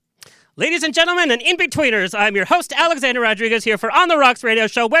Ladies and gentlemen and in-betweeners, I'm your host, Alexander Rodriguez, here for On the Rocks radio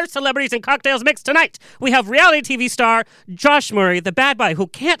show, where celebrities and cocktails mix. Tonight, we have reality TV star Josh Murray, the bad boy who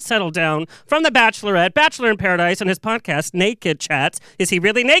can't settle down, from The Bachelorette, Bachelor in Paradise, and his podcast, Naked Chats. Is he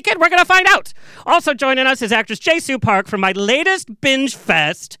really naked? We're going to find out. Also joining us is actress Jay Park from my latest binge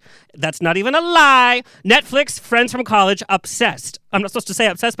fest. That's not even a lie. Netflix, Friends from College, Obsessed. I'm not supposed to say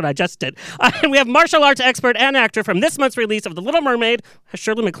obsessed, but I just did. And we have martial arts expert and actor from this month's release of The Little Mermaid.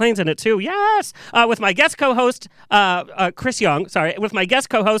 Shirley MacLaine's in it too. Yes. With my guest co-host, Chris Yong. Sorry. With my guest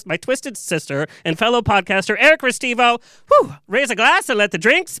co-host, my twisted sister and fellow podcaster, Eric Restivo. Whew. Raise a glass and let the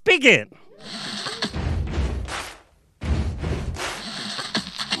drinks begin.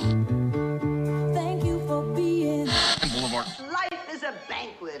 Thank you for being Boulevard. Life is a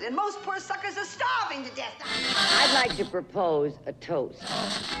banquet, and most poor suckers are starving to death. I'd like to propose a toast.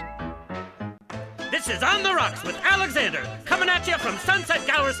 This is On the Rocks with Alexander, coming at you from Sunset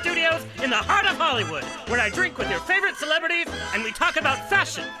Gower Studios in the heart of Hollywood, where I drink with your favorite celebrities and we talk about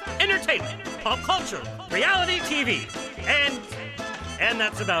fashion, entertainment, pop culture, reality TV, and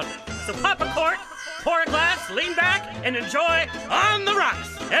that's about it. So pop a cork, pour a glass, lean back, and enjoy On the Rocks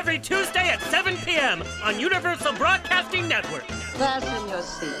every Tuesday at 7 p.m. on Universal Broadcasting Network. Fasten your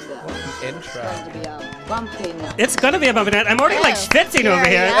seatbelt. Intro. It's going to be a bumpy night. It's gonna be a bumpy night. I'm already like schwitzing over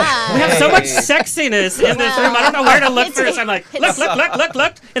here. Yeah. We have so much sexiness in this room. I don't know where to look first. I'm like, look,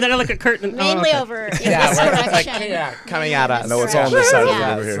 and then I look at Kurt and Mainly over in Yeah, this we're like, direction. coming at us. No, it's all on this side of the room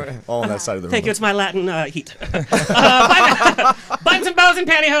Yeah. over here. All on that side of the room. Thank you. It's my Latin heat. Buttons and bows and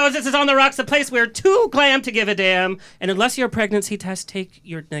pantyhose. This is On the Rocks, the place where too glam to give a damn. And unless you're a pregnancy test, take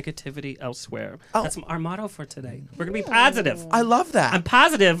your negativity elsewhere. That's our motto for today. We're going to be positive. I love that. I'm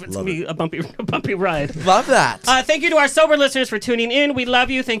positive it's going to be a bumpy ride. Love that. Thank you to our sober listeners for tuning in. We love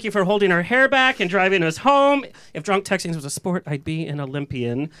you. Thank you for holding our hair back and driving us home. If drunk texting was a sport, I'd be an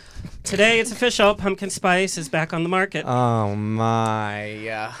Olympian. Today, it's official. Pumpkin spice is back on the market. Oh my.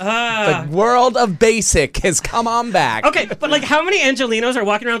 The world of basic has come on back. Okay, but like how many Angelinos are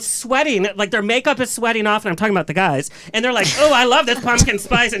walking around sweating, like their makeup is sweating off, and I'm talking about the guys, and they're like, oh, I love this pumpkin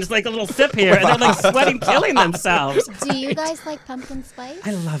spice, and just like a little sip here, and they're like sweating, killing themselves. Do you guys like pumpkin spice?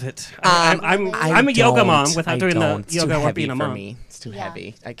 I love it. I'm a yoga mom without doing the yoga or being a mom. It's too Yeah.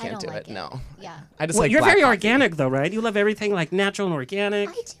 heavy. I can't don't do like it. No. Yeah. I just Well, like you're black very coffee. organic though, right? You love everything like natural and organic.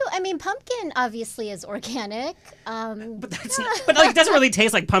 I do. I mean, pumpkin obviously is organic. But like it doesn't really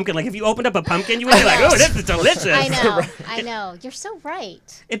taste like pumpkin. Like if you opened up a pumpkin, you would be like, oh, this is delicious. I know. You're so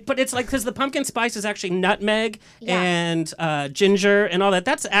right. But it's like because the pumpkin spice is actually nutmeg Yeah. and ginger and all that.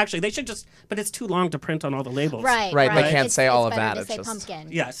 That's actually they should just. But it's too long to print on all the labels. Right. Right, they can't It's- say all it's of better that, To it's say just-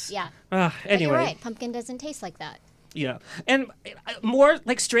 pumpkin. Yes. Yeah. Anyway. But you're right. Pumpkin doesn't taste like that. Yeah. And more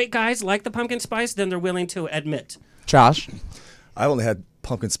like straight guys like the pumpkin spice than they're willing to admit. Josh. I've only had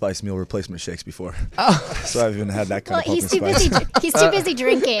pumpkin spice meal replacement shakes before. So I've even had that kind Well, of pumpkin he's too spice. busy. He's too busy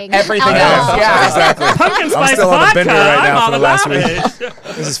drinking Everything alcohol. else. Yeah, exactly. Pumpkin spice I'm still on a vodka. bender right I'm now all for the last about week.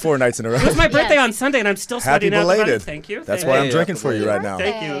 it. This is 4 nights in a row. It was my birthday Yes. on Sunday, and I'm still Happy sweating out the button. belated. Thank you. That's Thank why you. I'm drinking for you right now.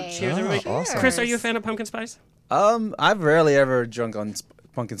 Thank you. Hey. Cheers, everybody. awesome. Chris, are you a fan of pumpkin spice? I've rarely ever drunk on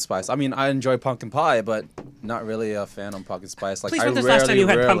pumpkin spice. I mean, I enjoy pumpkin pie, but not really a fan of pumpkin spice. Like, Please, I when was the last time you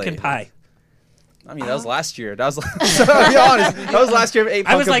had rarely- pumpkin pie? I mean, that was last year. That was, to be honest, that was last year I ate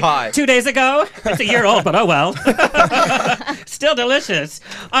I was pumpkin like pie. 2 days ago. It's a year old, but oh well. Still delicious.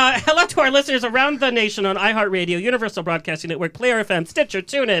 Hello to our listeners around the nation on iHeartRadio, Universal Broadcasting Network, Player FM, Stitcher,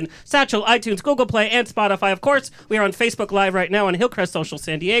 TuneIn, Satchel, iTunes, Google Play, and Spotify. Of course, we are on Facebook Live right now on Hillcrest Social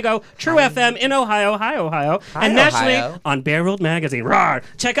San Diego, True FM in Ohio, and nationally Ohio. on Bear World Magazine. Rawr.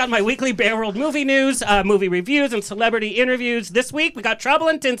 Check out my weekly Bear World movie news, movie reviews, and celebrity interviews. This week, we got Trouble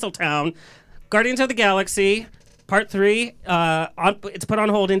in Tinseltown, Guardians of the Galaxy, Part 3. It's put on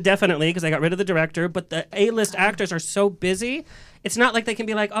hold indefinitely because I got rid of the director, but the A-list actors are so busy. It's not like they can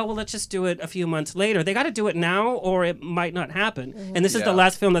be like, oh, well, let's just do it a few months later. They got to do it now or it might not happen. And this is the Yeah.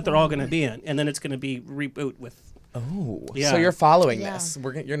 last film that they're all going to be in. And then it's going to be reboot with... Oh, Yeah. so you're following Yeah. this.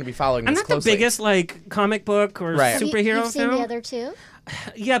 You're going to be following I'm this not closely. the biggest, like, comic book or Right. superhero You've seen film. the other two?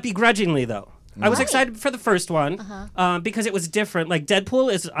 Yeah, begrudgingly, though. I was Right. excited for the first one because it was different. Like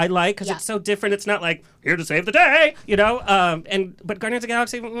Deadpool is I like because Yeah. it's so different. It's not like here to save the day, you know. But Guardians of the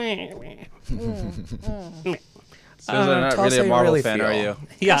Galaxy. So you're not tell us really how a you Marvel really fan, feel. are you?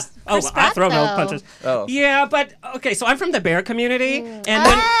 Yeah. Oh, Chris I Pratt, throw no though. punches. Oh. Yeah, but okay. So I'm from the bear community, and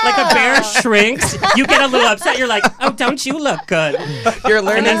when like a bear shrinks, you get a little upset. You're like, oh, don't you look good? You're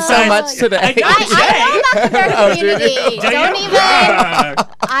learning then so so- much today. I know. I know about the bear community. Do you? Don't even.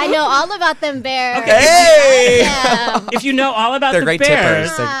 I know all about them bears. Okay. Hey! Yeah. If you know all about They're the great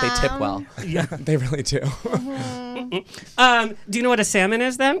bears, tippers. They tip well. Yeah. They really do. Do you know what a salmon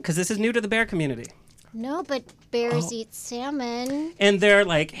is then? Because this is new to the bear community. No, but bears eat salmon. And they're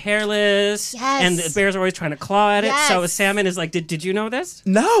like hairless, Yes. and the bears are always trying to claw at it. So a Yes. salmon is like, did you know this?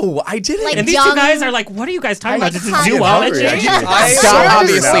 No, I didn't. Like And these young- two guys are like, what are you guys talking about? Like This is hot zoology? hungry, actually. Scott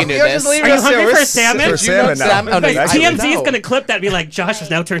obviously knew You're this. just leaving Are you us hungry here. for a salmon? For salmon now. salmon? Oh, no, Like, I didn't TMZ is know. going to clip that and be like, Josh has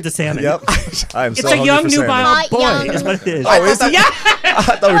now turned to salmon. Yep. I am It's so a hungry young for salmon. nubile Hot boy, young. is what it is. Oh, is it? Yeah. I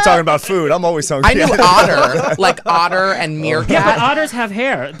thought we were talking about food. I'm always hungry. I knew otter, like otter and meerkat. Yeah, but otters have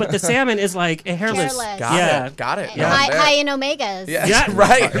hair, but the salmon is like a hairless. Hairless. Got it. Yeah. High in omegas. Yeah.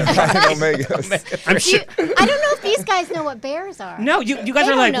 Right. Omegas. I'm sure. I don't know if these guys know what bears are. No, you guys They are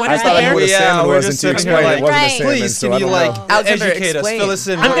don't like, know what that. is I the thought I bear? knew what a salmon we're was just until you sitting here explained it like, wasn't a Right. salmon. Please, so can I you don't like know. Alexander, educate us? explain. Fill us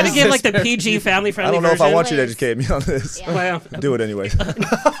in. I'm What going to is give this? like the PG family friendly I don't know if I version. want you to educate me on this. Yeah. Well, Do it anyway.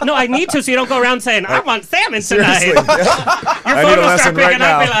 no, I need to, so you don't go around saying, I want salmon tonight. Seriously. Your I phone need a will start lesson picking right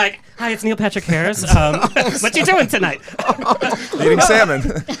up and be now. like, hi, it's Neil Patrick Harris. What you doing tonight? Eating salmon.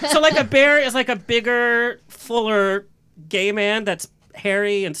 So like a bear is like a bigger, fuller gay man that's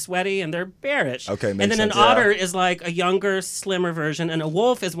hairy and sweaty, and they're bearish. Okay, and makes then sense. an otter is like a younger, slimmer version, and a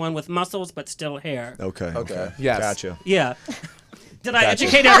wolf is one with muscles but still hair. Okay. Yes. Gotcha. Yeah. Did I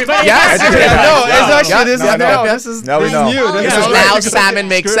educate everybody? Yes. No, it's Yeah, actually this no, is no. this is Now we this know. is new. This Yeah. is So Now like- salmon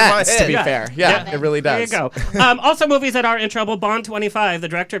makes Screw my sense, to be head. fair. Yeah, it really There does. you go. Also, movies that are in trouble. Bond 25, the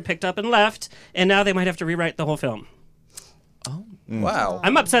director picked up and left, and now they might have to rewrite the whole film. Wow.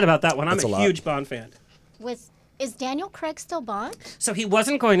 I'm upset about that one. I'm That's a a lot. huge Bond fan. Is Daniel Craig still Bond? So he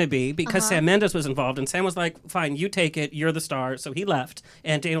wasn't going to be because Uh-huh. Sam Mendes was involved, and Sam was like, fine, you take it, you're the star. So he left,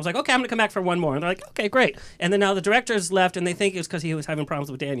 and Daniel was like, okay, I'm going to come back for one more. And they're like, okay, great. And then now the director's left, and they think it was because he was having problems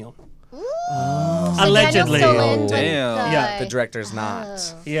with Daniel. So Allegedly. Daniel's still in with Damn. Yeah. The director's not.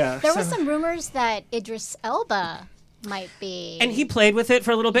 Oh. Yeah. There was so- some rumors that Idris Elba might be. And he played with it for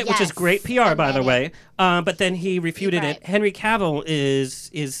a little bit, which is Yes, great PR, by the admit way. But then he refuted Right. it. Henry Cavill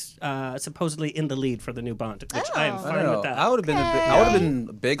is supposedly in the lead for the new Bond, which I am Oh. I fine don't know. with that. I would have been I would have been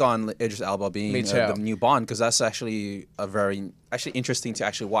big on Idris Elba being Me too. the new Bond because that's actually a very interesting to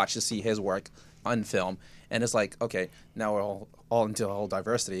actually watch to see his work on film. And it's like, okay, now we're all into the whole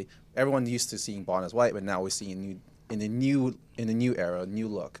diversity. Everyone used to seeing Bond as white, but now we're seeing in the new era, new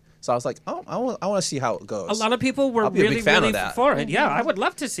look. So I was like, oh, I want to see how it goes. A lot of people were I'll be a really, big fan of really that. for it. Yeah, I would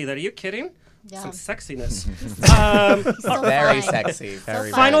love to see that. Are you kidding? Yeah. Some sexiness. So Very fine. sexy.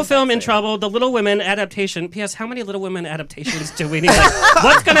 Very, fine. Final very film in sexy. trouble, The Little Women adaptation. P.S. How many Little Women adaptations do we need? Like,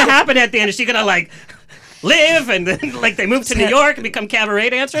 what's going to happen at the end? Is she going to like live and then like they move to New York and become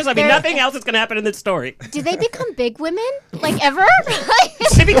cabaret dancers? I mean, nothing else is going to happen in this story. Do they become big women? Like ever?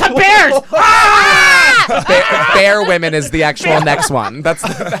 They become bears. Bear women is the actual next one. That's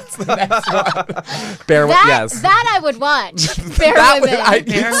the next one. Bear that, yes. that I would watch. Bear That women.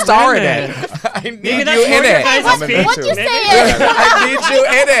 you Bear star in women. it. I need Maybe you that's more in your it. guys' I'm in speech. that What too. you Maybe- saying? I need you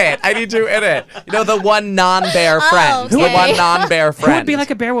in it. I need you in it. You know, the one non-bear friend. The okay. one non-bear Who friend. would be like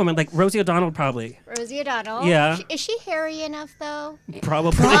a bear woman? Like Rosie O'Donnell, probably. Rosie O'Donnell. Yeah. Is she hairy enough though?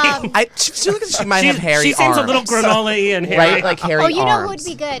 Probably. she might have hairy She seems a little arms. granola-y and hairy. Right? Like hairy Oh, you know arms. who would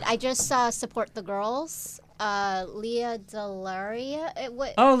be good? I just saw Support the Girls. Leah Delaria.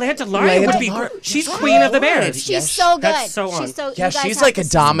 Oh, Leah Delaria would be great. She's queen of the bears. She's so good. That's so on. She's so. Yeah, you guys she's have like to a see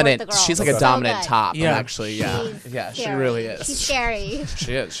Support dominant. the Girls. She's like a So dominant good. top. Yeah. Actually, yeah, She's yeah, she scary. really is. She's scary.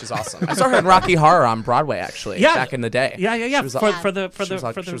 She is. She's awesome. I saw her in Rocky Horror on Broadway, actually. Yeah. Back in the day. Yeah. She was For the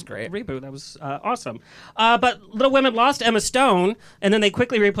she was great. reboot, that was awesome. But Little Women lost Emma Stone, and then they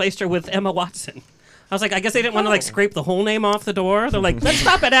quickly replaced her with Emma Watson. I was like, I guess they didn't want to like scrape the whole name off the door. They're like, let's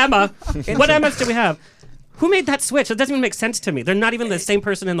stop at Emma. What Emmas do we have? Who made that switch? It doesn't even make sense to me. They're not even the same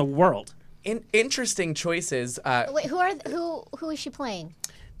person in the world. Interesting choices. Wait, who is she playing?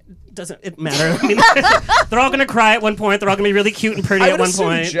 Doesn't it matter? I mean, they're all gonna cry at one point. They're all gonna be really cute and pretty I at would one assume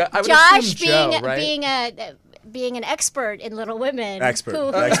point. I would Josh assume Joe, right? being an expert in Little Women. Expert.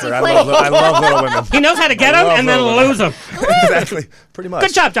 Who Expert. she I playing? love Little Women. He knows how to get them love and then Little Women. lose them. Exactly. Pretty much.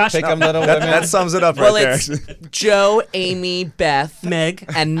 Good job, Josh. Pick 'em Little That, Women. that sums it up Well, right there. it's actually. Joe, Amy, Beth, Meg.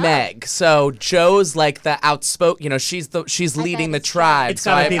 and Meg. So Joe's like the outspoken. You know, she's leading the it's Joe. tribe. It's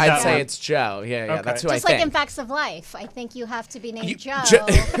So gotta be I'd that say one. it's Joe. Yeah, Okay. that's who Just I like think. in Facts of Life, I think you have to be named Joe Jo-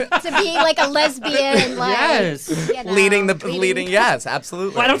 to be like a lesbian. Like, Yes. you know, leading. Yes,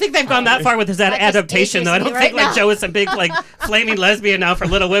 absolutely. Well, I don't think they've gone that far with his That just adaptation, though. I ages don't me think like know. Joe is some big like flaming lesbian now for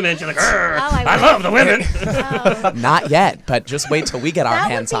Little Women. She's like, I wish. love the women. Not yet, but just wait till we get our That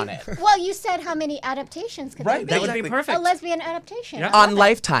would hands be- on it. Well, you said how many adaptations could Right, there That be? would be perfect. A lesbian adaptation. Yeah. I love On it.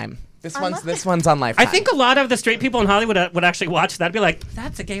 Lifetime. This one's on I Lifetime. think a lot of the straight people in Hollywood would actually watch that. Be like,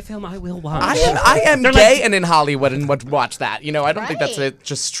 that's a gay film I will watch. I am They're gay like- and in Hollywood and would watch that. You know, I don't think that's a Right.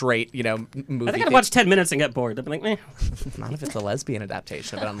 just straight, movie. I think I'd watch 10 minutes and get bored. I'd be like, Not if it's a lesbian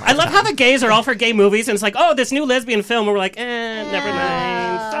adaptation of it on I love Lifetime. how the gays are all for gay movies, and it's like, oh, this new lesbian film, and we're like, never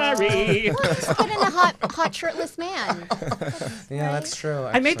mind, sorry. Just put in a hot shirtless man. Yeah, that's true.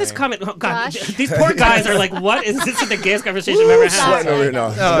 I made this comment. Oh, God, Josh? these poor guys are like, what is this? Is the gayest conversation I've ever had? Sorry. Sweating over here now.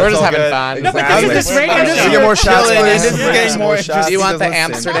 We're just all having good. fun. No, but this is this radio Can we show. get more shots, Chilling, please? this is getting more shots. Do you want the Listen.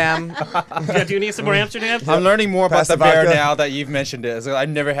 Amsterdam? Yeah, do you need some more Amsterdam? I'm learning more about Pass the the bear vodka. now that you've mentioned it. So I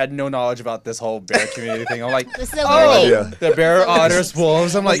never had no knowledge about this whole bear community thing. I'm like, This is a oh, learning. Yeah. the bear, otters,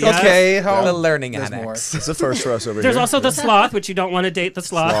 wolves. I'm like, Yes. okay, how The learning there's annex. more. It's a first for us over There's here. also the sloth, which you don't want to date the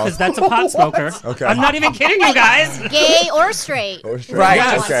sloth Sloth. because that's a pot smoker. Okay. I'm not even kidding you guys. Gay or straight. Or straight. Right.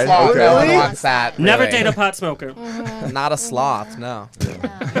 Yes. just Okay, sloth. okay. No one Really? wants that. Never really. date a pot smoker. Not a sloth, no.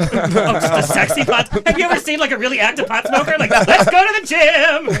 Oh, just a sexy pot. Have you ever seen like a really active pot smoker? Like, let's go to the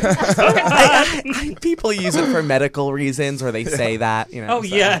gym. Smoke a pot. People use it for medical reasons, or they say that. Oh, so.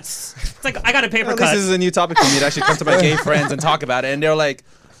 yes. It's like, I got a paper Well, cut. this is a new topic for me to actually come to my gay friends and talk about it. And they're like,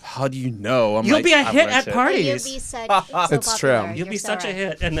 how do you know? I'm You'll like, be a I've hit learned at shit. parties. You'll be so It's true. popular. You'll be You're so such a right.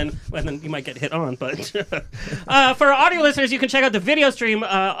 hit, and then you might get hit on. But for our audio listeners, you can check out the video stream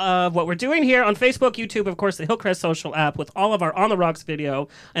of what we're doing here on Facebook, YouTube, of course, the Hillcrest social app with all of our On the Rocks video,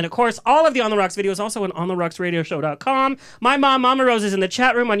 and of course, all of the On the Rocks videos also on OnTheRocksRadioshow.com. My mom, Mama Rose, is in the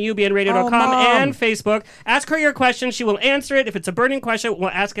chat room on UBNRadio.com and Facebook. Ask her your question; she will answer it. If it's a burning question,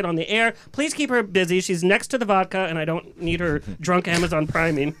 we'll ask it on the air. Please keep her busy. She's next to the vodka, and I don't need her drunk Amazon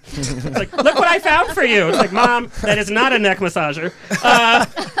priming. It's like, look what I found for you. It's like, Mom, that is not a neck massager.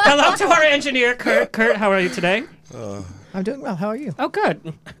 Hello to our engineer, Kurt. Kurt, how are you today? I'm doing well. How are you? Oh, good.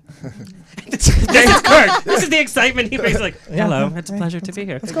 This is Kurt. This is the excitement he brings. Like, hello, it's a pleasure to be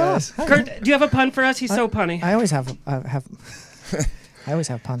here. Kurt, do you have a pun for us? He's so punny. I always have I always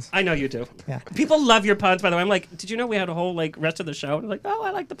have puns. I know you do. Yeah. People love your puns, by the way. I'm like, did you know we had a whole like rest of the show? And I'm like, oh, I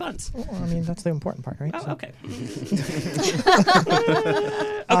like the puns. Well, I mean, that's the important part, right? Oh, So, okay.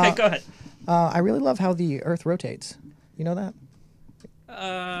 Okay, go ahead. I really love how the Earth rotates. You know that?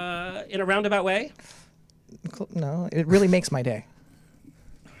 In a roundabout way? No, it really makes my day.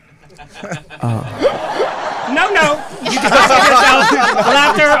 No. You can give yourself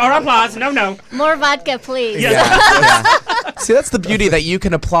laughter or applause. No. More vodka, please. See, that's the beauty that you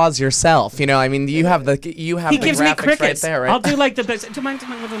can applause yourself. I mean, you have the He the gives me graphics crickets. right there, right? I'll do like the best. Do you mind?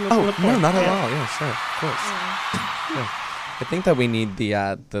 Oh, no, not at all. Yeah, sure, of course. Yeah. I think that we need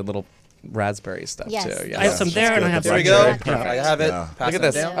the little raspberry stuff Yes. too. Yeah. I have some there, and I have There some we go. there. Perfect. I have it. Yeah. Pass Look at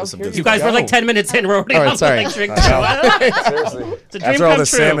it this. down. Oh, here You guys were like 10 minutes in. We're already All right, on sorry. the drink show. Seriously. It's a dream After all come this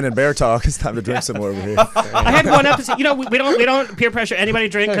true. salmon and bear talk, it's time to drink some more over here. I had one episode. We don't peer pressure anybody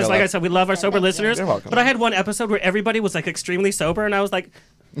drink because, you go, like I love. said, we love our sober listeners. You're welcome. But I had one episode where everybody was like extremely sober, and I was like,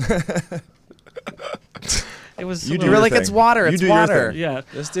 it was. You a do little- We're your like, thing. it's water. You It's do your water. thing. Yeah.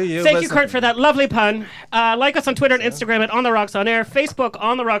 Just do you. Thank you, Listen. Kurt, for that lovely pun. Like us on Twitter and Instagram at On the Rocks on Air, Facebook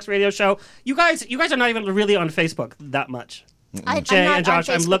On the Rocks Radio Show. You guys are not even really on Facebook that much. I'm Jay not and Josh,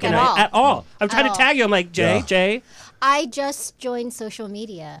 on I'm Facebook looking at all. at all. I'm trying At to tag you. I'm like, Jay, Yeah. Jay. I just joined social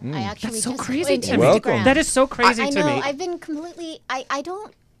media. I actually That's so just crazy joined to me. Welcome. That is so crazy I to know. me. I've been completely. I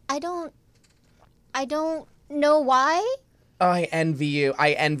don't know why. Oh, I envy you.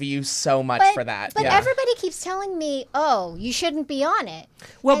 I envy you so much But, for that. but yeah. everybody keeps telling me, "Oh, you shouldn't be on it."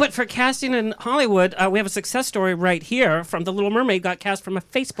 Well, but for casting in Hollywood, we have a success story right here from The Little Mermaid got cast from a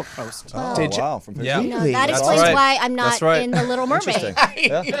Facebook post. Oh, Did you- wow. From Yeah. No, Really? that That's explains right. why I'm not That's right. in The Little Mermaid.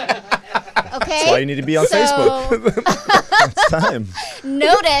 Interesting. Okay. That's why you need to be on Facebook. It's time.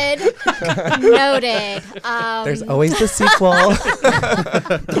 Noted. Noted. There's always the sequel.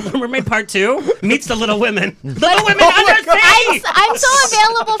 The Little Mermaid Part 2 meets The Little Women. Little Women under sea! I'm so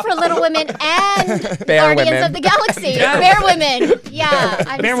available for Little Women and Bear Guardians Women. of the Galaxy. Yeah. Bear Women.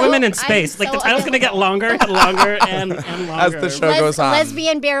 Yeah. Bear Women in space. Like the title's going to get longer and longer and longer. As the show goes on.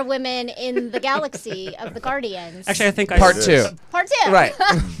 Lesbian bear women in the galaxy of the Guardians. Actually, I think I Part 2. Part 2. Right.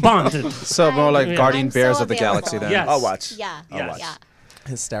 Bonded. So more like Yeah. Guardian I'm Bears so of the available. Galaxy then. Yes. I'll watch. Yeah. Yes. Yeah.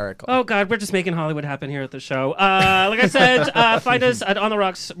 Hysterical. Oh, God, we're just making Hollywood happen here at the show. Like I said, find us at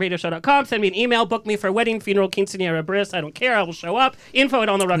ontherocksradioshow.com. Send me an email. Book me for a wedding, funeral, quinceanera, bris. I don't care. I will show up. Info at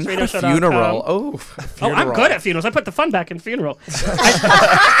ontherocksradioshow.com. Funeral. Oh, Oh, I'm good at funerals. I put the fun back in funeral.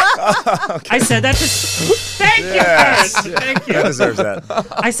 I said that to... Thank you, Ernst. Thank you. That deserves that.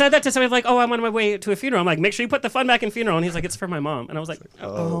 I said that to somebody like, oh, I'm on my way to a funeral. I'm like, make sure you put the fun back in funeral. And he's like, it's for my mom. And I was like,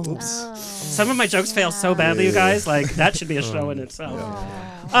 some of my jokes fail so badly, you guys. Like, that should be a show in itself.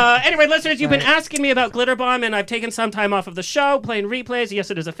 Anyway, listeners, you've been asking me about Glitter Bomb, and I've taken some time off of the show, playing replays.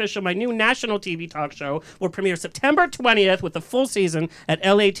 Yes, it is official. My new national TV talk show will premiere September 20th with the full season at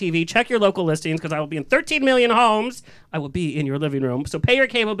LA TV. Check your local listings because I will be in 13 million homes. I will be in your living room. So pay your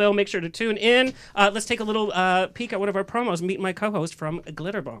cable bill. Make sure to tune in. Let's take a little peek at one of our promos. Meet my co-host from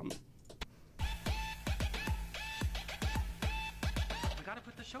Glitter Bomb. I got to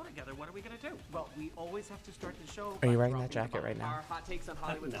put the show together. What are we going to do? Well, we always have to start the show. Are you wearing that jacket right now? Our hot takes on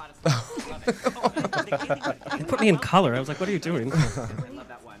Hollywood's hottest. They put me in color. I was like, what are you doing? I love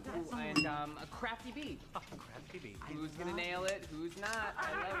that one. Ooh, and a crafty beat. Crafty beat. Who's gonna nail it? Who's not?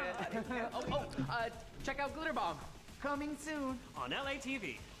 I love it. Check out Glitter Bomb. Coming soon. On LA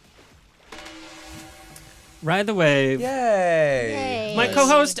TV. Ride the wave. Yay. My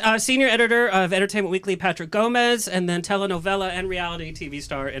co-host, senior editor of Entertainment Weekly, Patrick Gomez, and then telenovela and reality TV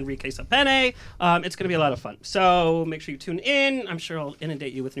star Enrique Sapene. It's going to be a lot of fun. So make sure you tune in. I'm sure I'll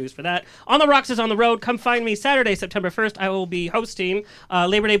inundate you with news for that. On the Rocks is on the road. Come find me Saturday, September 1st. I will be hosting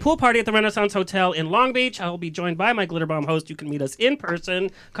Labor Day pool party at the Renaissance Hotel in Long Beach. I will be joined by my Glitter Bomb host. You can meet us in person.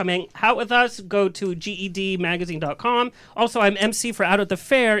 Come hang out with us. Go to gedmagazine.com. Also, I'm MC for Out at the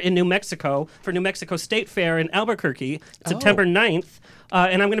Fair in New Mexico for New Mexico State Fair in Albuquerque, September 9th.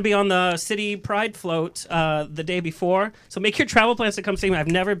 And I'm going to be on the City Pride float the day before. So make your travel plans to come see me. I've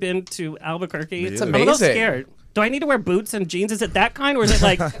never been to Albuquerque. It's I'm a little amazing. scared. Do I need to wear boots and jeans? Is it that kind, or is it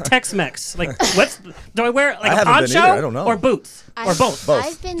like Tex-Mex? Like, do I wear like I a haven't been poncho either. I don't know. or boots or both?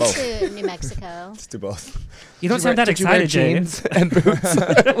 I've been to New Mexico. Let's do both. You don't sound that Did you wear excited, Jane. jeans and boots?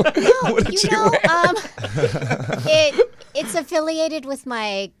 It's affiliated with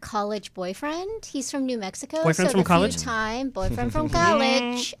my college boyfriend. He's from New Mexico. Boyfriend so from the college? few time boyfriend from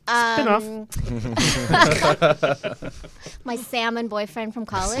college. My salmon boyfriend from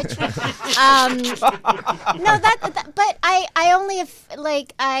college. But I only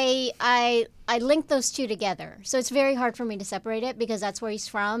I linked those two together. So it's very hard for me to separate it because that's where he's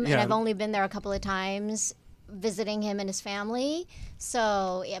from, and I've only been there a couple of times visiting him and his family.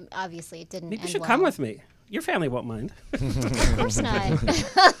 So obviously it didn't. Maybe you end should well. come with me. Your family won't mind. Of course not.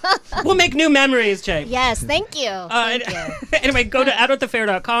 We'll make new memories, Jay. Yes, thank you. Anyway, go to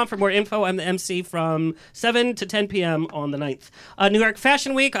outatthefair.com for more info. I'm the MC from 7 to 10 p.m. on the 9th. New York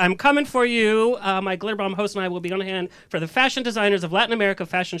Fashion Week, I'm coming for you. My Glitter Bomb host and I will be on hand for the Fashion Designers of Latin America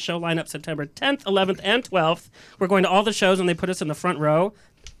fashion show lineup September 10th, 11th, and 12th. We're going to all the shows, and they put us in the front row.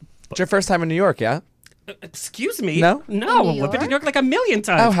 It's your first time in New York, yeah? Excuse me? No? No. In New I've been to York? New York like a million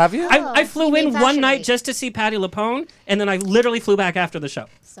times. Oh, have you? I flew You mean in one Fashion night Week. just to see Patti LuPone, and then I literally flew back after the show.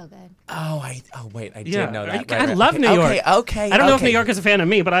 So good. I did know Are that. you- I love New York. Okay. I don't know if New York is a fan of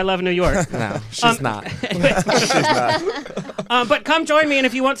me, but I love New York. No, she's not. But come join me, and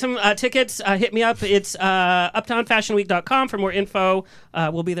if you want some tickets, hit me up. It's uptownfashionweek.com for more info.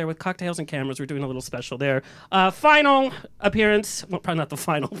 We'll be there with cocktails and cameras. We're doing a little special there. Final appearance. Well, probably not the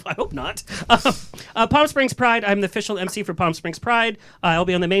final. I hope not. Palm Springs Pride. I'm the official MC for Palm Springs Pride. I'll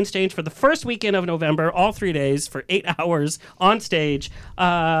be on the main stage for the first weekend of November, all 3 days for 8 hours on stage.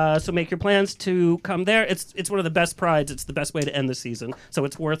 So make your plans to come there. It's one of the best prides. It's the best way to end the season. So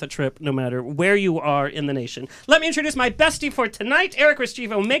it's worth a trip no matter where you are in the nation. Let me introduce my bestie for tonight, Eric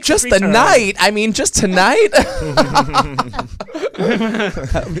Restivo. Makes Just his the return. night? I mean, just tonight?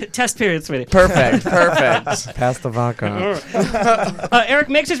 Test period, sweetie. Perfect. Pass the vodka. Eric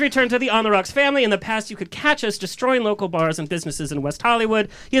makes his return to the On the Rocks family. In the past, you could catch us destroying local bars and businesses in West Hollywood.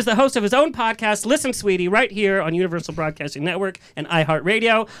 He is the host of his own podcast, Listen Sweetie, right here on Universal Broadcasting Network and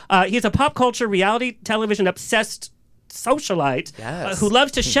iHeartRadio. He's a pop culture reality television obsessed socialite who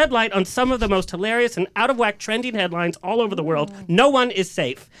loves to shed light on some of the most hilarious and out-of-whack trending headlines all over the world. No one is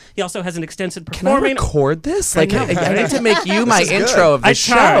safe. He also has an extensive Can I performing... record this? Like, know, I right? need to make you my is good. intro of the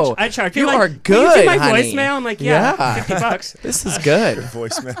show. I charge. You You're are like, good, "Will you do my honey." voicemail? I'm like, yeah. $50. This is good.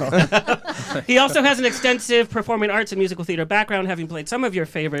 Voicemail. He also has an extensive performing arts and musical theater background, having played some of your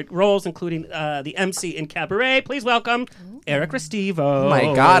favorite roles, including the MC in Cabaret. Please welcome Eric Restivo. Oh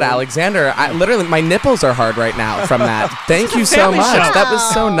my God, Alexander. Literally, my nipples are hard right now from that. Thank you so family much. show. That was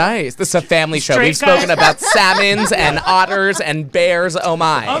so nice. This is a family show. Straight We've guy. spoken about salmons and otters and bears. Oh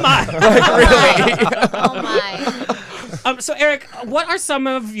my. Oh my. Like, really. Oh my. So Eric, what are some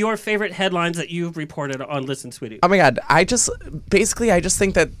of your favorite headlines that you've reported on Listen Sweetie? Oh my God, I just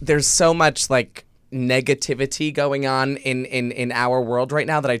think that there's so much like negativity going on in our world right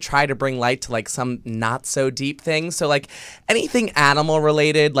now that I try to bring light to like some not so deep things. So like anything animal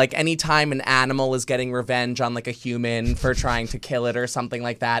related, like anytime an animal is getting revenge on like a human for trying to kill it or something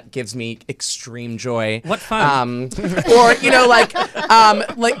like that gives me extreme joy. What fun. Or,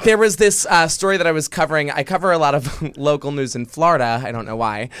 like there was this story that I was covering. I cover a lot of local news in Florida. I don't know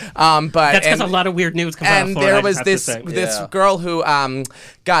why. But that's because a lot of weird news comes out of Florida. And there was this girl who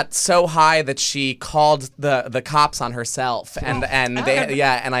got so high that she called the cops on herself, and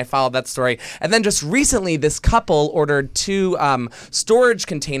I followed that story. And then just recently, this couple ordered 2 storage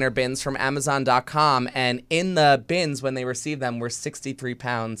container bins from Amazon.com, and in the bins when they received them were 63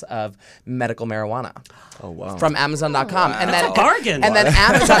 pounds of medical marijuana. Oh wow! From Amazon.com, and then bargain. And then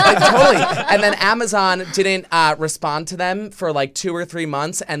Amazon totally. And then Amazon didn't respond to them for like 2 or 3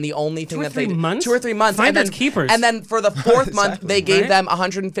 months, and the only thing that they 2 months? 2 or 3 months, Finders and then keepers. And then for the 4th month, they gave Right? them a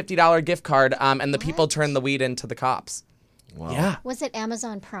 $150 gift card, and the people turned the weed into the cops. Wow. Yeah. Was it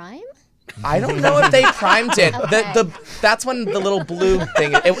Amazon Prime? I don't know if they primed it. Okay. That's when the little blue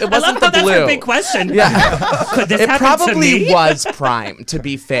thing. It I wasn't love how the blue. that's a big question. Yeah. Could this It happen to probably me? was Prime, to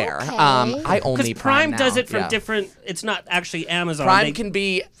be fair. Okay. I only Because Prime now. does it from Yeah. different. It's not actually Amazon. Prime They- can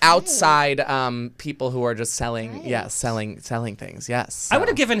be outside people who are just selling, selling things. Yes. I would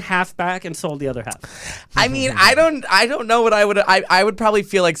have given half back and sold the other half. I mean, I don't know what I would. I would probably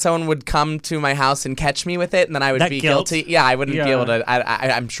feel like someone would come to my house and catch me with it, and then I would That be guilt? guilty. Yeah, I wouldn't be Yeah. able to.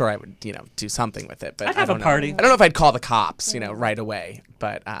 I'm sure I would, do something with it. But I'd have I a don't party. know. I don't know if I'd call the cops, right away.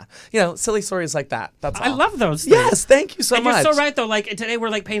 But silly stories like that. That's all. I love those things. Yes, thank you so And much. you're so right, though. Like, today we're,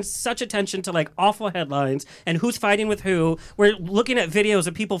 like, paying such attention to, like, awful headlines and who's fighting with who. We're looking at videos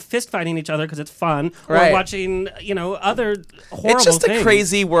of people fist fighting each other because it's fun. Right. Or watching, other horrible It's just things. a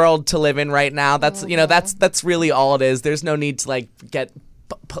crazy world to live in right now. That's that's really all it is. There's no need to like get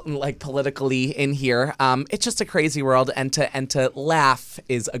politically in here. It's just a crazy world, and to laugh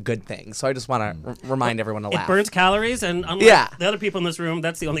is a good thing. So I just want to remind everyone to It laugh. burns calories, and unlike Yeah. the other people in this room,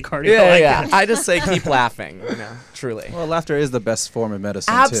 that's the only cardio Yeah, I yeah. get. I just say keep laughing. Truly. Well, laughter is the best form of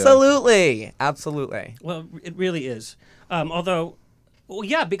medicine, too. Absolutely. Well, it really is. Although, well,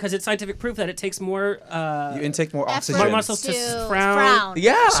 yeah, because it's scientific proof that it takes more You intake more Effort oxygen. more muscles to to frown.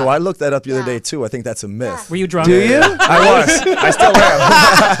 Yeah. So I looked that up the other Yeah. day too. I think that's a myth. Were you drunk? Do you? I was. I still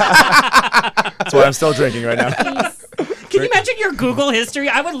am. That's why I'm still drinking right now. Can you imagine your Google history?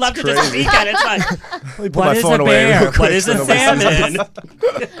 I would love to just crazy. peek at it. It's like, Let me put what my is phone a away real bear? quick What is so a nobody sees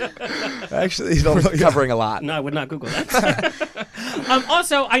salmon? Actually, you don't look Covering a lot. No, I would not Google that.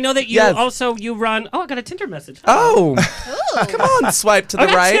 Also, I know that you Yes. you run. Oh, I got a Tinder message. Oh, come on, swipe to the I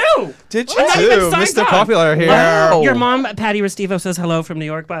got right. two. Did you? I'm not even Two, signed Mr. up. Popular here. Wow. Your mom, Patty Restivo, says hello from New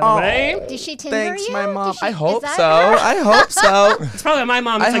York, by the way. Did she Tinder Thanks, you? my mom. Did she- I is hope that so. her? I hope so. It's probably my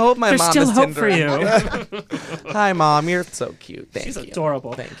mom. It's I like, hope my there's mom still is hope for you. Tindering. Hi, Mom. You're so cute. Thank She's you.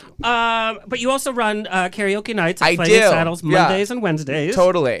 adorable. Thank you. But you also run karaoke nights at I Flaming do. Saddles Yeah. Mondays and Wednesdays.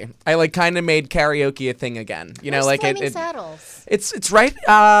 Totally. I kind of made karaoke a thing again. Where's like Flaming it. Saddles? It's right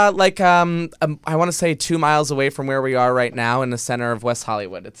I want to say 2 miles away from where we are right now in the center of West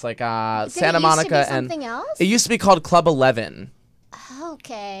Hollywood. It's like Santa Monica and something else? it used to be called Club 11.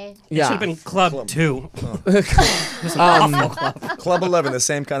 Okay. It Yeah. should have been Club 2. It was an awful club. Club 11, the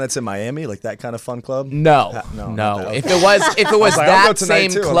same kind that's in Miami, like that kind of fun club. No, No, no. not that. If it was like, I'll go that tonight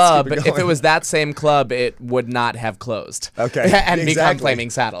same too. Let's club, keep it if it going. was that same club, it would not have closed. Okay, and become exactly. Flaming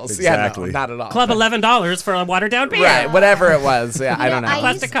Saddles. Exactly. Yeah, no, not at all. Club $11 for a watered down beer. Right, whatever it was. Yeah, I don't know.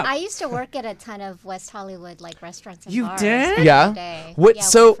 Plastic cup. I used to work at a ton of West Hollywood restaurants and You bars. did? back in Yeah. the day. What- Yeah,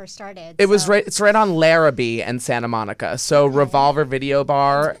 so when I first started. It was so- right. It's right on Larrabee and Santa Monica. So Revolver Video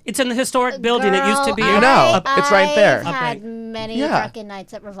Bar. It's in the historic building. It used to be. Girl, You know, I- it's right there. I've had Right. many Yeah. drunken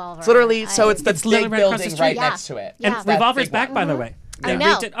nights at Revolver. It's literally so it's the It's literally big right across the building street. right Yeah. next to it. Yeah. And That Revolver's big back, one. by the way. I They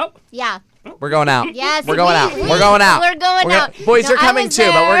know. redid- Oh, Yeah. We're going out. Yes, We're going out. we- We're going out. we're going out. Boys, No, you're I coming was too,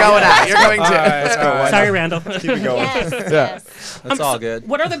 but we're there. going out. You're going too. All right, let's go. Why sorry, not? Randall. Keep it going. Yes, yes. That's all good.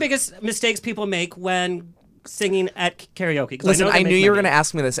 What are the biggest mistakes people make when singing at karaoke? 'Cause Listen, know they I knew make you were many. going to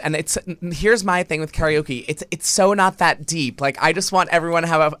ask me this, and here's my thing with karaoke. It's so not that deep. Like, I just want everyone to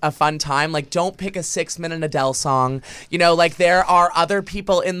have a fun time. Like, don't pick a 6-minute Adele song. Like there are other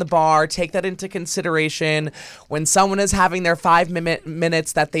people in the bar. Take that into consideration. When someone is having their 5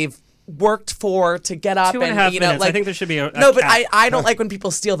 minutes that they've worked for to get up 2.5 and minutes. like I think there should be a no, but cap. I don't like when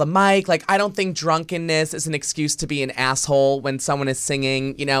people steal the mic. Like I don't think drunkenness is an excuse to be an asshole when someone is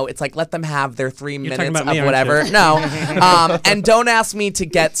singing. It's like let them have their 3 You're minutes talking about of me, aren't whatever. you? No, and don't ask me to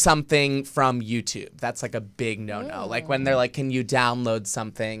get something from YouTube. That's like a big no-no. Like when they're like, can you download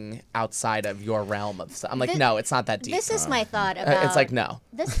something outside of your realm of stuff? I'm like, no, it's not that deep. This is my thought about. It's like no.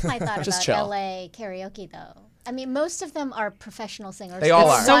 This is my thought Just about chill. LA karaoke, though. I mean, most of them are professional singers. They all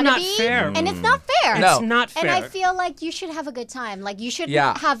that are. So wanna not be, fair. and it's not fair. No. It's not fair. And I feel like you should have a good time. Like you should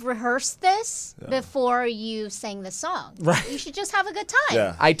Yeah. have rehearsed this before you sang the song. Right. You should just have a good time.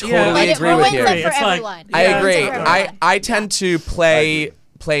 Yeah. I Yeah. totally But it agree with ruins you. it for It's like- everyone. I It ruins agree. it for everyone. I tend to play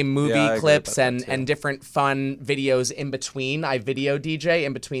movie Yeah, I agree clips about that and, too. and different fun videos in between. I video DJ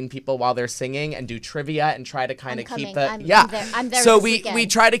in between people while they're singing and do trivia and try to kind I'm of keep coming. the I'm there So this we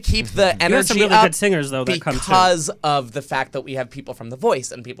weekend. try to keep the energy You have some really up good singers though that come too. because of the fact that we have people from The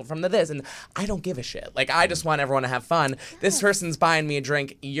Voice and people from the this, and I don't give a shit. Like I just want everyone to have fun. This person's buying me a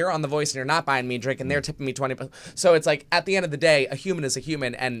drink. You're on The Voice and you're not buying me a drink, and they're tipping me 20. So it's like at the end of the day, a human is a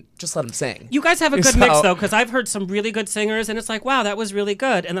human, and just let them sing. You guys have a good mix So- though, because I've heard some really good singers, and it's like, wow, that was really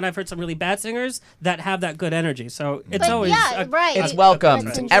good. And then I've heard some really bad singers that have that good energy. So it's But always yeah, right. It's welcome.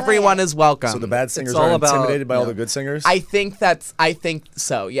 Let's enjoy Everyone it. is welcome. So the bad singers all are about- intimidated by all yeah. the good singers? I think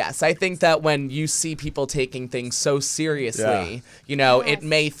so. Yes, I think that when you see people taking things so seriously, it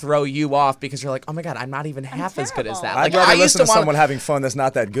may throw you off because you're like, oh my god, I'm not even half as good as that. terrible. I'd Like rather I used listen to want. someone having fun that's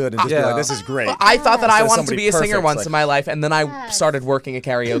not that good and just be Yeah. like, this is great. I thought that I Instead of wanted to somebody be a singer perfect, once like- in my life, and then I Yes. started working a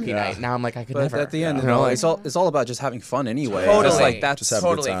karaoke Yeah. night. Now I'm like, I could But never. at the end, you know, like, it's all about just having fun anyway. totally. It's like that's Just have a good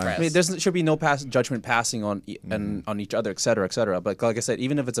totally, time. Chris. I mean, there should be no judgment passing on and on each other, et cetera, et cetera. But like I said,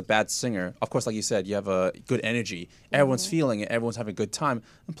 even if it's a bad singer, of course, like you said, you have a good energy. Everyone's feeling it. Everyone's having a good time,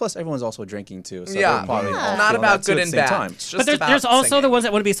 and plus, everyone's also drinking too. So Yeah. they're probably all Not feeling about that too good at and the same bad. time. It's just But about there's also singing. the ones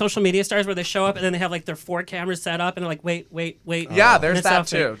that want to be social media stars where they show up and then they have like their 4 cameras set up and they're like, wait. Yeah, And there's it's that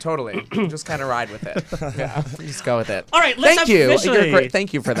outfit. too. Totally. Just kind of ride with it. Yeah, just go with it. All right, let's Thank you. officially- You're great.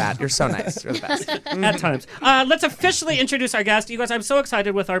 Thank you for that. You're so nice. You're the best. At times. Let's officially introduce our guest. You guys, I'm so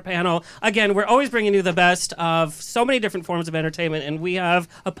excited with our panel. Again, we're always bringing you the best of so many different forms of entertainment, and we have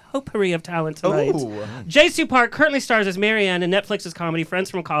a potpourri of talent tonight. Ooh. Jisoo Park currently stars as Marianne in Netflix's comedy Friends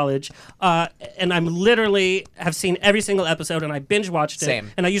from College, and I'm literally have seen every single episode, and I binge watched it.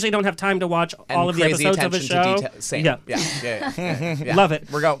 Same. And I usually don't have time to watch And all of the crazy episodes of a attention show. to detail. Same. Yeah. Yeah. Love it.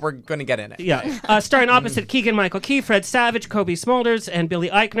 We're going to get in it. Yeah. Starring opposite Keegan-Michael Key, Fred Savage, Kobe Smulders, and Billy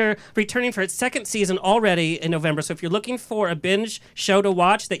Eichner, returning for its second season already in November. So if you're looking for a binge show to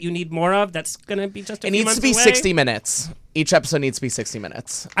watch that you need more of, that's going to be just a It few needs months to be away. 60 minutes. Each episode needs to be 60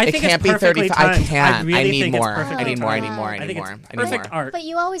 minutes. I it think can't it's be perfectly 35. I timed. can't. I really need think it's more. perfectly I need more. I need timed. more. I I need think more. it's I need perfect more. art. But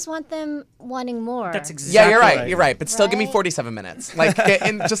you always want them wanting more. That's exactly Yeah, you're right. right. You're right. But still, give me Right? 47 minutes. Like,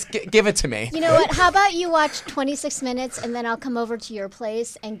 and just give it to me. You know what? How about you watch 26 minutes and then I'll come over to your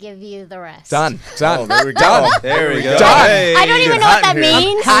place and give you the rest. Done. Oh, there we go. There we go. Done. Hey. I don't even know what that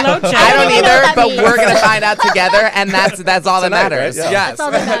means. Hello, Jay. I don't even know what either, that but means. we're gonna find out together, and that's all that Tonight, matters. right? Yeah. Yes, That's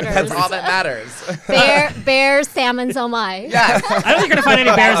all that matters. That's all that matters. Bears, salmons, oh my. Yes. I don't think you're going to find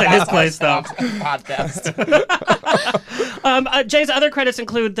any bears at his place, though. Podcast. Jay's other credits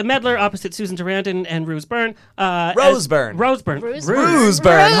include The Meddler, opposite Susan Sarandon and Rose Byrne. Roseburn. Roseburn.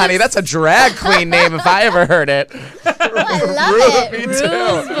 Roseburn, honey. That's a drag queen name if I ever heard it. I love it. Me too.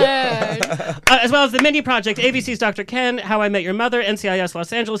 Roseburn. As well as The Mindy Project, ABC's Dr. Ken, How I Met Your Mother, NCIS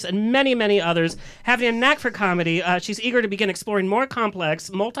Los Angeles, and many, many others. Having a knack for comedy, she's eager to begin exploring more complex,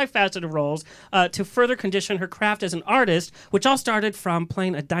 multifaceted roles to further condition her craft as an artist, which all started from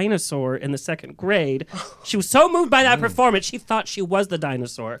playing a dinosaur in the 2nd grade. She was so moved by that performance, she thought she was the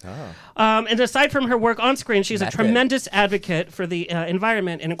dinosaur. And aside from her work on screen, she's a Method. tremendous advocate for the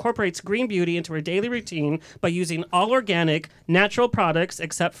environment and incorporates green beauty into her daily routine by using all organic, natural products,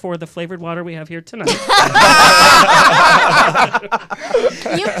 except for the flavored water we have here tonight.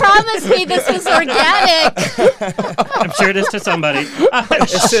 You promised me this was organic. I'm sure it is to somebody. It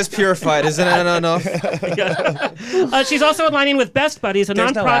says purified, isn't it enough? She's also aligning with Best Buddies, a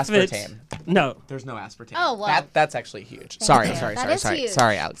There's no nonprofit. aspartame. No. There's no aspartame. Oh, wow. That's actually huge. Thank Sorry, you. sorry, That sorry, is sorry. huge.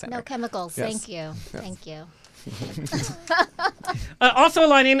 Sorry, Alexander. No chemicals. Yes. Thank you. Thank you. Also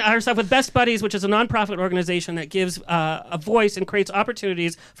aligning herself with Best Buddies, which is a nonprofit organization that gives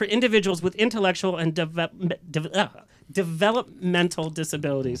developmental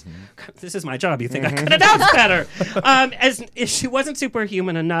disabilities. This is my job. You think I could announce better? As if she wasn't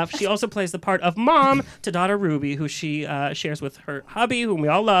superhuman enough, she also plays the part of mom to daughter Ruby, who she shares with her hubby, whom we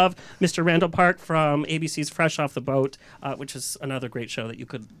all love, Mr. Randall Park from ABC's Fresh Off the Boat, which is another great show that you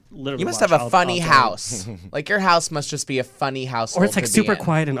could literally. You must watch have a all funny day. house. Like your house must just be a funny house. Or it's like super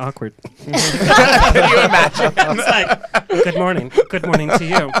quiet and awkward. Can you imagine? It's like, good morning to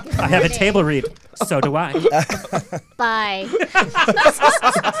you. I have a table read. So do I. Bye.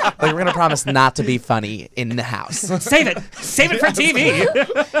 Like we're gonna promise not to be funny in the house. Save it for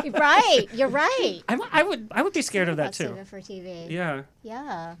TV. You're right. I would be scared of that I'll too. save it for TV. Yeah.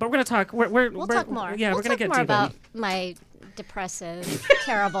 Yeah. But we're gonna talk. We'll talk more. Yeah, we're gonna get more to about them. my depressive,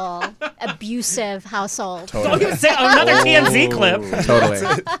 terrible, abusive household. Don't even say another TMZ clip.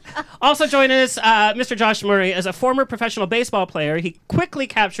 Totally. Also joining us, Mr. Josh Murray, as a former professional baseball player. He quickly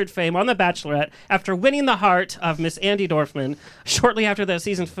captured fame on The Bachelorette after winning the heart of Miss Andy Dorfman. Shortly after the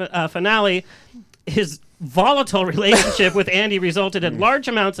season finale, his volatile relationship with Andy resulted in large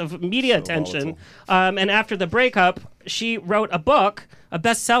amounts of media attention. And after the breakup, she wrote a book, a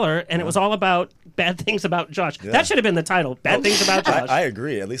bestseller, and it was all about bad things about Josh. Yeah. That should have been the title. Bad things about Josh. I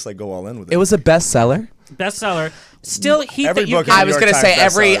agree. At least like go all in with it. It was a bestseller. Bestseller. Still, Every book is I New was York gonna Times say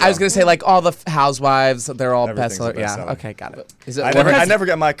bestseller, I was though. gonna say like all the housewives. They're all Everything's a bestseller. Yeah. bestseller. Okay, got it. Is it, I never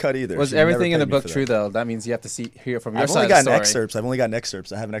get my cut either. was She never everything in the paid me book for that. true though? That means you have to hear from your I've side only of the gotten story. excerpts. I've only gotten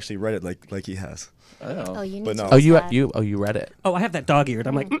excerpts. I haven't actually read it like he has. Oh, you need But to no. Oh, list you that. you read it. Oh, I have that dog-eared.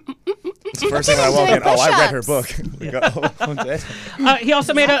 I'm like, It's the first thing when I walk in. Oh, I read her book. He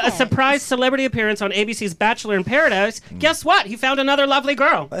also made a surprise celebrity appearance on ABC's Bachelor in Paradise. Guess what? He found another lovely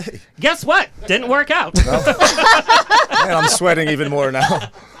girl. Hey. Guess what? Didn't work out. Man, I'm sweating even more now.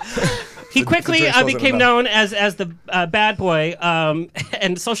 He quickly drink's wasn't became enough. known as the bad boy,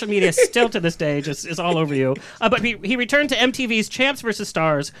 and social media still to this day is all over you. But he returned to MTV's Champs vs.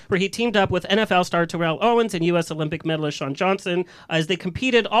 Stars, where he teamed up with NFL star Terrell Owens and U.S. Olympic medalist Shawn Johnson as they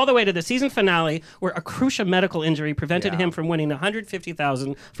competed all the way to the season finale, where a crucial medical injury prevented him from winning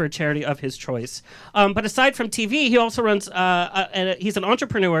 $150,000 for a charity of his choice. But aside from TV, he also runs. He's an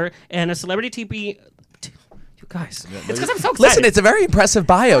entrepreneur and a celebrity TV. Guys, it's because I'm so excited. Listen, it's a very impressive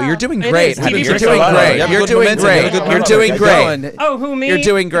bio. You're doing It great. is. honey. TV You're persona. doing great. You have You're good doing momentum. You have great. good You're momentum. doing Get great. going. Oh, who me? You're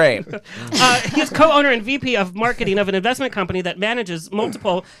doing great. He's co-owner and VP of marketing of an investment company that manages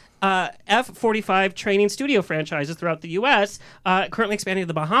multiple F-45 training studio franchises throughout the U.S., currently expanding to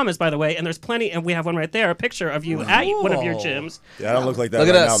the Bahamas, by the way, and there's plenty, and we have one right there, a picture of you at one of your gyms. Yeah, I don't look like that. Look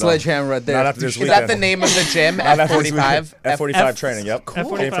at right that now, though. sledgehammer right there. Not after this Is weekend. that the name of the gym? Not after this weekend. F45. F45 training. Yep.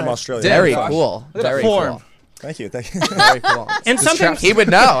 F45. Came from Australia. Very Gosh. cool. Look at that Very form. cool. Thank you. Very cool. And something He would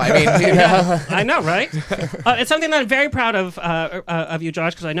know. I mean, I know, right? It's something that I'm very proud of you,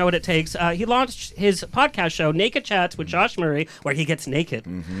 Josh, because I know what it takes. He launched his podcast show, Naked Chats with Josh Murray, where he gets naked.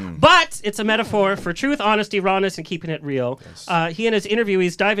 But it's a metaphor for truth, honesty, rawness, and keeping it real. He and his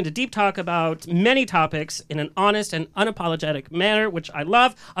interviewees dive into deep talk about many topics in an honest and unapologetic manner, which I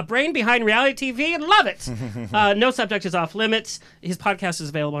love. A brain behind reality TV, love it. No subject is off limits. His podcast is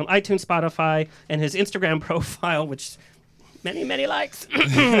available on iTunes, Spotify, and his Instagram profile, which many likes.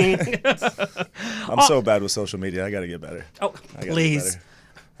 I'm so bad with social media. I got to get better. Oh, I gotta get please. better.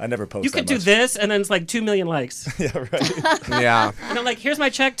 I never post You that could do much. this, and then it's like 2 million likes. Yeah, right. yeah. And I'm like, here's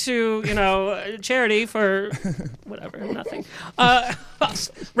my check to, charity for whatever, nothing.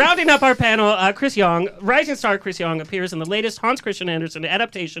 Rounding up our panel, Chris Yong, rising star Chris Yong, appears in the latest Hans Christian Andersen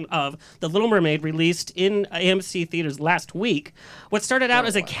adaptation of The Little Mermaid, released in AMC theaters last week. What started out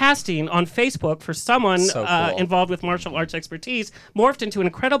as a casting on Facebook for someone So cool. involved with martial arts expertise morphed into an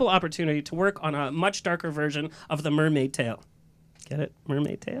incredible opportunity to work on a much darker version of The Mermaid Tale. Get it?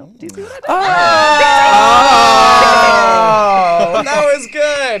 Mermaid Tale? Do you see what I did? Oh, that was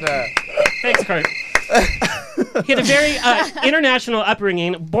good. Thanks, Kurt. He had a very international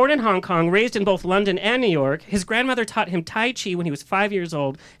upbringing. Born in Hong Kong, raised in both London and New York. His grandmother taught him Tai Chi when he was 5 years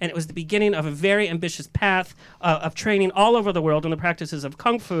old, and it was the beginning of a very ambitious path of training all over the world in the practices of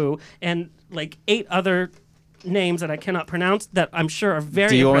Kung Fu and like 8 other names that I cannot pronounce that I'm sure are very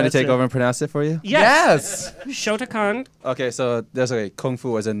Do you want me to impressive. take over and pronounce it for you? Yes. Shotokan. Okay, so there's Kung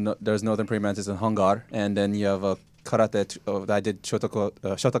Fu as in there's Northern Premises in Hongar, and then you have Karate. I did Shotokan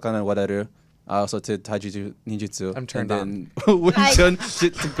and Wadaru. I also did Taijutsu, Ninjutsu. I'm turned and then Wing Chun,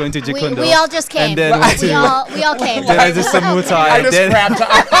 going to Jeet Kune Do. We all just came. And then went to, we all came. then I did some Muay Thai. I just then, grabbed.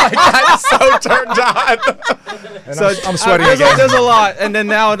 I'm so turned on. And so I'm sweating there's, again. there's a lot, and then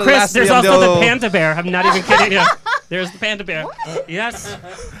now the Chris, last there's I'm also little- the panda bear. I'm not even kidding you. There's the panda bear. Yes.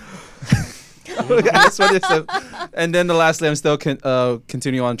 That's what it said. And then the lastly, I'm still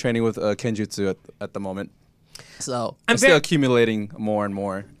continuing on training with Kenjutsu at the moment. So I'm I'm still very- accumulating more and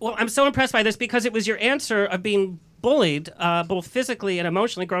more. Well, I'm so impressed by this because it was your answer of being bullied, both physically and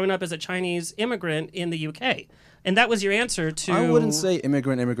emotionally, growing up as a Chinese immigrant in the UK. And that was your answer to... I wouldn't say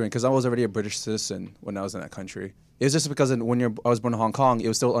immigrant, because I was already a British citizen when I was in that country. It was just because I was born in Hong Kong, it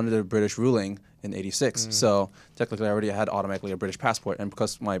was still under the British ruling in '86. So technically, I already had automatically a British passport, and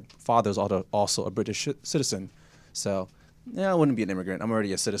because my father was also a British citizen, so yeah, I wouldn't be an immigrant. I'm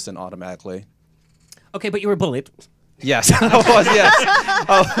already a citizen automatically. Okay, but you were bullied. Yes, I was. Yes.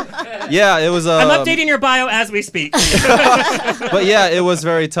 Oh, yeah, it was. I'm updating your bio as we speak. But yeah, it was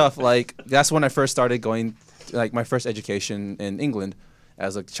very tough. Like that's when I first started going, like my first education in England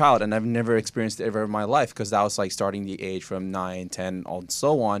as a child, and I've never experienced it ever in my life because that was like starting the age from 9, 10, and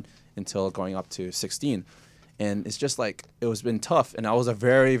so on until going up to 16. And it's just like it was been tough, and I was a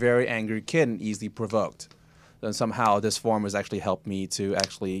very, very angry kid and easily provoked. And somehow this form has actually helped me to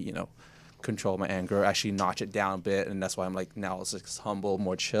actually, control my anger, actually notch it down a bit, and that's why I'm like now it's just humble,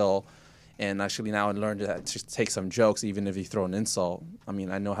 more chill. And actually now I learned to take some jokes, even if you throw an insult. I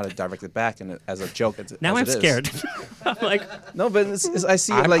mean, I know how to direct it back and as a joke. Now I'm scared. I'm like, no, but I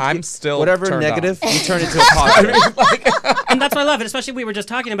see it like I'm still whatever turned negative, on. you turn it into a positive. and that's why I love it. Especially we were just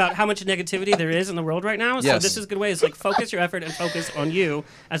talking about how much negativity there is in the world right now. So Yes. this is a good way. It's like focus your effort and focus on you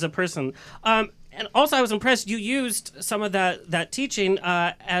as a person. And also, I was impressed. You used some of that teaching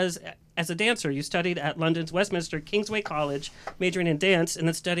as a dancer. You studied at London's Westminster Kingsway College, majoring in dance, and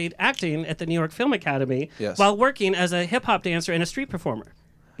then studied acting at the New York Film Academy Yes. while working as a hip hop dancer and a street performer.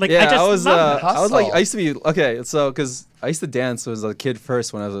 Like, Yeah, I just was. love that. I was like, Hustle. I used to be okay. So, because I used to dance as a kid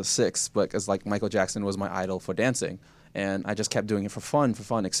first when I was 6, but because like Michael Jackson was my idol for dancing, and I just kept doing it for fun,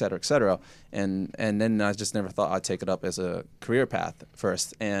 et cetera, et cetera. And then I just never thought I'd take it up as a career path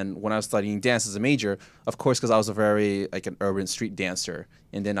first. And when I was studying dance as a major, of course, because I was a very like an urban street dancer,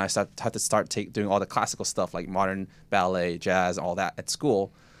 and then I had to start doing all the classical stuff like modern ballet, jazz, all that at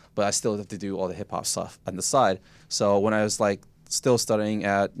school. But I still have to do all the hip hop stuff on the side. So when I was like still studying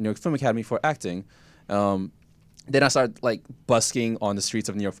at New York Film Academy for acting, then I started like busking on the streets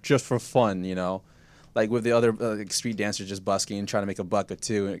of New York just for fun, like with the other street dancers just busking and trying to make a buck or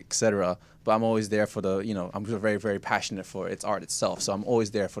two, etc. But I'm always there for the, I'm very, very passionate for its art itself. So I'm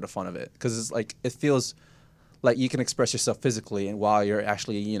always there for the fun of it because it's like it feels like you can express yourself physically and while you're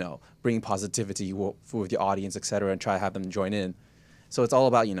actually, bringing positivity with your audience, etc., and try to have them join in. So it's all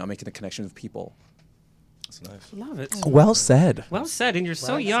about, making a connection with people. That's nice. Love it. Well said. Well said. And you're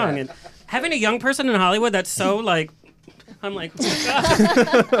so young. And having a young person in Hollywood that's so like, I'm like, oh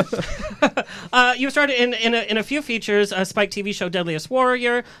my God. You started in a few features, Spike TV show Deadliest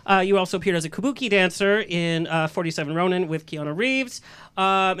Warrior. You also appeared as a kabuki dancer in 47 Ronin with Keanu Reeves.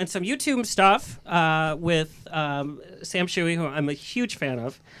 And some YouTube stuff with Sam Shui, who I'm a huge fan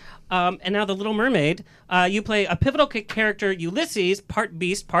of. And now The Little Mermaid. You play a pivotal character, Ulysses, part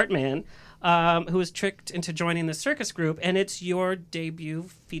beast, part man, who is tricked into joining the circus group. And it's your debut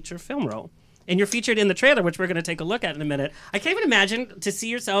feature film role. And you're featured in the trailer, which we're going to take a look at in a minute. I can't even imagine to see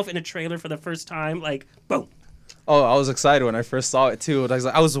yourself in a trailer for the first time, like, boom. Oh, I was excited when I first saw it, too.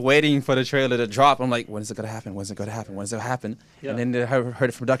 I was waiting for the trailer to drop. I'm like, when is it going to happen? When's it going to happen? When's it going to happen? Yeah. And then I heard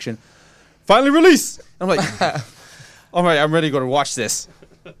it from production. Finally released! I'm like, all right, I'm ready to go to watch this.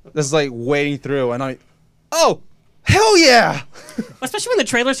 This is like waiting through, and I'm like, oh, hell yeah! Especially when the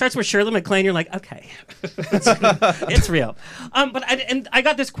trailer starts with Shirley MacLaine, you're like, okay, it's real. But I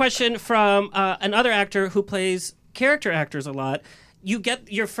got this question from another actor who plays character actors a lot. You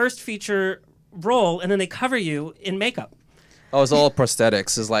get your first feature role, and then they cover you in makeup. Oh, it's all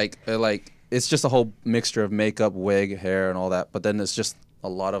prosthetics. It's like it's just a whole mixture of makeup, wig, hair, and all that. But then it's just a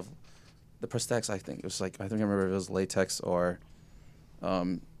lot of the prosthetics. I think I remember if it was latex or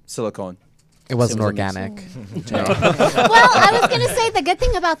silicone. It wasn't Seems organic. Well, I was going to say the good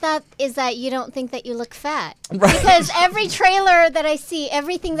thing about that is that you don't think that you look fat. Right. Because every trailer that I see,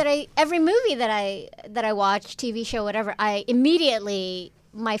 every movie that I watch, TV show, whatever, I immediately,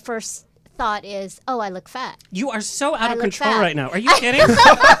 my first thought is, oh, I look fat. You are so out I of look control fat. right now. Are you kidding?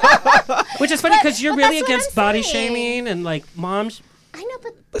 Which is funny because you're but really that's what against I'm body saying. shaming and like moms. I know,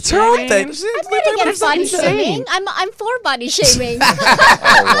 but It's her own thing. I'm not against body shaming. I'm for body shaming.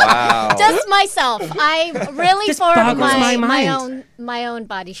 Oh, wow. Just myself. I'm really This for boggles my mind. my own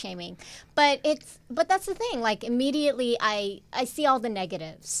body shaming. But that's the thing. Like immediately I see all the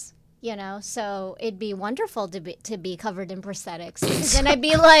negatives. So it'd be wonderful to be covered in prosthetics. Then I'd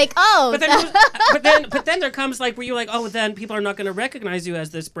be like, oh. But then there comes like where you're like, oh, then people are not going to recognize you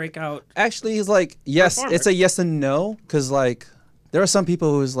as this breakout. Actually, it's like yes, Performer. it's a yes and no because like there are some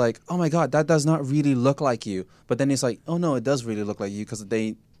people who's like, oh my god, that does not really look like you. But then it's like, oh no, it does really look like you because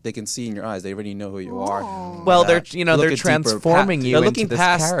they they can see in your eyes. They already know who you are. Well, That they're look they're a deeper transforming you they're into looking this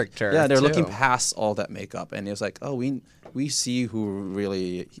past, character. Yeah, they're too. looking past all that makeup, and it's like, oh, we see who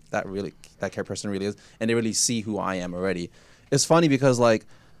that person really is, and they really see who I am already. It's funny because like,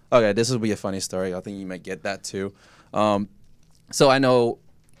 okay, this will be a funny story. I think you might get that too. So I know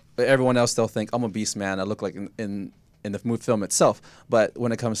everyone else still think I'm a beast man. I look like in the movie film itself, but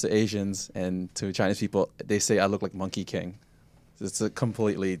when it comes to Asians and to Chinese people, they say I look like Monkey King. It's a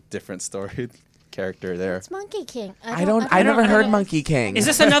completely different story character there. It's Monkey King. I never heard Monkey King. Is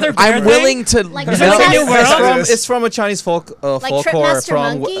this another bear I'm thing? willing to. Like Is this a new world? It's from a Chinese folklore Tripmaster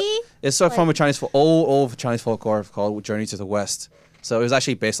from Monkey? it's from a Chinese old Chinese folklore called Journey to the West. So it was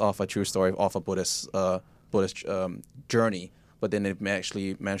actually based off a true story, off a Buddhist journey. But then they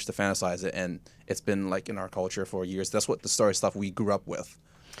actually managed to fantasize it, and it's been like in our culture for years. That's what the story stuff we grew up with.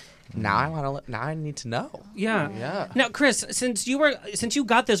 Now I need to know. Yeah. Now, Chris, since you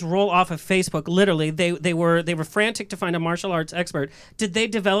got this role off of Facebook, literally, they were frantic to find a martial arts expert. Did they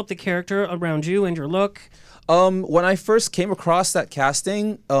develop the character around you and your look? When I first came across that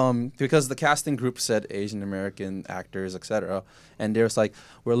casting, because the casting group said Asian American actors, etc., and they was like,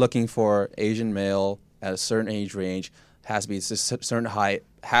 we're looking for Asian male at a certain age range, has to be a certain height,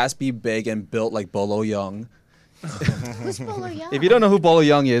 has to be big and built like Bolo Young. Who's Bolo Young? If you don't know who Bolo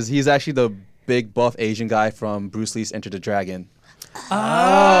Young is, he's actually the big buff Asian guy from Bruce Lee's Enter the Dragon. The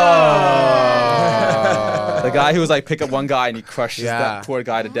guy who was like pick up one guy and he crushes that poor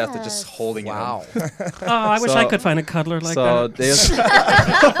guy to death to just holding him. Oh, I wish I could find a cuddler like that.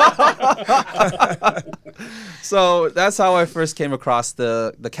 So that's how I first came across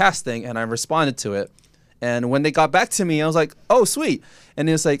the casting, and I responded to it. And when they got back to me, I was like, oh, sweet. And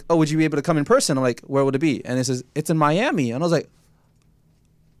it's like, oh, would you be able to come in person? I'm like, where would it be? And it says, it's in Miami. And I was like,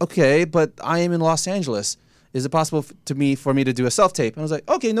 okay, but I am in Los Angeles. Is it possible for me to do a self-tape? And I was like,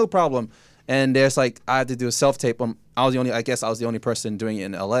 okay, no problem. And there's like, I had to do a self-tape. I was the only person doing it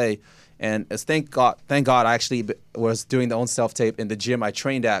in LA. And thank God, I actually was doing the own self-tape in the gym I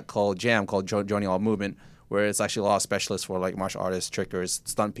trained at called JAM, called Joining All Movement, where it's actually a lot of specialists for like martial artists, trickers,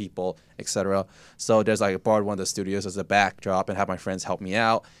 stunt people, etc. So there's like I borrowed one of the studios as a backdrop and have my friends help me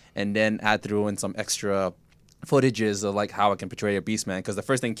out, and then add through in some extra footages of like how I can portray a Beastman, because the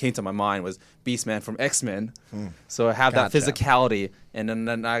first thing came to my mind was Beastman from X-Men. So I have that physicality, and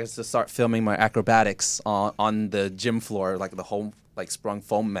then I just start filming my acrobatics on the gym floor, like the whole like sprung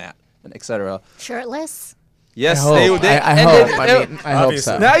foam mat, and etc. Shirtless? Yes, I hope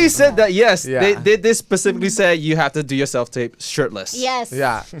so. Now you said that, yes. Yeah. They specifically say you have to do your self-tape shirtless. Yes.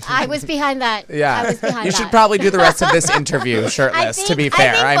 Yeah. I was behind that. Yeah. I was behind You that. should probably do the rest of this interview shirtless, to be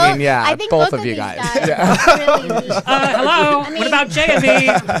fair. I mean, both of you guys. Hello. What about J&B?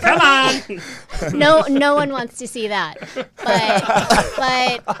 Come on. No one wants to see that. But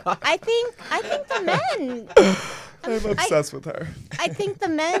I think the men... I'm obsessed with her. I think the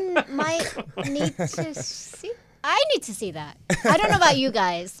men might need to see. I need to see that. I don't know about you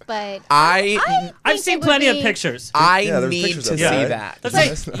guys, but I've seen plenty of pictures. I need to see that.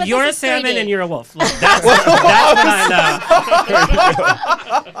 Let's say you're a salmon and you're a wolf. Look, that's what I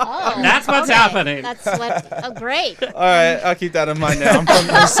know. That's what's happening. That's what. Oh, great. All right, I'll keep that in mind now.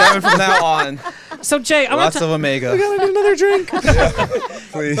 I'm salmon from now on. So Jay, I want lots of omega. We gotta get another drink.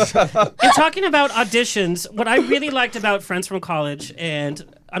 Please. In talking about auditions, what I really liked about Friends from College, and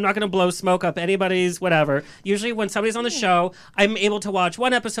I'm not going to blow smoke up anybody's whatever. Usually when somebody's on the show, I'm able to watch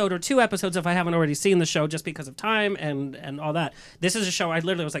one episode or two episodes if I haven't already seen the show, just because of time and all that. This is a show I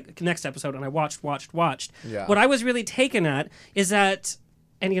literally was like, next episode, and I watched. Yeah. What I was really taken at is that,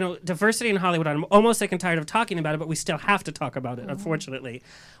 and diversity in Hollywood, I'm almost sick and tired of talking about it, but we still have to talk about it, unfortunately.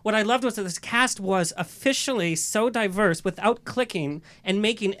 What I loved was that this cast was officially so diverse without clicking and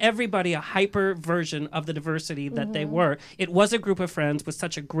making everybody a hyper version of the diversity that they were. It was a group of friends with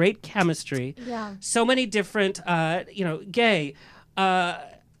such a great chemistry. Yeah. So many different, gay,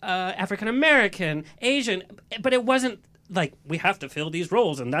 African American, Asian, but it wasn't like, we have to fill these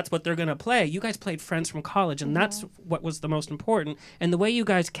roles and that's what they're going to play. You guys played friends from college, and that's what was the most important. And the way you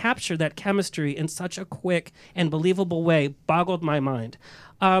guys captured that chemistry in such a quick and believable way boggled my mind.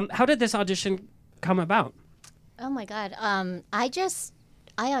 How did this audition come about? Oh my God. I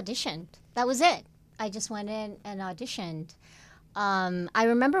auditioned. That was it. I just went in and auditioned. I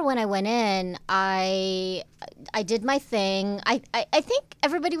remember when I went in, I did my thing. I think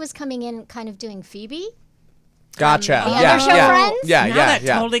everybody was coming in kind of doing Phoebe. Gotcha. The other show Friends? Yeah, now yeah,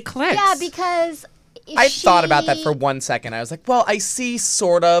 that totally clicks. Yeah, because I thought about that for 1 second. I was like, well, I see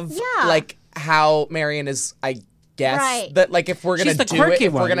sort of like how Marion is, I guess Right. that like if we're gonna She's the do quirky it,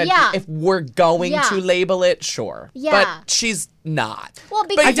 if we're one. gonna Yeah. if we're going Yeah. to label it, sure. Yeah. But she's not. Well, But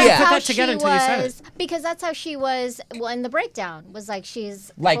because I didn't that's put how that she together until you said was. Because that's how she was. Well, in the breakdown was like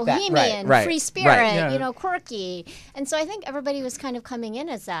she's Like that, bohemian, right, free right, spirit, yeah. you know, quirky. And so I think everybody was kind of coming in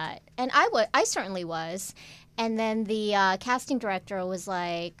as that, and I certainly was. And then the casting director was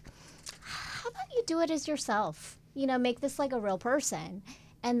like, "How about you do it as yourself? You know, make this like a real person."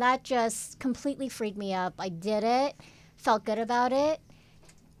 And that just completely freaked me up. I did it, felt good about it.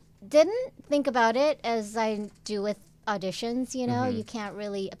 Didn't think about it as I do with auditions, you know, you can't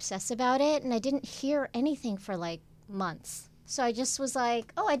really obsess about it. And I didn't hear anything for like months. So I just was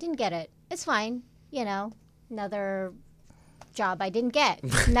like, oh, I didn't get it. It's fine. You know, another job I didn't get.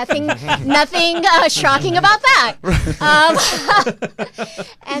 Nothing shocking about that.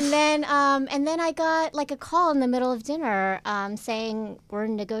 And then I got like a call in the middle of dinner saying, we're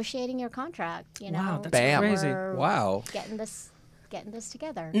negotiating your contract, you know. Wow, that's Bam. crazy. We're Wow. Getting this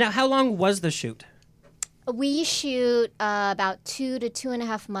together. Now, how long was the shoot? We shoot about 2 to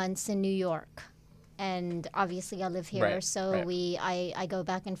 2.5 months in New York, and obviously I live here, Right, so right. I go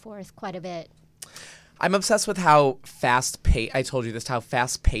back and forth quite a bit. I'm obsessed with how fast-paced. I told you this. How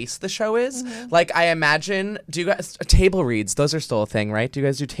fast-paced the show is. Like I imagine. Do you guys table reads? Those are still a thing, right? Do you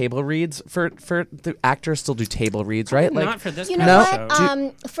guys do table reads for the actors? Still do table reads, right? Like Not for this You kind know of what?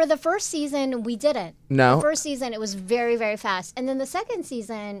 show. For the first season, we didn't. No? The first season, it was very, very fast, and then the second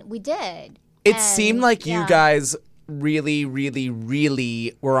season, we did. it And, seemed like you yeah. guys really, really,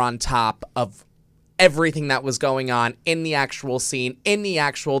 really were on top of everything that was going on in the actual scene, in the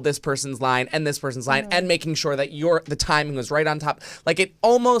actual this person's line and this person's line, and making sure that the timing was right on top. Like it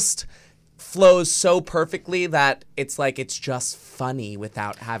almost flows so perfectly that it's like it's just funny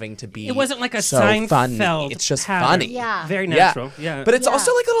without having to be. It wasn't like a so Seinfeld funny. It's just pattern. funny. Yeah. Very natural. Yeah. But it's Yeah.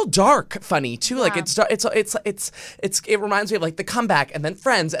 also like a little dark funny too. Like Yeah. it reminds me of like The Comeback and then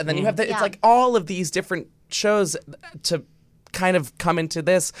Friends and then you have Yeah. it's like all of these different shows to kind of come into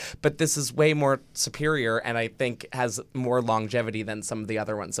this, but this is way more superior and I think has more longevity than some of the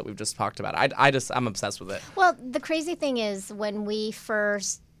other ones that we've just talked about. I'm obsessed with it. Well, the crazy thing is when we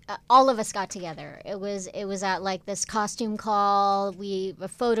first, all of us got together. It was at like this costume call. A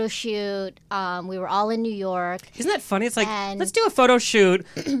photo shoot. We were all in New York. Isn't that funny? It's like, And- let's do a photo shoot,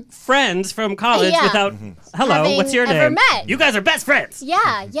 friends from college Yeah. without, hello, Having what's your ever name? met. You guys are best friends.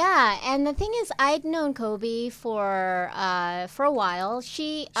 Yeah, yeah. And the thing is, I'd known Kobe for a while.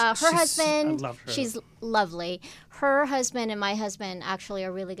 Her husband, I love her. she's lovely. Her husband and my husband actually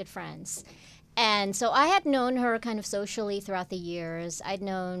are really good friends. And so I had known her kind of socially throughout the years. I'd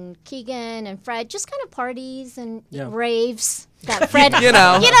known Keegan and Fred, just kind of parties and raves that Fred, You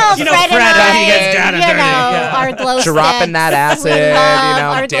know. You know Fred Fred, and I, he gets down and you dirty, know, yeah. our glow Dropping sticks. that acid, We love you know,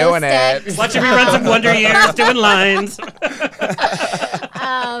 our glow doing it. sticks. Watching reruns of Wonder Years, doing lines.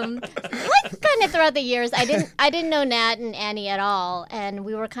 Like kind of throughout the years, I didn't know Nat and Annie at all, and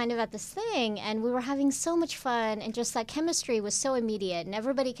we were kind of at this thing, and we were having so much fun, and just that chemistry was so immediate, and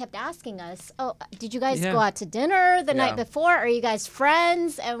everybody kept asking us, "Oh, did you guys Yeah. go out to dinner the Yeah. night before? Are you guys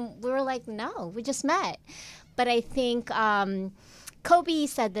friends?" And we were like, "No, we just met." But I think Kobe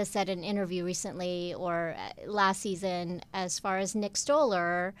said this at an interview recently or last season, as far as Nick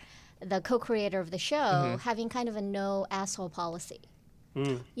Stoller, the co-creator of the show, having kind of a no asshole policy.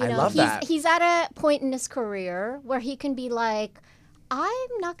 You I know, love that. He's at a point in his career where he can be like, I'm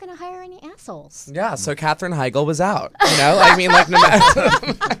not going to hire any assholes. Yeah, so Katherine Heigl was out. You know, I mean, like, no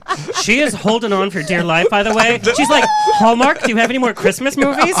matter. She is holding on for dear life, by the way. She's like, Hallmark, do you have any more Christmas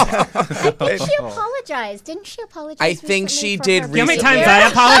movies? I think she apologized. Didn't she apologize? I think recently she for did her You know how many recently. times I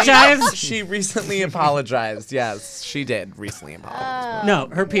apologize? She recently apologized. Yes, she did recently apologize. No,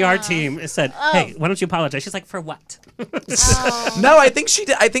 her PR team said, hey, why don't you apologize? She's like, for what? No, I think she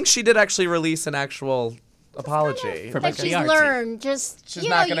did. I think she did actually release an actual apology. For that my she's PR team. learned. Just She's you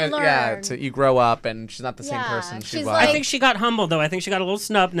not know, gonna. you learn. Yeah, you grow up, and she's not the same Yeah, person she she's was. like- I think she got humbled, though. I think she got a little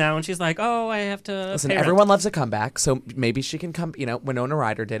snub now, and she's like, oh, I have to Listen, pay rent. everyone loves a comeback, so maybe she can come. You know, Winona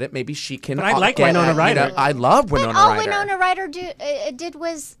Ryder did it. Maybe she can. But I like get Winona that, Ryder. You know, I love Winona But all Ryder. Winona Ryder did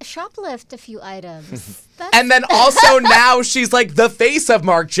was shoplift a few items. And then also now she's like the face of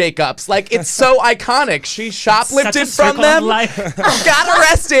Marc Jacobs. Like it's so iconic. She Such a shoplifted from circle of them, life. got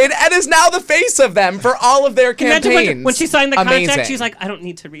arrested, and is now the face of them for all of their Imagine campaigns. when she signed the contract, Amazing. she's like, I don't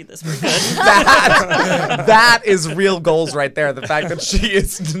need to read this. We're good. that is real goals right there. The fact that she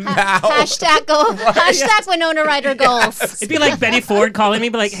is now. Hashtag Winona Ryder goals. It'd be like Betty Ford calling me,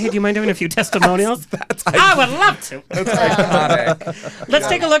 be like, hey, do you mind doing a few testimonials? I would love to. That's iconic. Let's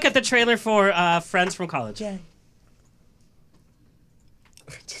take a look at the trailer for Friends from College.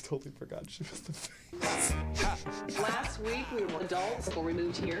 totally forgot she was the face. Last week we were adults before we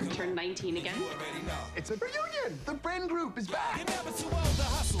moved here, turned 19 again. It's a reunion. The friend group is back.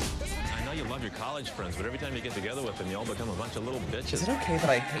 I know you love your college friends, but every time you get together with them, you all become a bunch of little bitches. Is it okay that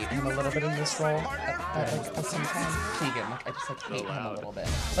I hate him a little bit in this role? Sometimes Keegan, like I just like hate him a little bit.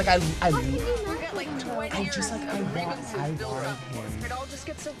 Like I just like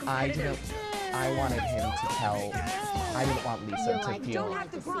I wanted him to tell. I didn't want Lisa to feel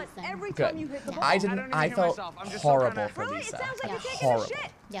good. I didn't. I felt horrible for Lisa. Like, horrible.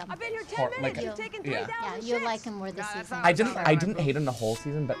 Yeah. I've been here 10 minutes. You've taken 3,000 Yeah, you like him more this season. I didn't hate him the whole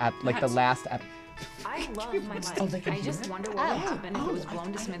season, but at like the last episode. I love my life. I just wonder what would happen if it was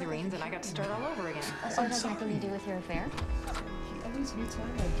blown to smithereens and I got to start all over again. So it has nothing to do with your affair? It's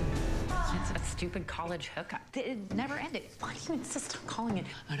a stupid college hookup. It never ended. Why do you insist on calling it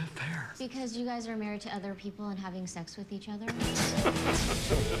an affair? Because you guys are married to other people and having sex with each other?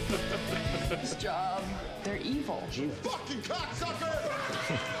 This job. They're evil. You fucking cocksucker!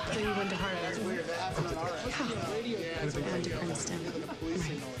 So you went to Harvard. I went to Princeton.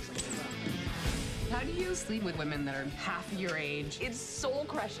 How do you sleep with women that are half your age? It's soul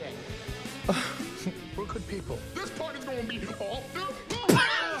crushing. We're good people. This party's gonna be all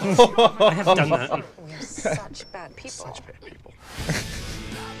I haven't done that. We're such bad people. Such bad people.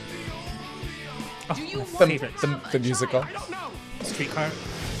 Do you want The musical. I don't know. Streetcar.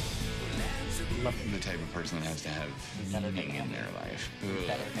 I'm the type of person that has to have meaning in their life.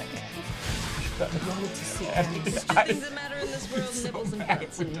 Things that matter in this world, nipples and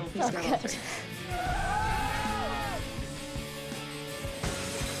butts. And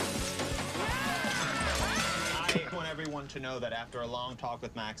I want everyone to know that after a long talk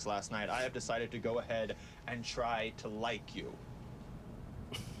with Max last night, I have decided to go ahead and try to like you.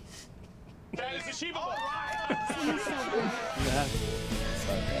 That is achievable. Yeah.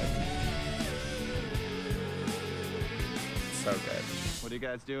 So good. So good. What are you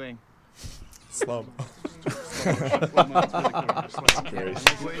guys doing? Slow.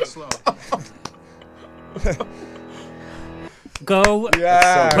 Go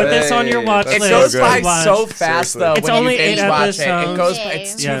Yeah. put this on your watch list. It goes by Watch. so fast, though. It's when only you binge 8 watch it. It episodes. goes.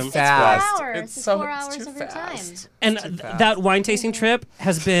 It's too fast. It's 4 hours. It's so 4 hours too of your time. fast. And that wine tasting trip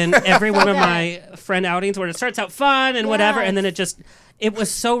has been every one of my friend outings where it starts out fun and whatever, and then it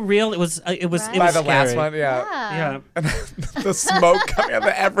was so real. It was By the scary. last one, yeah. The smoke coming out of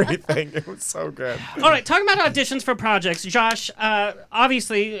everything. It was so good. All right, talking about auditions for projects, Josh,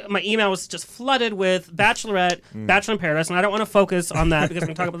 obviously my email was just flooded with Bachelorette, Bachelor in Paradise, and I don't want to focus on that because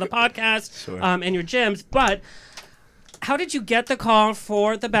we're talking about the podcast and your gyms, but how did you get the call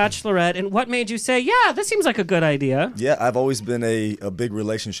for The Bachelorette, and what made you say, yeah, this seems like a good idea? Yeah, I've always been a big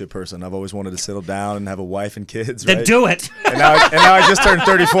relationship person. I've always wanted to settle down and have a wife and kids. Then right? do it. And now I just turned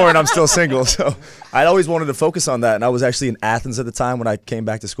 34 and I'm still single. So I always wanted to focus on that. And I was actually in Athens at the time when I came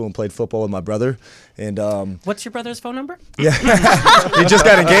back to school and played football with my brother. And what's your brother's phone number? Yeah, he just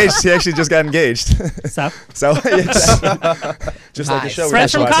got engaged. He actually just got engaged. So just like the show.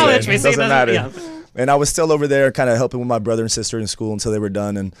 Friends from college. It doesn't matter. Yeah. And I was still over there kind of helping with my brother and sister in school until they were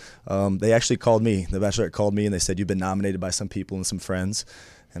done. And they actually called me. The Bachelorette called me and they said, you've been nominated by some people and some friends.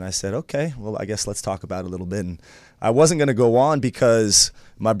 And I said, okay, well, I guess let's talk about it a little bit. And I wasn't going to go on because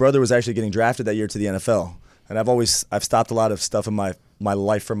my brother was actually getting drafted that year to the NFL. And I've stopped a lot of stuff in my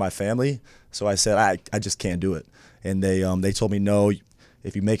life for my family. So I said, I just can't do it. And they told me, no,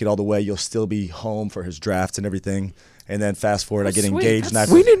 if you make it all the way, you'll still be home for his drafts and everything. And then fast forward, I get engaged.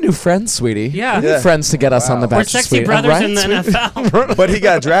 And We need new friends, sweetie. Yeah. We need friends to get us on the Bachelor. We're sexy brothers in the NFL. But he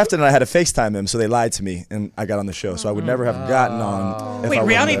got drafted, and I had to FaceTime him, so they lied to me, and I got on the show. So I would never have gotten on. Wait,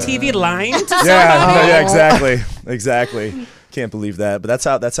 reality TV lying to somebody? Yeah, exactly. Can't believe that, but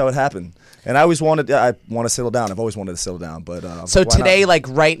that's how it happened. And I always wanted to settle down. I've always wanted to settle down, but so today, not? like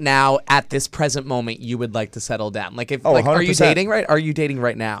right now, at this present moment, you would like to settle down. Like if, are you 100%. dating right? Are you dating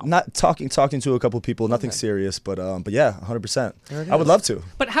right now? Not talking to a couple people, nothing serious, but yeah, 100%. I would love to.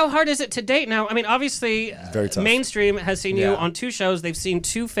 But how hard is it to date now? I mean, obviously, very tough. Mainstream has seen you on 2 shows. They've seen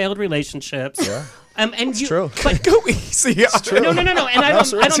 2 failed relationships. Yeah. And it's you, true. But go easy. It's true. No. And I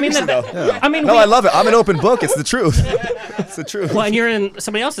don't mean that. Yeah. I mean, I love it. I'm an open book. It's the truth. It's the truth. Well, and you're in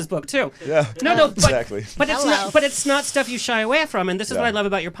somebody else's book too. Yeah. No, exactly. But it's not stuff you shy away from, and this is what I love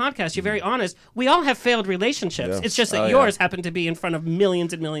about your podcast. You're very honest. We all have failed relationships. Yeah. It's just that yours happen to be in front of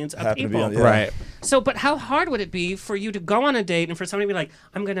millions and millions of people. Right. So, but how hard would it be for you to go on a date and for somebody to be like,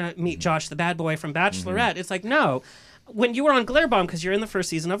 "I'm gonna meet Josh, the bad boy from Bachelorette"? It's like, no. When you were on Glitterbomb, because you're in the first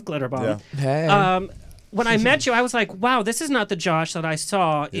season of Glitterbomb. Yeah. When I met you, I was like, wow, this is not the Josh that I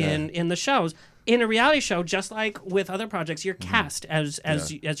saw in the shows. in a reality show, just like with other projects, you're cast as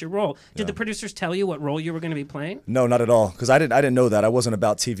your role. Did the producers tell you what role you were going to be playing? No, not at all. Because I didn't know that. I wasn't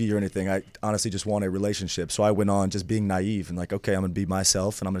about TV or anything. I honestly just wanted a relationship. So I went on just being naive and like, okay, I'm going to be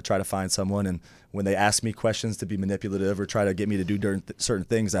myself and I'm going to try to find someone. And when they ask me questions to be manipulative or try to get me to do certain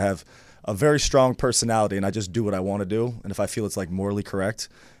things, I have a very strong personality and I just do what I want to do. And if I feel it's like morally correct.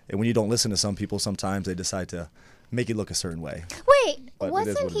 And when you don't listen to some people, sometimes they decide to make you look a certain way. Wait, But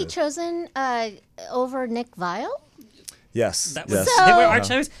wasn't he chosen over Nick Viall? Yes. That was, yes. they were arch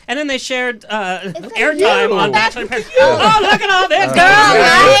enemies. And then they shared airtime you? on Bachelor in Paradise. Oh, look at all this, girl!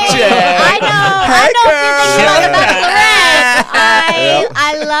 I know if you're thinking about The Bachelorette.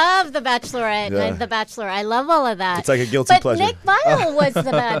 I love The Bachelorette and The Bachelor. I love all of that. It's like a guilty but pleasure. Nick Viall was the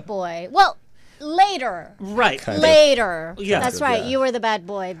bad boy. Well, later. Right. Later. Yeah. That's right. You were the bad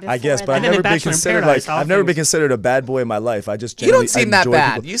boy before I guess, but that. I've never been considered I've never been considered a bad boy in my life. I just You don't seem I that enjoy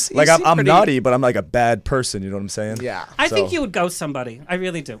bad. people. You seem I'm pretty- naughty, but I'm like a bad person. You know what I'm saying? Yeah. I think you would ghost somebody. I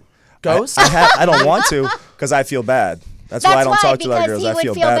really do. Ghost? I don't want to because I feel bad. That's why I don't talk to a lot of girls. I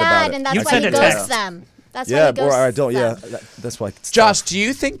feel bad about it. And that's why he ghosts them. That's why he ghosts or I don't. them. Yeah, that's why. Josh, do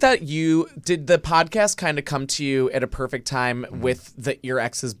you think that did the podcast kind of come to you at a perfect time with your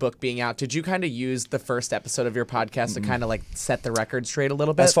ex's book being out? Did you kind of use the first episode of your podcast to kind of like set the record straight a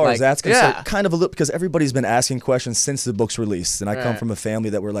little bit? As far as that's concerned, yeah. kind of a little, because everybody's been asking questions since the book's released. And I come from a family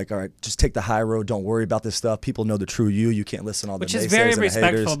that were like, all right, just take the high road. Don't worry about this stuff. People know the true you. You can't listen to all the Which naysayers is very and the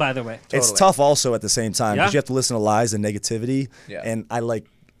respectful, haters. by the way. It's tough also at the same time because Yeah. you have to listen to lies and negativity. Yeah. And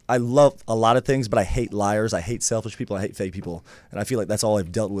I love a lot of things, but I hate liars. I hate selfish people. I hate fake people. And I feel like that's all I've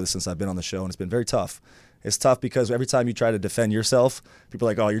dealt with since I've been on the show. And it's been very tough. It's tough because every time you try to defend yourself, people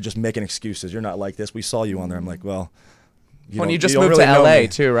are like, oh, you're just making excuses. You're not like this. We saw you on there. I'm like, well, You just don't moved really to know LA me.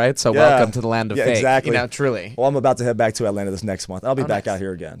 too, right? So Yeah. welcome to the land of yeah, fake. Exactly. You know, truly. Well, I'm about to head back to Atlanta this next month. I'll be back nice. out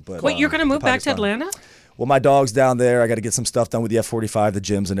here again. But Wait, you're going to move the back to Pakistan- Atlanta? Well, my dog's down there. I got to get some stuff done with the F-45, the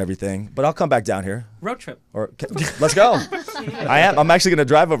gyms and everything. But I'll come back down here. Road trip. Or let's go. I'm actually going to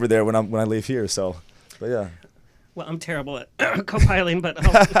drive over there when I leave here. So, but yeah. Well, I'm terrible at co-piloting, but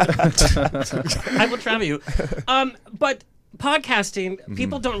I will travel you. But podcasting,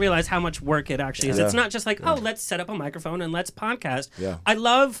 people don't realize how much work it actually is. Yeah. It's not just like, oh, let's set up a microphone and let's podcast. Yeah. I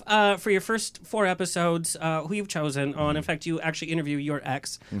love, for your first 4 episodes, who you've chosen on. In fact, you actually interview your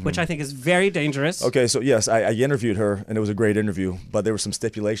ex, which I think is very dangerous. Okay, so yes, I interviewed her, and it was a great interview, but there were some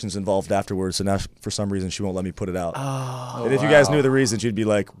stipulations involved afterwards, and now for some reason she won't let me put it out. Oh, and if you guys knew the reason, you'd be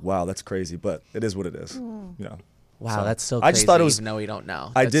like, wow, that's crazy, but it is what it is. You know. Wow, So, that's so crazy. I just thought it was. Even though we don't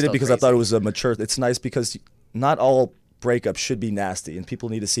know. I That's did it so because I crazy. thought it was a mature. It's nice because not all breakups should be nasty, and people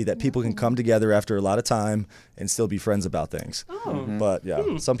need to see that people can come together after a lot of time and still be friends about things. But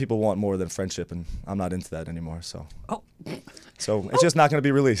yeah, some people want more than friendship, and I'm not into that anymore. So. So it's just not going to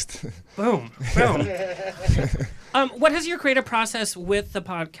be released. Boom. Boom. What has your creative process with the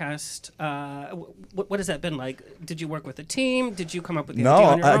podcast? What has that been like? Did you work with a team? Did you come up with the idea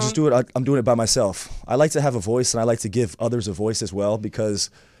on your I own? just do it. I'm doing it by myself. I like to have a voice, and I like to give others a voice as well, because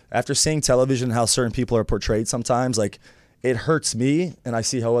after seeing television, how certain people are portrayed sometimes, like, it hurts me, and I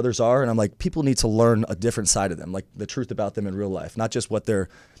see how others are, and I'm like, people need to learn a different side of them, like the truth about them in real life, not just what they're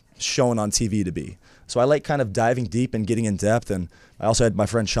shown on TV to be. So I like kind of diving deep and getting in depth. And I also had my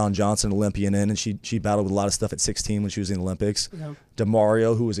friend Shawn Johnson, Olympian, in, and she battled with a lot of stuff at 16 when she was in the Olympics. Yeah.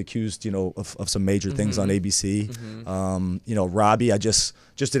 DeMario, who was accused, of some major things on ABC. Robbie, I just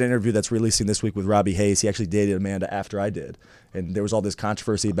did an interview that's releasing this week with Robbie Hayes. He actually dated Amanda after I did. And there was all this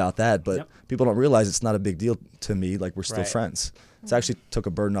controversy about that, but people don't realize it's not a big deal to me. Like, we're still friends. It's actually took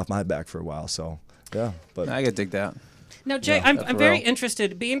a burden off my back for a while. So, yeah. But I could dig that. Now, Jay, Yeah, I'm for very real.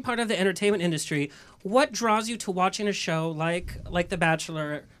 interested, being part of the entertainment industry, what draws you to watching a show like The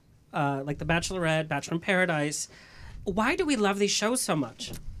Bachelor, like The Bachelorette, Bachelor in Paradise? Why do we love these shows so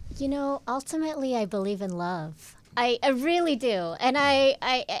much? Ultimately, I believe in love. I really do. And I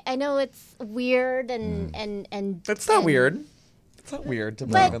know it's weird and That's not weird. It's not weird to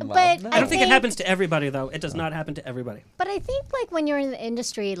But- believe in love. but No. I don't think it happens to everybody, though. It does not happen to everybody. But I think, like, when you're in the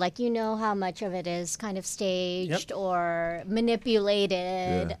industry, like, you know how much of it is kind of staged or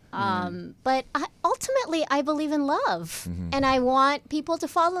manipulated. But ultimately, I believe in love. And I want people to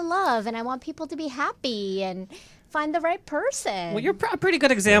fall in love. And I want people to be happy and find the right person. Well, you're a pretty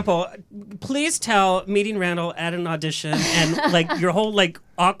good example. Please tell meeting Randall at an audition and, like, your whole, like,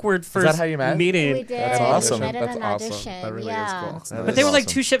 awkward first that how you met? meeting. We did. That's awesome. We met at That's an awesome. audition. That really yeah. is cool. But they were like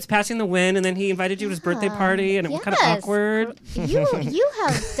two ships passing the wind, and then he invited you to his birthday party, and it was kind of Yes. awkward. You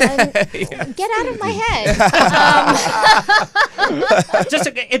have done. Get out of my head.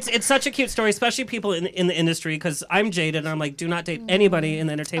 It's such a cute story, especially people in the industry, because I'm jaded and I'm like, do not date anybody in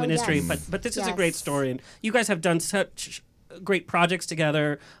the entertainment industry. yes. But this is a Yes. great story, and you guys have done such great projects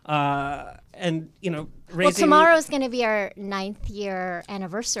together, and Well, raising. tomorrow's going to be our 9th year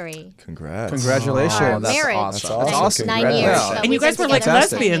anniversary. Congrats. Congratulations. Our That's marriage. awesome. That's awesome. 9 Congrats. years. Yeah. but And we've you guys been were like together for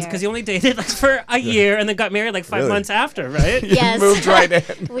Fantastic. 10 lesbians years. because you only dated like for a year and then got married like 5 Really? months after, right? Yes. Moved right in.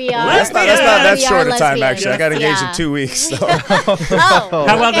 We are. That's not that we are short a time, lesbians. actually. I got engaged Yeah. in 2 weeks. So. Oh.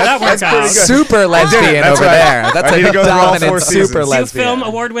 How well did that work out? Super lesbian That's over right. there. That's I need a to go through all dominant 4 super seasons. Do you lesbian. film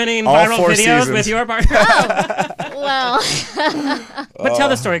award-winning All viral 4 videos seasons. with your partner? Well, But tell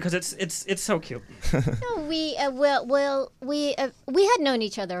the story because it's so cute. no, we had known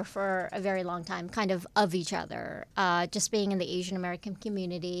each other for a very long time, kind of each other, just being in the Asian American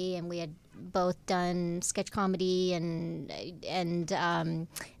community, and we had both done sketch comedy and a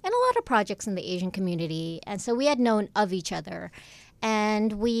lot of projects in the Asian community, and so we had known of each other.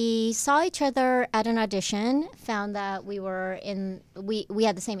 And we saw each other at an audition, found that we had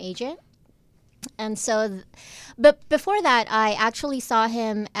the same agent. And so, but before that, I actually saw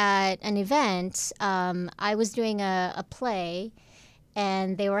him at an event. I was doing a play,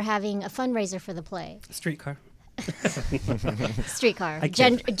 and they were having a fundraiser for the play. Streetcar. Streetcar. I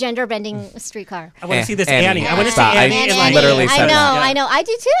can't. Gender-bending streetcar. I want to see this Annie. Annie. I want to see Stop. Annie. And in Annie. literally I said know, that. I know. I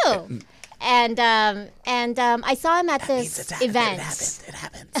do too. And I saw him at this event. It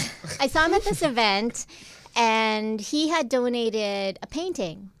happens. I saw him at this event, and he had donated a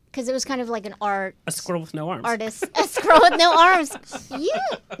painting because it was kind of like an art A squirrel with no arms. artist, a squirrel with no arms. You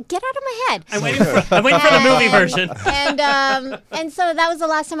get out of my head. I'm waiting for the movie version. And so that was the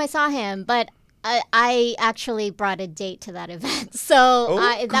last time I saw him, but. I actually brought a date to that event, so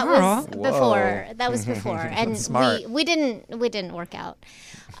that was before. That was before, and Smart. we didn't work out.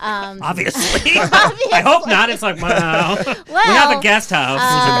 Obviously. I hope not. It's like, wow. We have a guest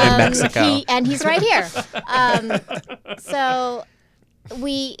house. in Mexico. He's right here. So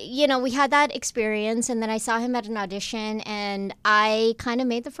we had that experience, and then I saw him at an audition, and I kind of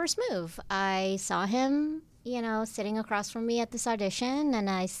made the first move. I saw him, sitting across from me at this audition, and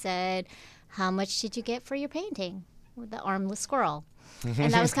I said, "How much did you get for your painting with the armless squirrel?"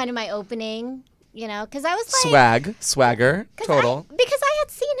 And that was kind of my opening, because I was like... Swagger, total. Because I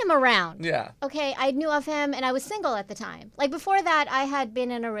had seen him around. Yeah. Okay, I knew of him, and I was single at the time. Like, before that, I had been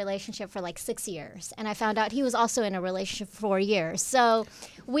in a relationship for like 6 years, and I found out he was also in a relationship for 4 years. So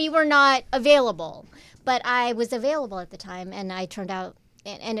we were not available, but I was available at the time, and it turned out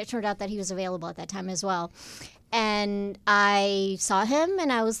that he was available at that time as well. And I saw him,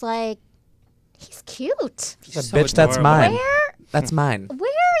 and I was like, he's cute. But so bitch, that's adorable. mine. Where That's mine.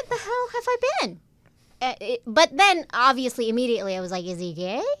 the hell have I been? But then, obviously, immediately, I was like, is he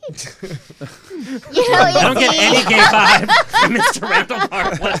gay? I don't get any gay vibe from Mr. Randall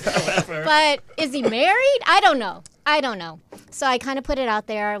Park whatsoever. But is he married? I don't know. So I kind of put it out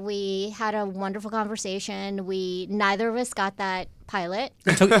there. We had a wonderful conversation. Neither of us got that pilot.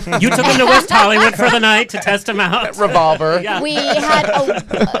 You took him to West Hollywood for the night to test him out. Revolver. Yeah. We had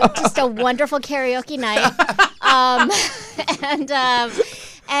just a wonderful karaoke night,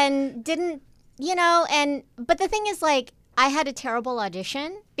 and didn't, but the thing is, like, I had a terrible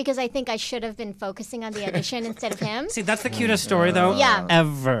audition because I think I should have been focusing on the audition instead of him. See, that's the cutest story, though, Yeah.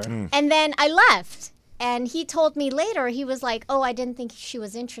 ever. And then I left. And he told me later, he was like, "Oh, I didn't think she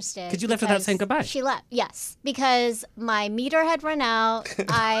was interested." Because you left without saying goodbye. She left, yes, because my meter had run out.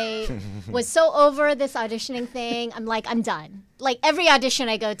 I was so over this auditioning thing. I'm like, I'm done. Like, every audition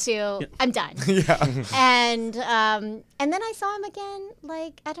I go to, I'm done. And then I saw him again,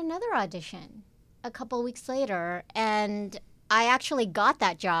 like, at another audition a couple weeks later, and I actually got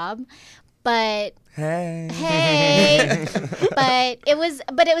that job. But hey, but it was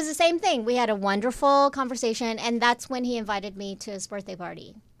the same thing. We had a wonderful conversation, and that's when he invited me to his birthday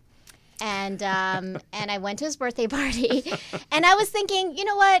party. And I went to his birthday party, and I was thinking, you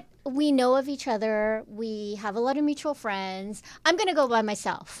know what? We know of each other. We have a lot of mutual friends. I'm gonna go by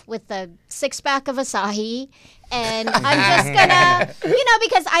myself with a 6-pack of Asahi, And I'm just gonna,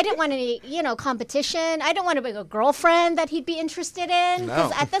 because I didn't want any, competition. I didn't want to be a girlfriend that he'd be interested in.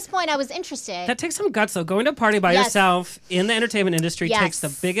 Because at this point, I was interested. That takes some guts, though. Going to a party by yourself in the entertainment industry takes the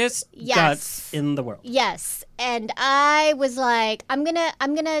biggest guts in the world. Yes. And I was like, I'm gonna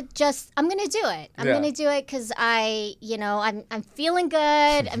do it. I'm gonna do it because I'm feeling good.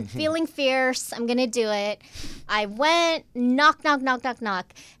 I'm feeling fierce. I'm gonna do it. I went, knock, knock, knock, knock,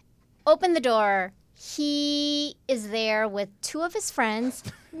 knock. Open the door. He is there with two of his friends.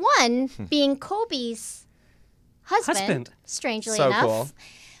 One being Kobe's husband. Strangely enough, cool.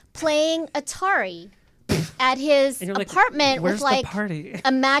 Playing Atari at his apartment with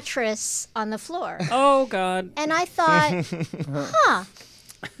a mattress on the floor. Oh God! And I thought,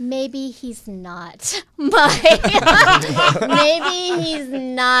 maybe he's not maybe he's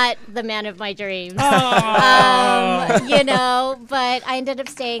not the man of my dreams. But I ended up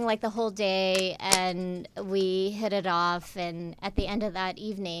staying like the whole day, and we hit it off. And at the end of that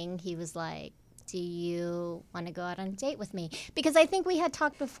evening, he was like, "Do you want to go out on a date with me?" Because I think we had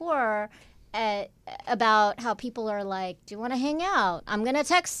talked before about how people are like, "Do you want to hang out? I'm gonna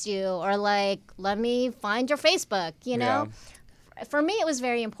text you," or like, "Let me find your Facebook." For me, it was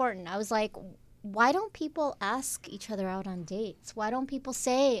very important. I was like, why don't people ask each other out on dates? Why don't people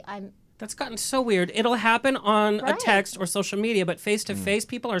say I'm... That's gotten so weird. It'll happen on a text or social media, but face-to-face,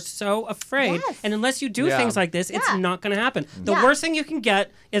 people are so afraid. Yes. And unless you do things like this, it's not going to happen. The worst thing you can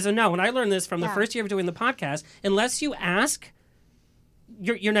get is a no. And I learned this from the first year of doing the podcast. Unless you ask,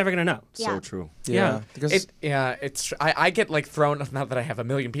 you're never going to know. So true. Yeah. I get like thrown, not that I have a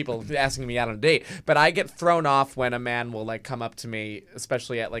million people asking me out on a date, but I get thrown off when a man will like come up to me,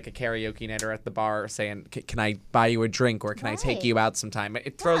 especially at like a karaoke night or at the bar, saying, "Can I buy you a drink or can I take you out sometime?"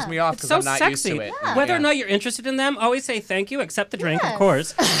 It throws me off because I'm not used to it. Whether or not you're interested in them, always say thank you, accept the drink, of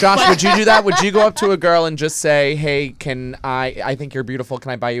course. Josh, would you do that? Would you go up to a girl and just say, "Hey, I think you're beautiful.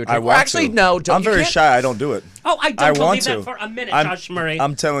 Can I buy you a drink?" Actually, no. I'm very shy. I don't do it. Oh, I don't believe that for a minute, Josh Murray.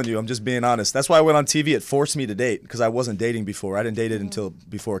 I'm telling you, I'm just being honest. That's why I went on TV. It forced me to date because I wasn't dating before. I didn't date it until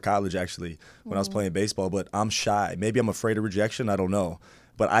before college, actually, when I was playing baseball. But I'm shy. Maybe I'm afraid of rejection. I don't know.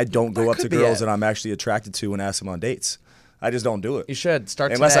 But I don't go up to girls that I'm actually attracted to and ask them on dates. I just don't do it. You should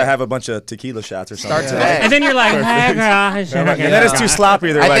start unless today. I have a bunch of tequila shots or something. Start today. And then you're like, "Hey, girl." And then it's too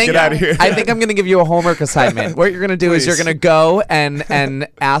sloppy. They're like, "Get out of here." I think I'm going to give you a homework assignment. What you're going to do is you're going to go and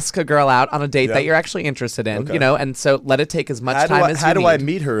ask a girl out on a date that you're actually interested in, and so let it take as much time as you need. How do I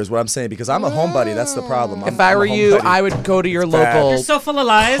meet her is what I'm saying, because I'm a homebody. That's the problem. If I were you, I would go to your local You're so full of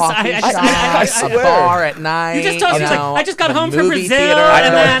lies. I swear. A bar at night. You just told me, like, I just got home from movie Brazil, theater.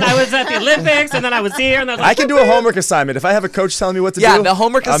 and then I was at the Olympics, and then I was here, and I was like, I can do a homework assignment. If I have a coach telling me what to do. Yeah, the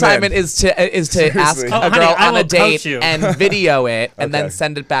homework assignment is to ask a girl on a date and video it, and then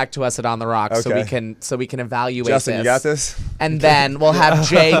send it back to us at On the Rocks so we can evaluate Justin, this. you got this? And then we'll have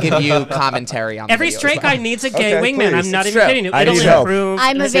Jay give you commentary on every the straight guy needs a gay wingman. please. I'm not It's even true. kidding you. I It'll need help. improve.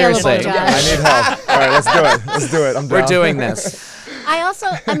 I'm available, Josh. I need help. All right, let's do it. Let's do it. I'm We're down. doing this.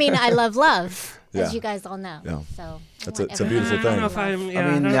 I love love, Yeah. as you guys all know. Yeah. So It's a beautiful I don't know thing. if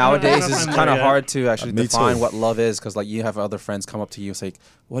I mean, nowadays it's kind of hard to actually Me define too. what love is, because like you have other friends come up to you and say,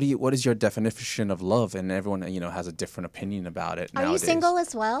 what is your definition of love? And everyone has a different opinion about it. Are nowadays. you single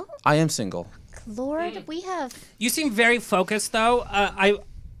as well? I am single. Lord, we have... You seem very focused, though.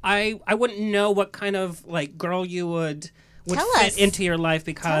 I wouldn't know what kind of like girl you would Tell fit us. into your life,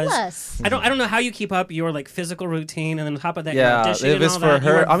 because Tell us. I don't know how you keep up your like physical routine, and then on top of that, you're Yeah, auditioning if and it's all for that. You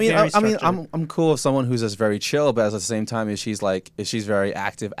her, are very I mean, structured. I'm cool with someone who's just very chill, but at the same time, if she's very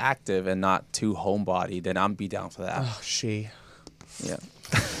active, and not too homebody, then I'm be down for that. Oh, she. Yeah.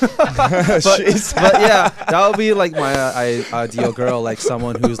 but yeah, that would be like my ideal girl, like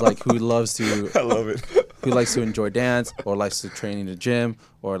someone who loves to. I love it. Who likes to enjoy dance, or likes to train in the gym,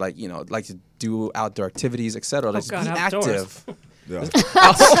 or like to do outdoor activities, etc. Like God, be outdoors. active. Yeah.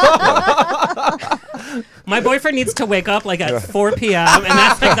 My boyfriend needs to wake up like at 4 p.m. and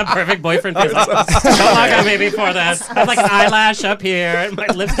that's like the perfect boyfriend. Don't look at me before that. I have like an eyelash up here and my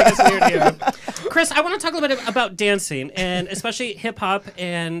lipstick is weird here. Chris, I want to talk a little bit about dancing, and especially hip hop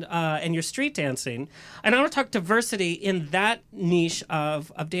and your street dancing. And I want to talk diversity in that niche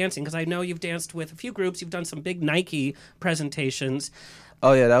of dancing, because I know you've danced with a few groups. You've done some big Nike presentations.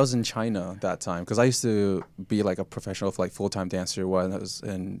 Oh yeah, that was in China that time, because I used to be like a professional, like full-time dancer when I was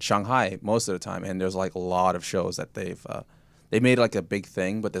in Shanghai most of the time, and there's like a lot of shows that they made like a big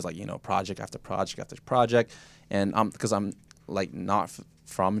thing, but there's like project after project after project, and because I'm like not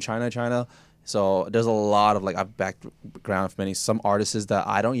from China, so there's a lot of like a background of some artists that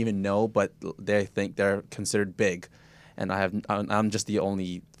I don't even know, but they think they're considered big, and I'm just the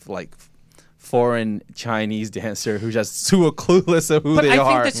only like foreign Chinese dancer who's just too clueless of who But they I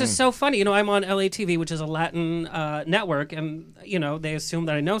are. think this is so funny. I'm on LATV, which is a Latin network, and they assume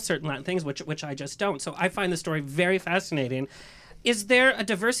that I know certain Latin things, which I just don't. So I find the story very fascinating. Is there a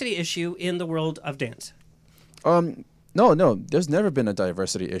diversity issue in the world of dance? No. There's never been a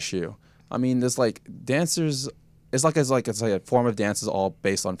diversity issue. I mean, there's like dancers. It's like a form of dance is all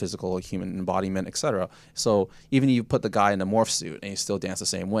based on physical human embodiment, etc. So even if you put the guy in a morph suit and you still dance the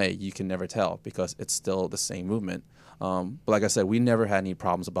same way, you can never tell because it's still the same movement. But like I said, we never had any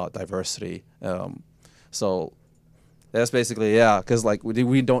problems about diversity. So that's basically because like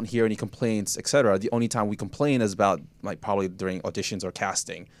we don't hear any complaints, etc. The only time we complain is about like probably during auditions or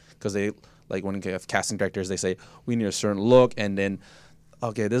casting because they like when you have casting directors, they say we need a certain look, and then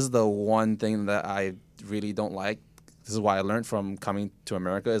okay, this is the one thing that I really don't like. This is why I learned from coming to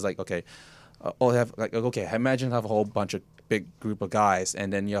America is like, okay, imagine have a whole bunch of big group of guys,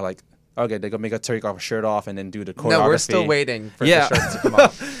 and then you're like, okay, they're gonna take off a shirt off and then do the choreography. No, we're still waiting for the shirt to come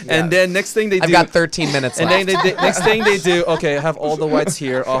off. And then next thing they do, I've got 13 minutes and left. then next thing they do, okay, have all the whites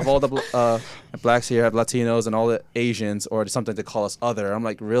here, have all the blacks here, have Latinos and all the Asians, or something to call us other. I'm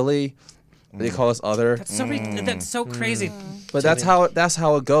like, really? They call us other. That's so crazy. But that's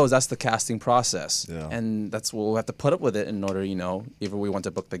how it goes. That's the casting process, and that's what we'll have to put up with it in order, either we want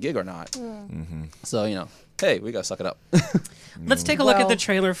to book the gig or not. So hey, we gotta suck it up. Let's take a look at the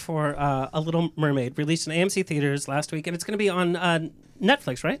trailer for A Little Mermaid, released in AMC theaters last week, and it's going to be on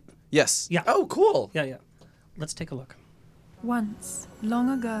Netflix, right? Yes. Yeah. Oh, cool. Yeah. Let's take a look. Once,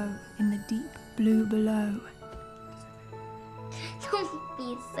 long ago, in the deep blue below. Don't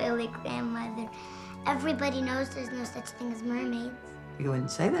be silly, Grandmother. Everybody knows there's no such thing as mermaids. You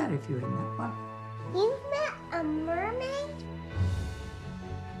wouldn't say that if you were in that one. You met a mermaid?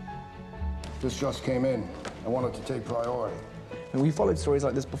 This just came in. I wanted to take priority. And we followed stories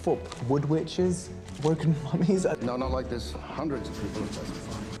like this before. Wood witches, woken mummies. No, not like this. Hundreds of people have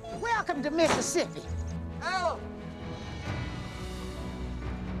testified. Welcome to Mississippi. Oh!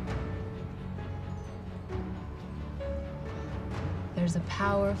 There's a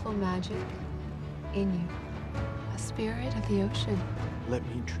powerful magic in you, a spirit of the ocean. Let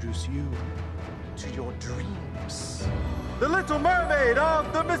me introduce you to your dreams. The Little Mermaid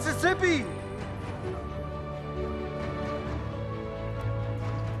of the Mississippi!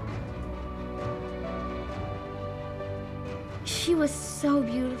 She was so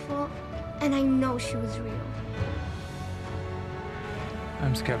beautiful, and I know she was real.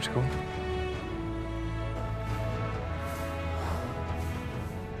 I'm skeptical.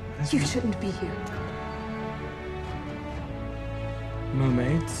 You shouldn't be here.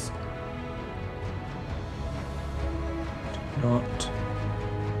 Mermaids do not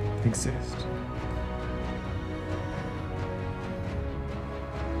exist.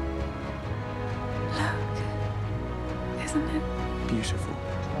 Look, isn't it? Beautiful.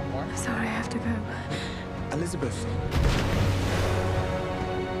 I'm sorry, I have to go. Elizabeth.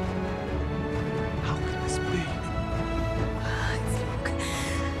 How can this be?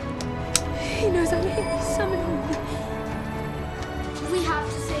 He knows I'm here. He's summoning me. We have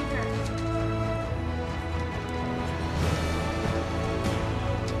to save her.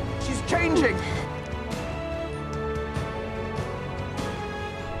 She's changing.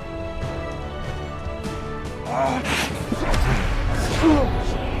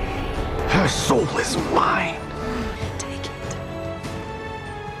 Her soul is mine. Take it.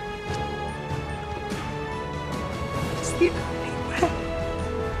 It's the only way.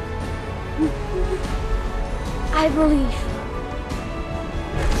 I believe.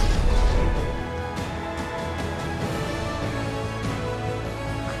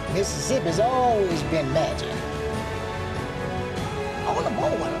 Mississippi's always been magic. On the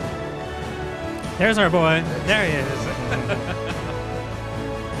board. There's our boy. There he is.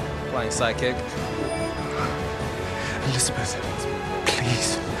 Flying sidekick. Elizabeth,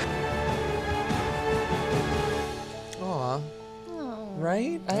 please. Aw.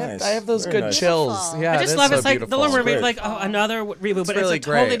 Right? Nice. I have those Very good nice. chills. Yeah, I just love so it's like The Little beautiful. Mermaid, like another reboot, but really it's a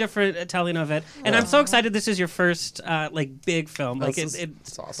totally great. different telling of it. And I'm so excited this is your first big film. Like It's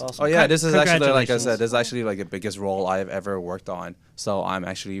awesome. Oh yeah, this is actually, like I Congratulations. said, this is actually like the biggest role I've ever worked on. So I'm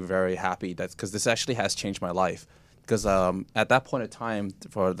actually very happy that because this actually has changed my life. Because at that point of time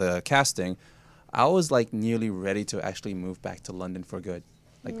for the casting, I was like nearly ready to actually move back to London for good,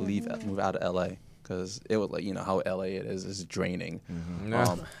 like move out of LA, because it was like how LA it is draining.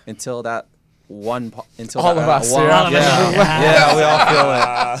 Yeah. Until that one, until All that, of us, one, yeah. All of us. yeah, we all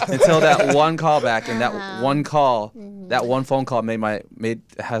feel it. Until that one call back, and that one call, that one phone call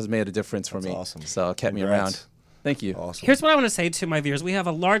has made a difference for me. Awesome. So it kept me Congrats. around. Thank you. Awesome. Here's what I want to say to my viewers. We have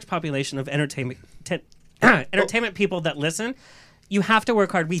a large population of entertainment people that listen. You have to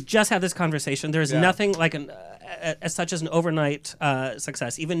work hard. We just had this conversation. There's nothing like as such as an overnight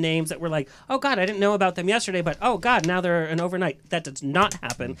success. Even names that were like, oh God, I didn't know about them yesterday, but oh God, now they're an overnight. That does not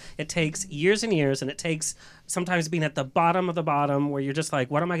happen. It takes years and years, and it takes sometimes being at the bottom of the bottom where you're just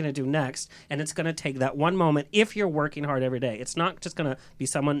like, what am I going to do next? And it's going to take that one moment if you're working hard every day. It's not just going to be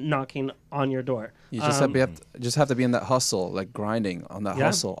someone knocking on your door. You just have to be in that hustle, like grinding on that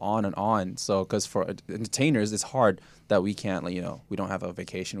hustle on and on. So, because for entertainers, it's hard that we can't, we don't have a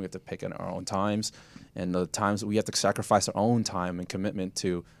vacation. We have to pick in our own times, and the times we have to sacrifice our own time and commitment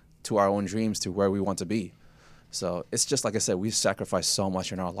to our own dreams, to where we want to be. So it's just like I said, we've sacrificed so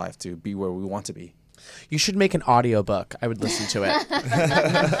much in our life to be where we want to be. You should make an audiobook. I would listen to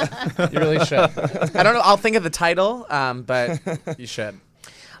it. You really should. I don't know. I'll think of the title, but you should.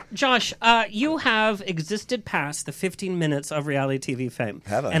 Josh, you have existed past the 15 minutes of reality TV fame.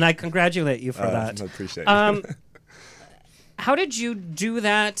 Have I? And I congratulate you for that. I appreciate it. How did you do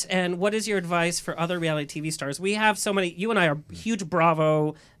that, and what is your advice for other reality TV stars? We have so many. You and I are huge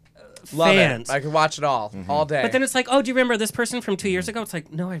Bravo Love fans. it. I could watch it all day. But then it's like, oh, do you remember this person from 2 years ago? It's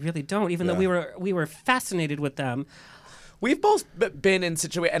like, no, I really don't. Even though we were fascinated with them. We've both been in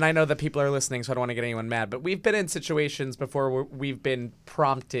situations, and I know that people are listening, so I don't want to get anyone mad, but we've been in situations before where we've been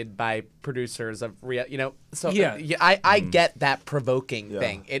prompted by producers of I get that provoking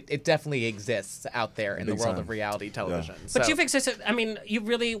thing. It definitely exists out there in the world of reality television. Yeah. But you've existed. I mean, you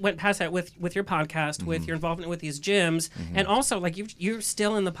really went past that with your podcast, with your involvement with these gyms, and also like you're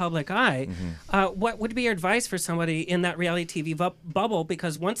still in the public eye. What would be your advice for somebody in that reality TV bubble?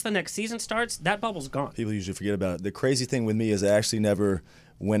 Because once the next season starts, that bubble's gone. People usually forget about it. The crazy thing with me is I actually never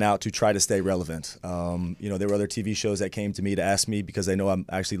went out to try to stay relevant. There were other TV shows that came to me to ask me because they know I'm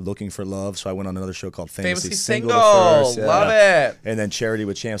actually looking for love. So I went on another show called Famously Single. Love it. And then Charity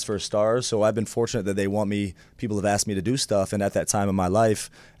with Champs First Stars. So I've been fortunate that they want me. People have asked me to do stuff. And at that time in my life,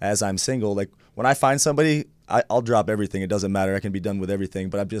 as I'm single, like when I find somebody, I'll drop everything. It doesn't matter. I can be done with everything.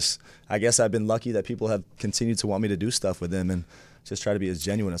 But I guess I've been lucky that people have continued to want me to do stuff with them and just try to be as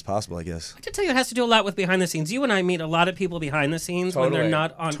genuine as possible, I guess. I can tell you it has to do a lot with behind the scenes. You and I meet a lot of people behind the sines when they're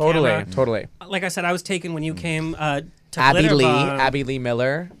not on camera. Totally. Like I said, I was taken when you came to Abby Lee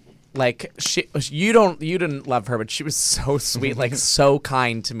Miller. Like you didn't love her, but she was so sweet, like so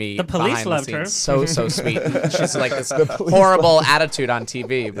kind to me. The police loved her. her. So sweet. She's like this horrible attitude on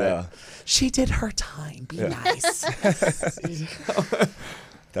TV, but she did her time. Be nice.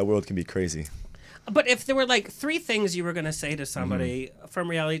 That world can be crazy. But if there were like 3 things you were going to say to somebody from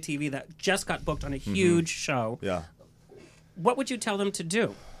reality TV that just got booked on a huge show, what would you tell them to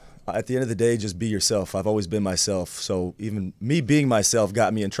do? At the end of the day, just be yourself. I've always been myself. So even me being myself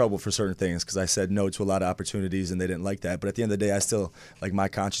got me in trouble for certain things because I said no to a lot of opportunities and they didn't like that. But at the end of the day, I still, like, my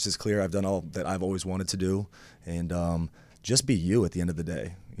conscience is clear. I've done all that I've always wanted to do. And just be you at the end of the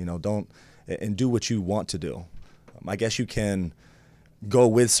day. And do what you want to do. I guess you can go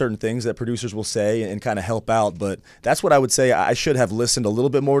with certain things that producers will say and kind of help out, but that's what I would say. I should have listened a little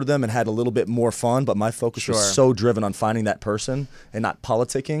bit more to them and had a little bit more fun, but my focus was so driven on finding that person and not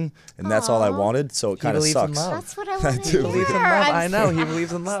politicking, and that's all I wanted, so it kind of sucks. That's what I wanted to He believes in love. I know, he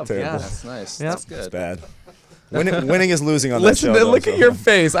believes in love. Terrible. Yeah. That's nice. Yeah. That's good. It's bad. Winning is losing on that show. Look at your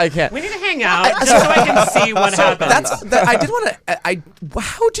face. I can't. We need to hang out just so I can see what happens. I did want to.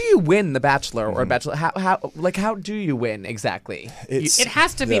 How do you win The Bachelor or Bachelor? How do you win exactly? It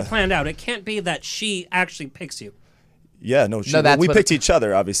has to be planned out. It can't be that she actually picks you. Yeah, no, we picked each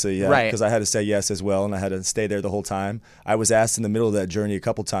other, obviously, right? Because I had to say yes as well, and I had to stay there the whole time. I was asked in the middle of that journey a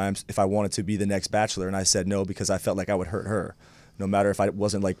couple times if I wanted to be the next Bachelor, and I said no because I felt like I would hurt her. No matter if I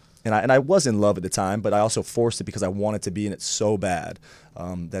wasn't like, and I was in love at the time, but I also forced it because I wanted to be in it so bad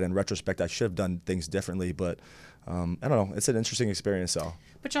that in retrospect I should have done things differently. But I don't know, it's an interesting experience. So.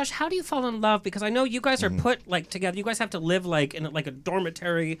 But Josh, how do you fall in love? Because I know you guys are put like together. You guys have to live like in like a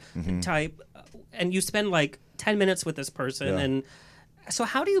dormitory type, and you spend like 10 minutes with this person. And so,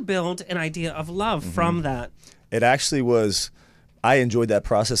 how do you build an idea of love from that? It actually was. I enjoyed that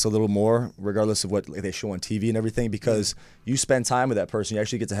process a little more, regardless of what they show on TV and everything, because you spend time with that person. You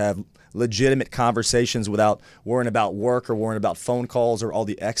actually get to have legitimate conversations without worrying about work or worrying about phone calls or all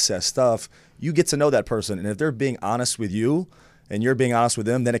the excess stuff. You get to know that person, and if they're being honest with you and you're being honest with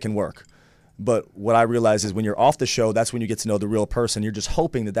them, then it can work. But what I realize is when you're off the show, that's when you get to know the real person. You're just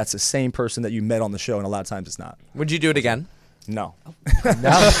hoping that that's the same person that you met on the show, and a lot of times it's not. Would you do it again? No.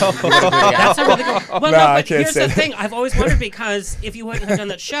 That's a really good. Well, No, no, I but can't here's say the that. thing. I've always wondered because if you wouldn't have done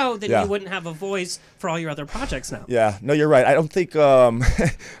that show, then you wouldn't have a voice for all your other projects now. Yeah, no, you're right. I don't think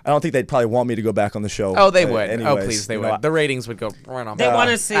they'd probably want me to go back on the show. Oh, they would. Anyways, Oh, please, they would. The ratings would go right on. They want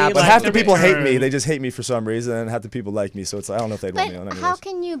to see. But like, half the people hate return. me. They just hate me for some reason, and half the people like me. So it's I don't know if they'd want me on. But Anyways. how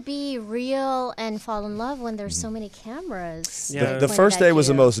can you be real and fall in love when there's so many cameras? Yeah. The first day was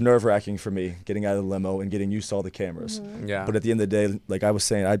the most nerve-wracking for me, getting out of the limo and getting used to all the cameras. Yeah. But at the end of the day, like I was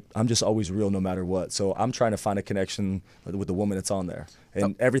saying, I'm just always real no matter what. So I'm trying to find a connection with the woman that's on there,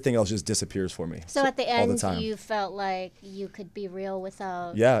 and everything else just disappears for me. So at the all the end, time. you felt like you could be real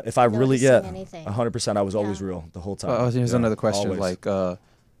without. Yeah, if I really, noticing anything. 100%, I was always real the whole time. Here's Yeah, another question. always. Like,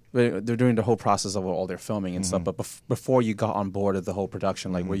 they're doing the whole process of all their filming and stuff. But before you got on board of the whole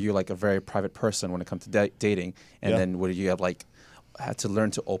production, like, were you like a very private person when it comes to dating? And then would you have like had to learn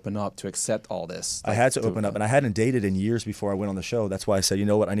to open up to accept all this? I had to open up, and I hadn't dated in years before I went on the show. That's why I said, you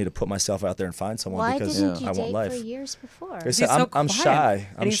know what, I need to put myself out there and find someone Why because didn't you I want date life. for years before? I He's said, so I'm quiet. shy.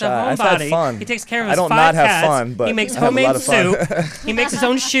 And I'm he's shy. a I've had homebody. fun. He takes care of I his don't 5 not have cats. fun, but he makes I have a homemade lot of fun. soup. He makes his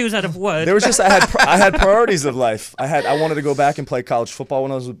own shoes out of wood. There was just I had priorities of life. I wanted to go back and play college football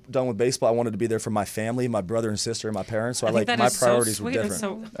when I was done with baseball. I wanted to be there for my family, my brother and sister, and my parents. So think that my is so priorities were sweet and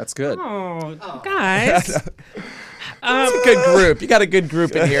different. That's good. Oh, guys. It's a good group. You got a good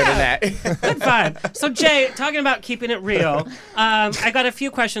group in here tonight. Good vibe. So Jay, talking about keeping it real, I got a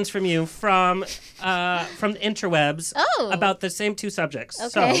few questions from you from the interwebs about the same 2 subjects.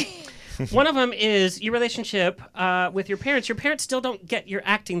 Okay. So one of them is your relationship with your parents. Your parents still don't get your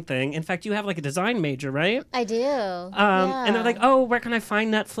acting thing. In fact, you have like a design major, right? I do. And they're like, oh, where can I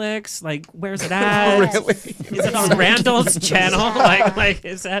find Netflix? Like, where's it at? Really? Is it on Randall's channel? Like,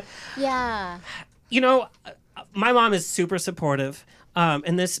 is that? Yeah. You know, my mom is super supportive,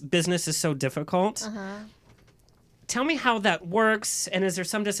 and this business is so difficult. Tell me how that works, and is there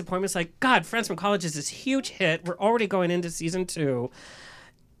some disappointments? Like, God, Friends from College is this huge hit. We're already going into season 2.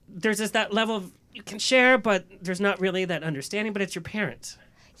 There's just that level of you can share, but there's not really that understanding, but it's your parents.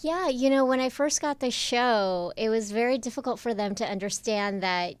 Yeah, you know, when I first got the show, it was very difficult for them to understand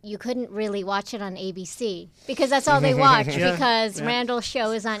that you couldn't really watch it on ABC because that's all they watch because Randall's show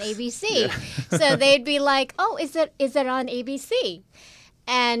is on ABC. So they'd be like, "Oh, is it on ABC?"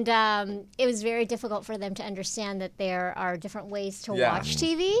 And it was very difficult for them to understand that there are different ways to watch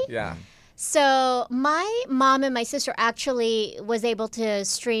TV. Yeah. So my mom and my sister actually was able to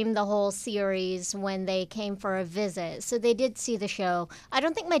stream the whole series when they came for a visit. So they did see the show. I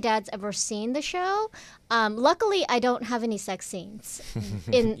don't think my dad's ever seen the show. Luckily, I don't have any sex scenes.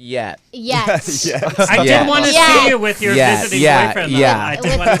 Yet. I did want to see you with your visiting boyfriend. I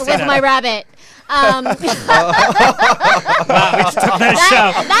did want to see with that. my rabbit. Wow, we just took that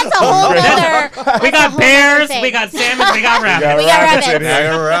show. That's a whole other. We got bears, we got salmon, we got rabbits. We got rabbits. I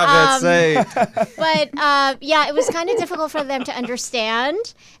got rabbits. But yeah, it was kind of difficult for them to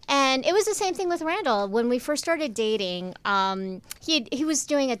understand. And it was the same thing with Randall. When we first started dating, he was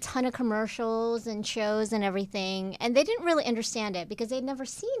doing a ton of commercials and shows and everything, and they didn't really understand it because they'd never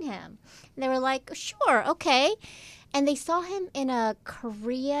seen him. And they were like, "Sure, okay," and they saw him in a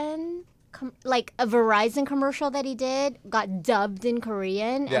Korean. Like a Verizon commercial that he did got dubbed in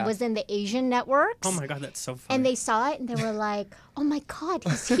Korean and was in the Asian networks. Oh my God, that's so funny. And they saw it and they were like, "Oh my God,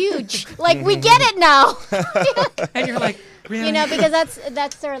 he's huge! Like we get it now." And you're like, really? You know, because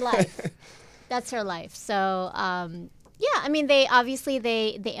that's their life. That's their life. So yeah, I mean, they obviously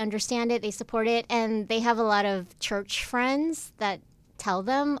they understand it, they support it, and they have a lot of church friends that tell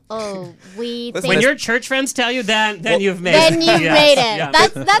them, "Oh, we." When your church friends tell you that, then you've made it. Then you've made it. Yeah.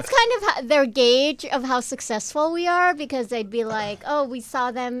 That's kind of their gauge of how successful we are, because they'd be like, "Oh, we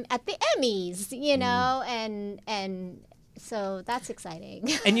saw them at the Emmys," you know, and so that's exciting.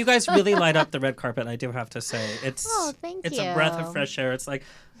 And you guys really light up the red carpet, I do have to say. It's thank it's you. a breath of fresh air. It's like,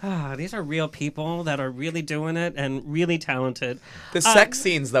 these are real people that are really doing it and really talented. The sex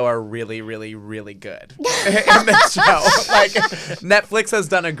scenes, though, are really, really, really good in this show. Like, Netflix has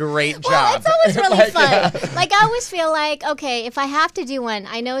done a great job. Well, it's always really fun. Like, I always feel like, okay, if I have to do one,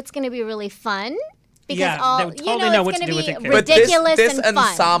 I know it's going to be really fun. Because they would totally know what it's to do with going the to be kids. ridiculous This and fun.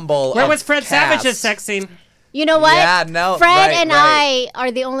 ensemble Where of was Fred cast. Savage's sex scene? You know what? Yeah, no, Fred right, and right. I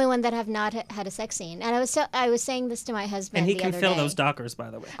are the only one that have not had a sex scene, and I was saying this to my husband. And he the can other fill day. those dockers, by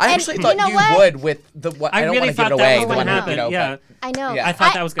the way. I And actually you thought know you what? would with the what. I don't really want to give thought it that away. was The gonna one, happen, you know, yeah. I know. Yeah. I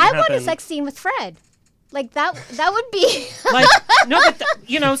thought that was going I to happen. want a sex scene with Fred. Like that would be Like, no, but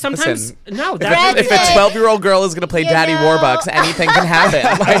you know, sometimes Listen, no. if That a 12-year-old girl is going to play Daddy know. Warbucks, anything can happen.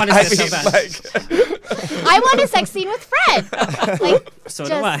 I want to see it so bad. like, I want a sex scene with Fred. Like, So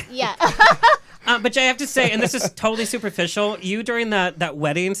do I. Yeah. But Jay, I have to say, and this is totally superficial, you during that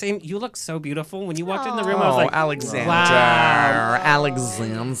wedding scene, you look so beautiful. When you walked in the room, I was like, Alexander. wow.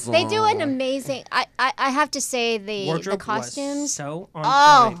 Alexander. They do an amazing. I have to say the Wardrobe costumes. was so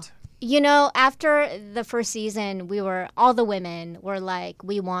on point. You know, after the first season, all the women were like,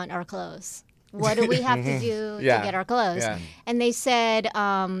 we want our clothes. What do we have to do to get our clothes? Yeah. And they said,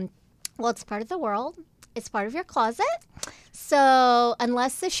 well, it's part of the world. It's part of your closet. So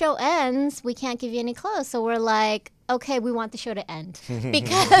unless the show ends, we can't give you any clothes. So we're like, okay, we want the show to end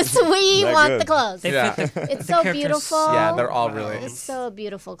because we want the clothes. It's so beautiful. Yeah, they're all really. It's so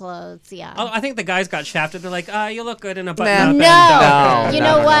beautiful clothes. Yeah. Oh, I think the guys got shafted. They're like, you look good in a Nah. button-up. No. You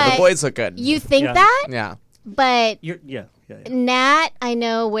know what? The boys look good. You think that? Yeah. But Yeah. Nat, I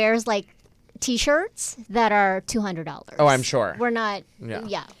know, wears like T-shirts that are $200. Oh, I'm sure. We're not.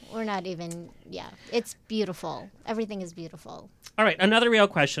 Yeah. We're not even. Yeah, it's beautiful. Everything is beautiful. All right, another real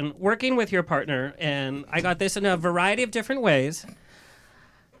question. Working with your partner, and I got this in a variety of different ways,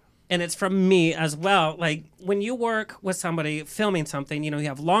 and it's from me as well. Like, when you work with somebody filming something, you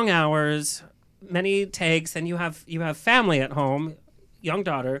have long hours, many takes, and you have family at home, young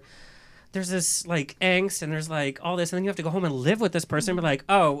daughter. There's this like angst and there's like all this, and then you have to go home and live with this person. But like,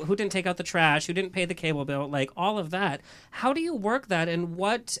 oh, who didn't take out the trash? Who didn't pay the cable bill? Like all of that. How do you work that? And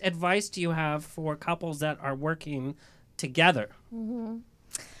what advice do you have for couples that are working together? Mm-hmm.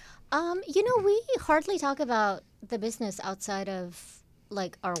 We hardly talk about the business outside of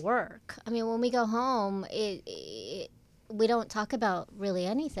like our work. I mean, when we go home, we don't talk about really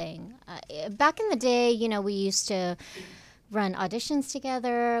anything. Back in the day, we used to run auditions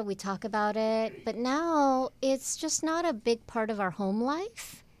together, we talk about it, but now it's just not a big part of our home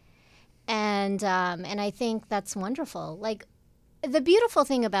life, and I think that's wonderful. Like, the beautiful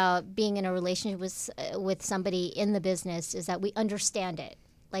thing about being in a relationship with somebody in the business is that we understand it.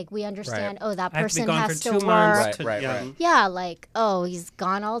 Like, we understand, that person has to work. Right. Yeah, like, he's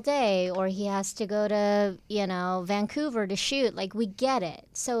gone all day, or he has to go to, Vancouver to shoot. Like, we get it.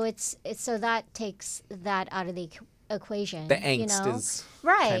 So so that takes that out of the equation. The angst is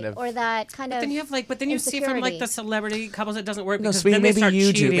right, kind of, or that kind of. Then you have but then you see from like the celebrity couples it doesn't work. No, because sweetie, then they maybe start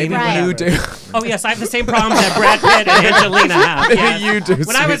you cheating. do. Maybe Right. you do. Oh yes, I have the same problems that Brad Pitt and Angelina have. Maybe Yes. you do.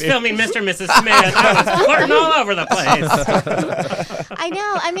 When I was filming Mr. and Mrs. Smith, I was flirting all over the place. I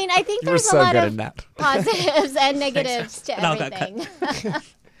know. I mean, I think You were there's so a lot good of in that. positives and negatives to It all got everything.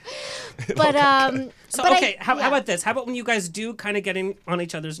 So okay, how about this? How about when you guys do kind of getting on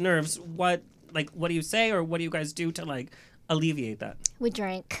each other's nerves? What do you say, or what do you guys do to like alleviate that? We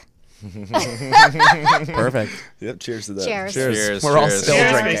drink. Perfect. Yep. Cheers to that. Cheers. We're all still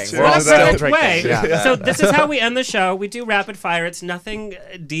drinking. Cheers. We're all Cheers. still Perfect drinking. way. Yeah. So this is how we end the show. We do rapid fire. It's nothing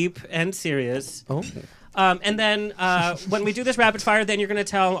deep and serious. Oh. And then when we do this rapid fire, then you're going to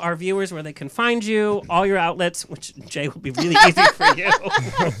tell our viewers where they can find you, all your outlets, which, Jay, will be really easy for you.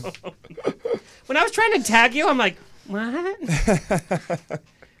 When I was trying to tag you, I'm like, what?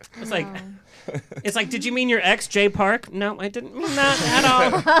 It's like, did you mean your ex, Jay Park? No, I didn't mean that at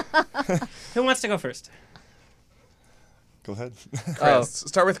all. Who wants to go first? Go ahead. Chris.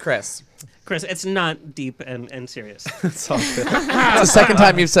 Start with Chris. Chris, it's not deep and serious. It's all good. It's the second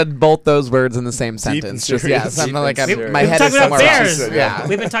time you've said both those words in the same Deep and sentence. Just, serious. I'm Deep like, and I'm, serious. my We've head been is talking about somewhere bears. else. Yeah.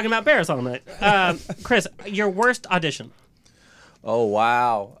 We've been talking about bears all night. Chris, your worst audition. Oh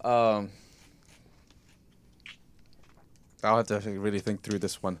wow. I'll have to really think through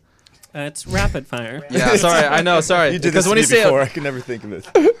this one. It's rapid fire. Yeah, sorry. I know. Sorry. You did Because this when to you me say before, I can never think of it.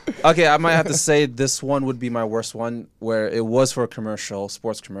 Okay, I might have to say this one would be my worst one, where it was for a commercial,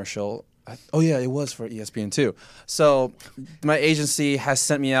 sports commercial. Oh yeah, it was for ESPN too. So my agency has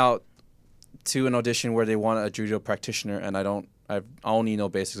sent me out to an audition where they want a judo practitioner, and I only know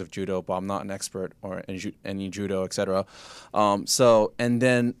basics of judo, but I'm not an expert or any judo, etc. And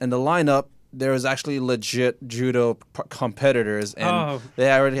then in the lineup, there was actually legit judo competitors, and they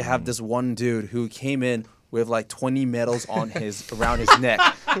already have this one dude who came in with like 20 medals on around his neck.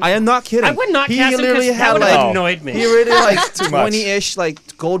 I am not kidding. I would not he cast him literally because that had would like have annoyed me. he already like Too much. 20-ish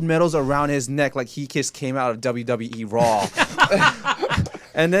like gold medals around his neck, like he just came out of WWE Raw.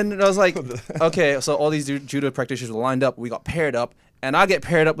 And then I was like, okay, so all these judo practitioners were lined up. We got paired up, and I get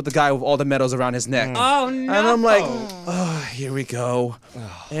paired up with the guy with all the medals around his neck. Oh no! And I'm like, oh, here we go.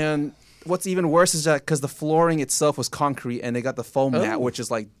 And what's even worse is that because the flooring itself was concrete, and they got the foam mat, which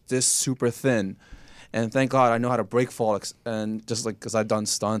is like this super thin. And thank God I know how to break fall, and just like because I've done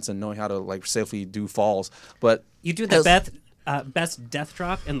stunts and knowing how to like safely do falls. But You do the best death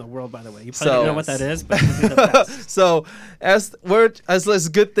drop in the world, by the way. You probably don't know what that is, but it'll be the best. So it's a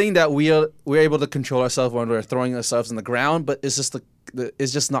good thing that we're able to control ourselves when we're throwing ourselves in the ground, but it's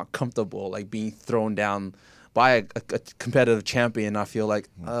just not comfortable, like being thrown down by a competitive champion. I feel like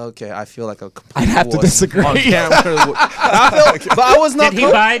I feel like a complete I'd have to wuss disagree. on camera. But I was not. Did he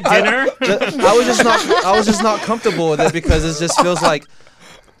buy dinner? I was just not comfortable with it because it just feels like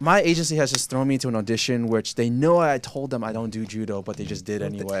my agency has just thrown me into an audition, which they know I told them I don't do judo, but they just did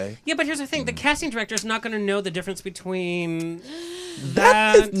anyway. Yeah, but here's the thing: the casting director is not going to know the difference between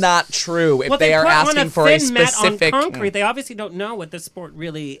That is not true. If well, they are put on asking for a thin mat specific, on concrete, they obviously don't know what this sport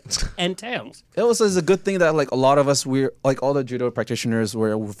really entails. It was a good thing that like a lot of us, we're like all the judo practitioners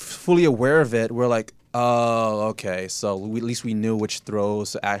were fully aware of it. We're like, oh, okay, so at least we knew which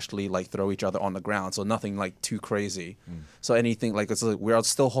throws to actually like throw each other on the ground, so nothing like too crazy. So anything like it's like we're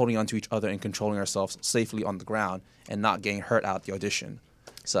still holding on to each other and controlling ourselves safely on the ground and not getting hurt out the audition.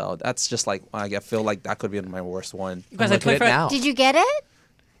 So that's just like I feel like that could be my worst one. You guys, Did you get it?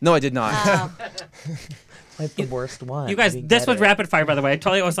 No, I did not. Oh. Like the worst one. You guys, this was rapid fire, by the way. I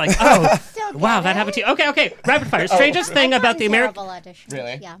totally was like, oh, wow, that happened to you. Okay, rapid fire. Strangest thing about the American.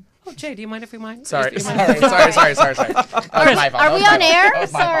 Really? Yeah. Oh, Jay, do you mind if we mind? Sorry. Sorry. That Chris, was my fault. are we on air?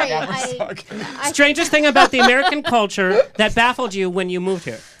 Sorry. Strangest thing about the American culture that baffled you when you moved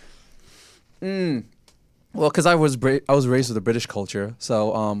here? Well, because I was raised with the British culture,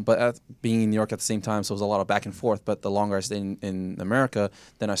 so but being in New York at the same time, so it was a lot of back and forth. But the longer I stayed in America,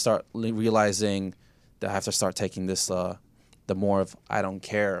 then I start realizing that I have to start taking this the more of I don't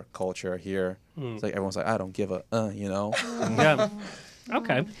care culture here. It's like everyone's like I don't give a you know. Yeah.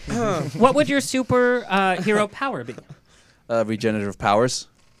 Okay. What would your super hero power be? Regenerative powers.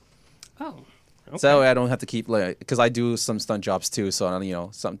 Oh. Okay. So I don't have to keep like because I do some stunt jobs too. So you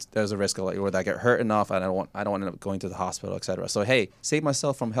know, there's a risk of like where I get hurt enough, and I don't want to end up going to the hospital, etc. So hey, save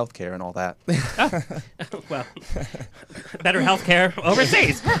myself from healthcare and all that. Well, better healthcare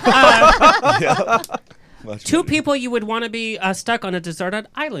overseas. Two people you would want to be stuck on a deserted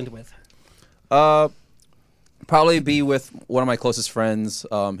island with. Probably be with one of my closest friends.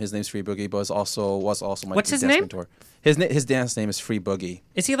 His name's Free Boogie, but was also my What's his dance name? mentor. His dance name is Free Boogie.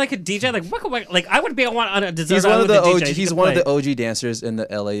 Is he like a DJ? Like I would be on a deserted He's one of island the with a DJ. OG. He's one of the OG dancers in the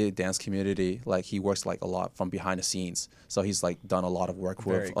LA dance community. Like he works like a lot from behind the scenes. So he's like done a lot of work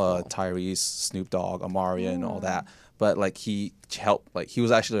with Tyrese, Snoop Dogg, Amaria, and all that. But like he helped. Like he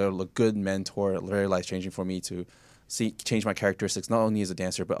was actually a good mentor, very life changing for me to change my characteristics, not only as a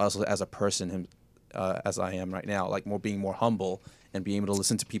dancer but also as a person. As I am right now, like being more humble and being able to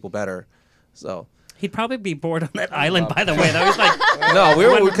listen to people better. So he'd probably be bored on that island. By the way, that was like no,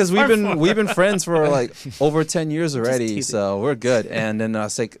 because we've been friends for like over 10 years already, so we're good. And then I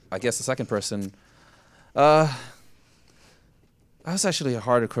guess the second person, that's actually a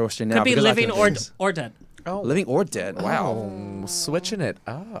harder question now. Could be living or dead. Oh, living or dead. Wow, switching it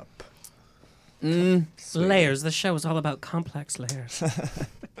up. Layers. The show is all about complex layers.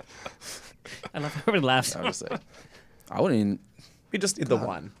 I love how everybody laughs. I wouldn't even. We just need the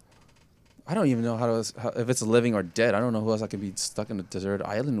one. I don't even know if it's living or dead. I don't know who else I could be stuck in a desert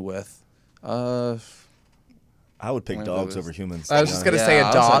island with. I would pick dogs over humans. I was just gonna say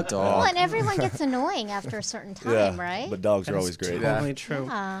a dog. Well, and everyone gets annoying after a certain time, right? But dogs are always great. Totally true.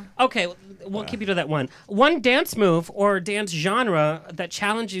 Yeah. Okay, we'll keep you to that one. One dance move or dance genre that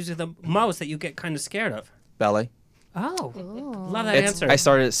challenges you the most that you get kind of scared of. Ballet. Oh, love that answer. I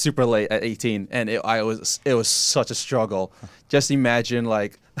started super late at 18, and it was such a struggle. Just imagine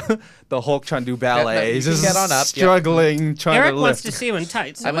like the Hulk trying to do ballet, just get on up, struggling, trying Eric to lift. wants to see you in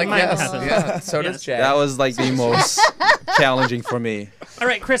tights. I'm like, yes. So does Jay. That was like the most challenging for me. All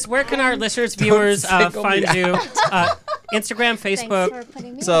right, Chris, where can our listeners, viewers find you? Instagram,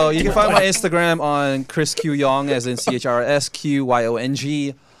 Facebook. So you can find my Instagram on Chris Q Yong, as in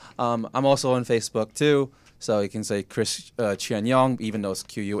ChrisQYong. I'm also on Facebook too. So you can say Chris Qian Yong, even though it's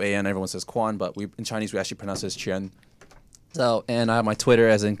Quan. Everyone says Quan, but in Chinese we actually pronounce it as Qian. So, and I have my Twitter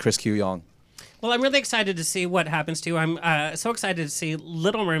as in Chris Q Yong. Well, I'm really excited to see what happens to you. I'm so excited to see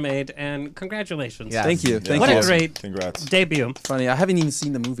Little Mermaid, and congratulations. Yeah. Thank you. What you. a great Congrats. debut. Funny, I haven't even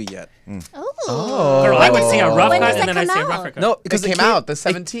seen the movie yet. Oh. Girl, I would see a rough When cut does and that then I come see a out? rougher cut. No, because It came out the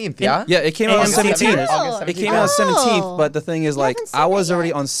 17th, yeah? Yeah, it came out on AMC 17th. theaters. It came out on 17th, but the thing is, like, haven't seen I was it already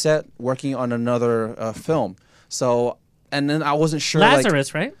yet. on set working on another film. So, and then I wasn't sure.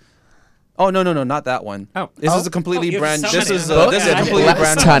 Lazarus, right? Oh no, not that one. Oh. This is a completely you have brand. so This many. is a completely Blessed,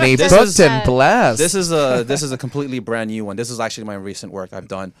 brand. honey. This Booked is and blessed. this is a completely brand new one. This is actually my recent work I've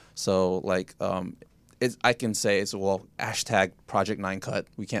done. So like, I can say it's hashtag Project 9 Cut.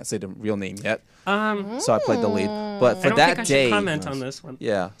 We can't say the real name yet. So I played the lead. But for I don't that think I day, should comment on this one.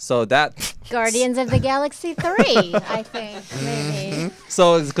 yeah. So that Guardians of the Galaxy 3, I think, maybe.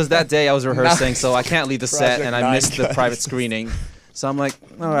 So because that day I was rehearsing, so I can't leave the set, Project and I 9 missed the Cut. private screening. So I'm like,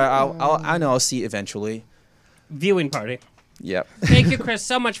 all right, I know I'll see it eventually. Viewing party. Yep. Thank you, Chris,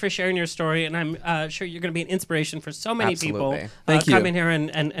 so much for sharing your story, and I'm sure you're going to be an inspiration for so many people Absolutely. Thank you. coming here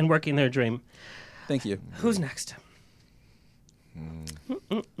and working their dream. Thank you. Who's next?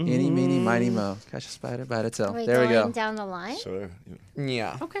 Eeny, meeny, miny, mo. Catch a spider by the tail. Are we There we going go. down the line? Sure.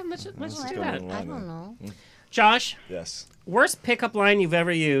 Yeah. Okay, let's do go that. down the I line don't then. know. Josh, Yes. worst pickup line you've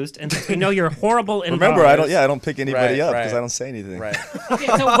ever used, and since we know you're horrible in Remember, bars- I don't pick anybody Right, up because right. I don't say anything. Right. Okay,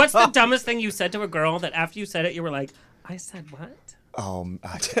 so what's the dumbest thing you said to a girl that after you said it, you were like, I said what?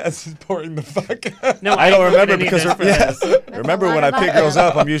 That's boring the fuck. No, I don't look at remember any of because this for this. remember when I pick girls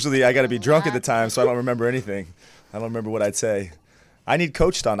up, I got to be drunk at the time, so I don't remember anything. I don't remember what I'd say. I need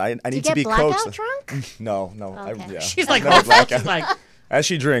coached on. I need to be blackout coached. drunk? No. Okay. She's like, Never blackout. she's like, As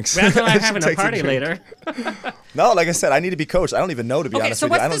she drinks. we're acting like She having a takes party drink. later. No, like I said, I need to be coached. I don't even know, to be Okay, honest so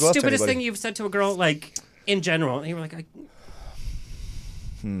with you. I what's don't the go up to stupidest anybody. thing you've said to a girl, like, in general? And you were like,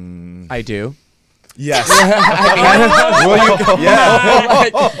 I do. Yes. Will you go? Yeah.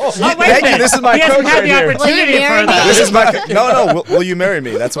 Thank you. This is my He hasn't coach had right the here. opportunity Will you for marry that. This is my no. Will you marry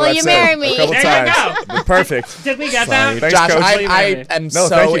me? That's what Will I've you said marry me? a couple There you times. Perfect. Did we get that? Thanks, Josh, Coach. I am No, so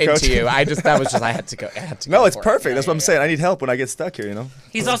thank you, Coach. into you. I had to go. No, it's for it. perfect. That's what I'm saying. I need help when I get stuck here. You know.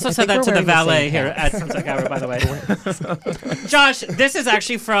 He's also I said think that to we're the wearing the valet same here hat. at Sunset Hour, by the way. Josh, this is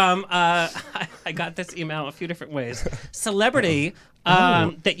actually from, I got this email a few different ways. Celebrity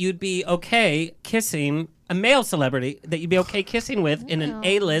that you'd be okay kissing, a male celebrity that you'd be okay kissing with in an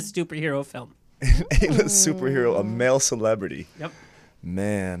A-list superhero film. A-list superhero, a male celebrity. Yep.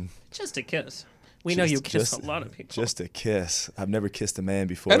 Man. Just a kiss. We know you kiss a lot of people. Just a kiss. I've never kissed a man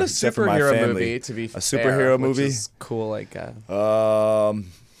before. And a except for my superhero family. movie, to be a fair, superhero which movie. is cool. Like,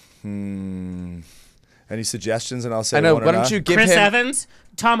 Any suggestions? And I'll say I know. one or Why don't not. you give Chris him? Evans,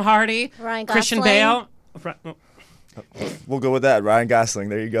 Tom Hardy, Ryan Christian Gosling. Bale. We'll go with that. Ryan Gosling.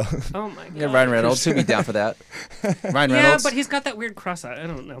 There you go. Oh my god. Yeah, Ryan Reynolds. He'll be down for that. Ryan Yeah, Reynolds. but he's got that weird cross eye. I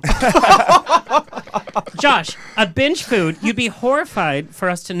don't know. Josh, a binge food you'd be horrified for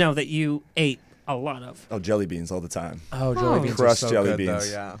us to know that you ate a lot of. Oh, jelly beans all the time. Oh, jelly beans are Crush so jelly good, beans.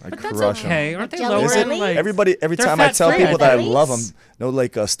 though, yeah. I But that's crush okay. them. Aren't they Jelly lower Is in it? like? Every they're time I tell fat-free, people that I jellies? love them, no,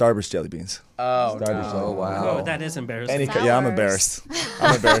 like Starburst jelly beans. Oh, Starburst jelly no. beans. Wow. Oh, that is embarrassing. Yeah, I'm embarrassed.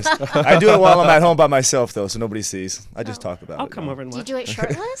 I'm embarrassed. I do it while I'm at home by myself, though, so nobody sees. I just talk about it. I'll come over and Do you watch. do it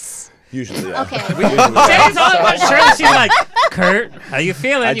shirtless? Usually, yeah. Okay. Usually, yeah. Jenny's all about shirtless. She's like, Kurt, how you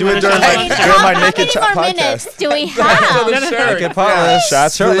feeling? I You do wanna it during try my, some during my How naked many more podcast. minutes do we have? Naked polish.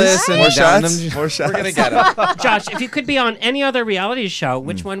 Shots, Shirtless, please. and More you're down shots. them. More shots. We're gonna get him. Josh, if you could be on any other reality show,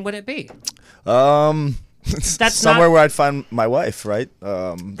 which one would it be? That's not- somewhere where I'd find my wife, right?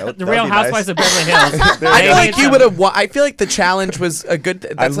 The The Real Housewives of Beverly Hills. I feel like you would have. I feel like the challenge was a good.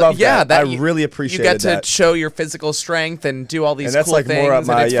 I That's love yeah, that. I you- really You appreciated get to that. show your physical strength and do all these And that's cool like things. more up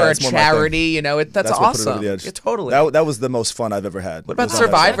my and it's yeah, for a that's more my thing. charity. You know, that's what put it over awesome. the edge. Yeah, totally. That was the most fun I've ever had. What about Was on that show.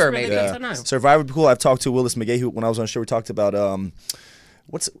 Survivor? That's really Maybe. good to know. Survivor would be cool. I've talked to Willis McGahee when I was on the show. We talked about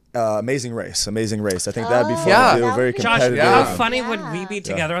what's Amazing Race. Amazing Race. I think that'd be fun Yeah. to do. Very Josh, competitive. how Yeah. funny would we be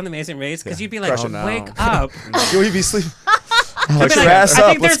together on The Amazing Race? Because you'd be like, Crush it. wake up. You'd be sleeping. You'd Like, be like, grass I up.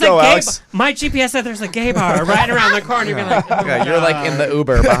 think Let's there's go, a gay Alex. My GPS said there's a gay bar right around the corner. You'd be like, oh Yeah, you're like in the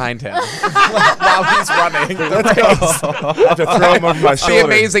Uber behind him while he's running. Let's go. I have to throw him over my shoulder. The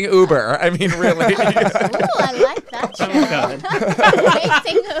amazing Uber. I mean, really. Ooh, I like that. Oh,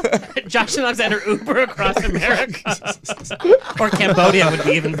 God. Josh and Alexander Uber across America. Or Cambodia would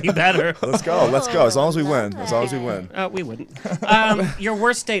even be better. Let's go. Let's go. As long as we win. As long as we win. We wouldn't. Your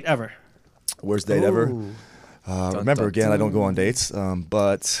worst date ever? Worst date ever. Remember, again, I don't go on dates,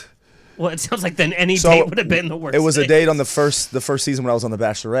 but Well, it sounds like then any date would have been the worst. It was a date. date on the first season when I was on The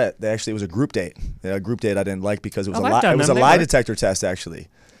Bachelorette. It was a group date. A group date I didn't like because it was I've it was a done them. lie They work. detector test actually.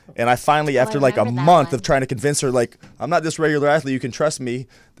 And I finally, after like a remember that month one. of trying to convince her, like, I'm not this regular athlete, you can trust me.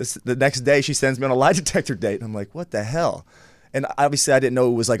 The next day she sends me on a lie detector date. And I'm like, what the hell? And obviously I didn't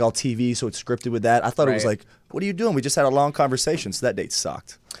know it was like all TV, so it's scripted with that. I thought it was Right. like, what are you doing? We just had a long conversation. So that date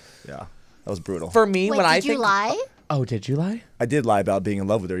sucked. Yeah, that was brutal. For me, Wait, when I did you think, lie? oh, did you lie? I did lie about being in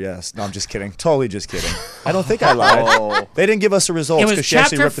love with her, yes. No, I'm just kidding. Totally just kidding. I don't think I lied. They didn't give us the results. It was she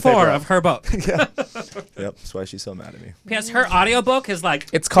actually chapter ripped the paper 4 out. of her book. Yeah. Yep, that's why she's so mad at me. P.S. Her audiobook is like,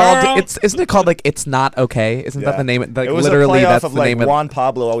 It's called. girl. Isn't it called like It's Not Okay? Isn't that the name? Like, it was literally, a playoff that's of the like name of. Juan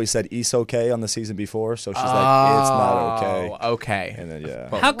Pablo always said "It's okay" on the season before, so she's like, "It's not okay." Okay. And then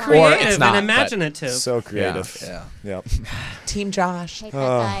How creative and imaginative. So creative. Yeah. Yep. Team Josh.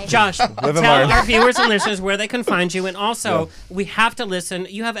 Josh, Live and tell learn. our viewers and listeners where they can find you, and also we have to listen.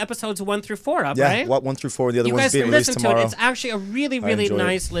 You have episodes 1 through 4 up, Yeah, right? 1 through 4. The other You one's guys being released listen tomorrow. to it. It's actually a really, really enjoy it.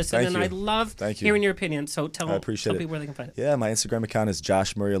 nice listen, Thank and you. I love Thank you. hearing your opinion. So tell I appreciate people it. where they can find it. Yeah, my Instagram account is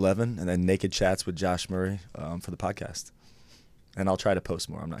JoshMurray11, and then Naked Chats with Josh Murray for the podcast. And I'll try to post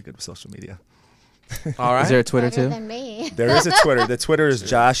more. I'm not good with social media. All right. Is there a Twitter Better too? than me. There is a Twitter. The Twitter is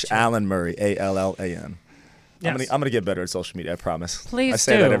Josh Allen Murray, ALLAN. Yes. I'm gonna get better at social media. I promise. Please I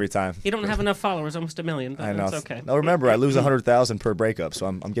say do. that every time. You don't have enough followers, almost 1 million, but I know. that's okay. No, remember, I lose 100,000 per breakup, so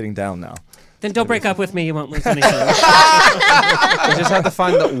I'm getting down now. Then don't break up with me. You won't lose anything. You just have to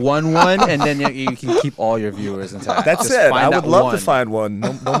find that one, and then you can keep all your viewers intact. That's Just it. find I that would love one. to find one.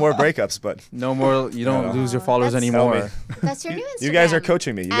 No more breakups, but No more. You don't lose your followers That's- anymore. That's your new Instagram. you guys are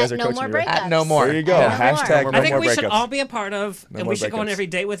coaching me. You guys are no coaching more me. Right? breakups. At no more. There you go. Yeah. Hashtag No no I think more we should breakups. all be a part of, No and more we should go on breakups. every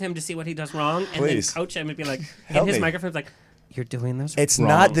date with him to see what he does wrong, and Please. then coach him and be like, Help in his me. microphone's like, you're doing this It's wrong.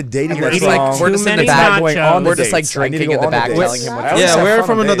 not the dating You're that's eating wrong. too We're just in the many back going nachos. on the We're just like dates. I need to drinking go in the on the back, dates. telling him what to I do. always Yeah, have we're fun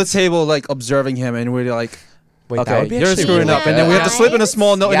from on another dates. table, like observing him, and we're like, Wait, that okay, would be you're actually screwing really up, and then we have to good. slip in a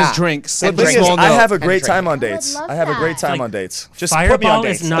small note in Yeah. his drink. Slip The in a thing is, small I note. have a And great drink. time on I would dates. love I have a great that. time on dates. Just Fireball put me on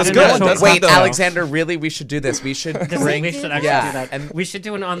is dates. not That's an good. actual That's Wait, good. Alexander, really? We should do this. We should bring. We should actually do that. And we should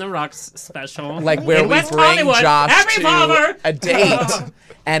do an On the Rocks special. Like where in we West bring Hollywood. Josh Every to Revolver. a date,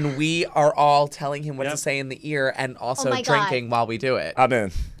 and we are all telling him what Yep. to say in the ear, and also my God. drinking while we do it. I'm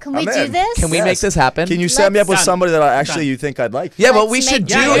in. Can we I'm do in. this? Can we make this happen? Can you set me up with Done. somebody that Done. actually you think I'd like? Yeah, what Let's we should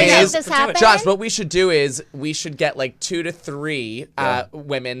make- do Yeah, yeah, Make is, this happen? Josh, what we should do is we should get like 2 to 3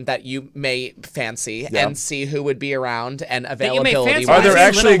 women that you may fancy Yeah. and see who would be around and you may availability. fancy. Are I've there seen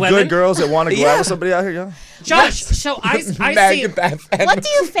actually Little good Women. girls that want to go out with somebody out here? Yeah. Josh, so I see. Megadeth and- What do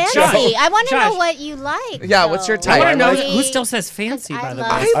you fancy? Josh, I want to know Josh. what you like. Yeah, what's your though. type? I want to know like- who still says fancy, by the way.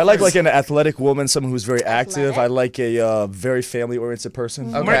 I like an athletic woman, someone who's very active. I like a very family-oriented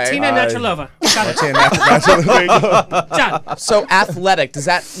person. Okay. Martina I- Navratilova. Got it. Martina Navratilova. John. So athletic, does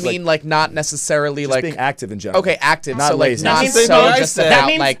that mean like not necessarily Just like being active in general. okay, active, Not so like lazy. not That means- so that just means- about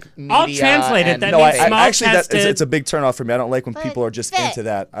that like I'll media translate it. and- That No, means I small actually chested. it's a big turnoff for me. I don't like when But people are just fit. into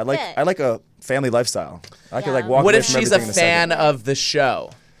that. I like Fit. a family lifestyle. I could like Yeah. walk What away if from she's a everything in fan second. of the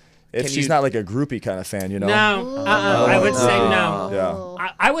show? If Can she's you- not like a groupie kind of fan, you know? No, I would say no. Yeah.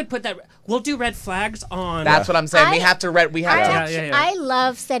 I would put that. We'll do red flags on. That's what I'm saying. We I- have to read. We have to. Yeah. I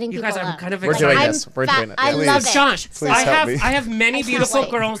love setting You people guys are up. kind of We're excited. doing this. We're doing it. I Yeah. love it. Josh, Please I help have me. I have many can't beautiful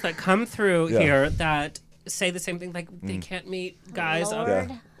wait. girls that come through Yeah. here that say the same thing. Like they can't meet guys. Lord.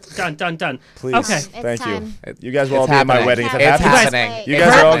 Yeah. Done. Please. Okay. Thank time. you. You guys will all It's be at my happening. wedding. If it It's happens, happening. you It's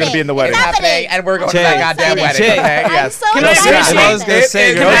guys are all happening. going to be in the wedding. It's happening, and we're going to that goddamn Jay, wedding. Jay. Okay, I'm yes. so Can I excited. appreciate I was gonna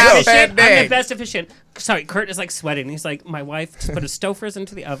say, It go, is go. I'm the happening. best officiant. Sorry, Kurt is like sweating. He's like, my wife just put his Stofers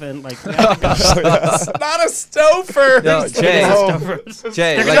into the oven. Like, we have to go. It's not a stofer. Yo, Jay, Stofers.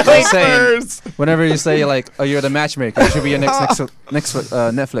 Jay, They're like gonna you're saying, Stofers. whenever you say like, "Oh, you're the matchmaker," it should be your next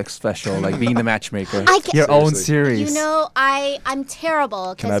Netflix special, like being the matchmaker, I ca- your own Seriously. series. You know, I'm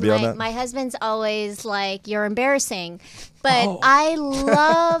terrible Can I because be on that? my husband's always like, you're embarrassing. But Oh. I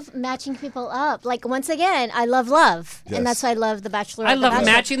love matching people up. Like, once again, I love love. Yes. And that's why I love The Bachelor. I love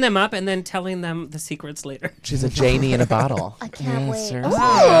matching them up and then telling them the secrets later. She's a Janie in a bottle. I can't wait. sir.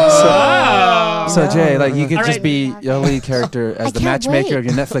 So Jay, like you could All just right. be your lead character as the can't matchmaker wait. of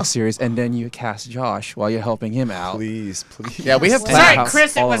your Netflix series, and then you cast Josh while you're helping him out. Please, please. Yeah, we have Sorry, plans. House,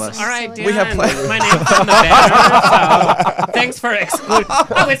 Chris, it all of was us. all right, Dan. We have plans. My name's on the banner, so thanks for excluding.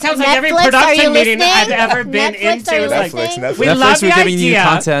 Oh, it sounds like every Netflix, are you production meeting I've listening? ever been Netflix, into. are you is like, listening? we Netflix, love the we're giving you idea,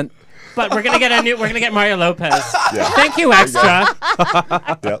 content. but we're gonna get Mario Lopez. Yeah. Thank you, extra.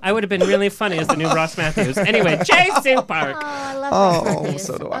 Yep. I would have been really funny as the new Ross Matthews. Anyway, Jay Sue Park. Oh, I love Ross Matthews.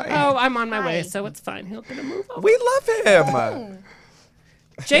 so do I. Oh, I'm on my way, Hi. so it's fine. He'll gonna move over. We love him.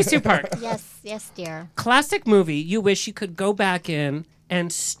 Jay Sue Park. Yes, dear. Classic movie you wish you could go back in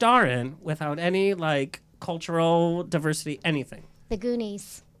and star in without any like cultural diversity, anything. The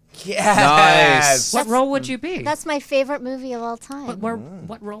Goonies. Yes. What role would you be? That's my favorite movie of all time.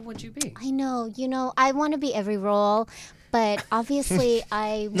 What role would you be? I know. You know, I want to be every role, but obviously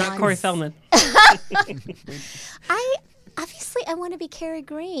I Not want... Corey Feldman. Obviously, I want to be Carrie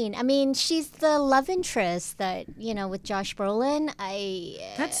Green. I mean, she's the love interest that, with Josh Brolin.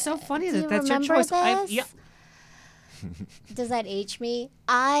 That's so funny Do that you that's your remember choice. this? Does that age me?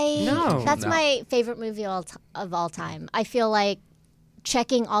 No. That's No. my favorite movie of all time. I feel like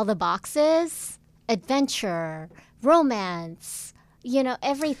checking all the boxes, adventure, romance,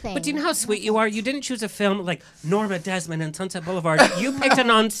 everything. But do you know how sweet you are? You didn't choose a film like Norma Desmond and Sunset Boulevard. You picked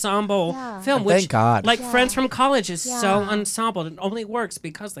an ensemble film, which, Thank God. like Friends from College, is so Yeah. ensemble. It only works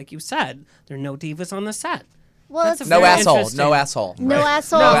because, like you said, there are no divas on the set. Well, That's it's No very asshole. interesting. No asshole. No Right.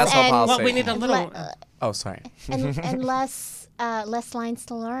 assholes No asshole and- policy. Well, we need a little. Oh, sorry. and less lines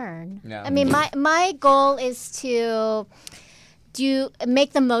to learn. Yeah. I mean, my goal is to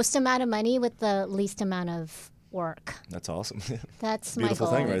make the most amount of money with the least amount of work. That's awesome. That's my Beautiful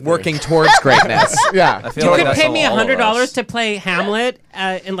goal. thing right there. Working towards greatness. Yeah. I feel You like could that's pay me all of $100 us. to play Hamlet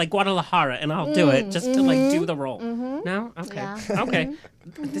in like Guadalajara, and I'll do it just to like do the role. Mhm. No, okay, Yeah. okay.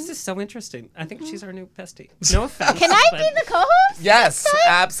 This is so interesting. I think she's our new bestie. No offense. Can I but- be the co-host? Yes,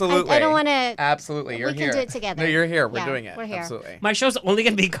 absolutely. I don't want to. Absolutely, you're We here. can do it together. No, you're here. We're Yeah, doing it. we're here. Absolutely. My show's only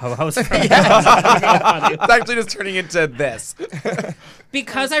gonna be co-host. For It's actually just turning into this.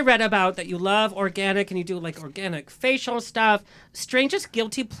 Because I read about that you love organic and you do like organic facial stuff. Strangest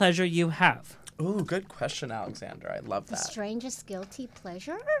guilty pleasure you have? Ooh, good question, Alexander. I love The that. strangest guilty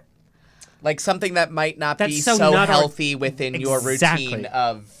pleasure? Like something that might not That's be so so not or- healthy within your Exactly. routine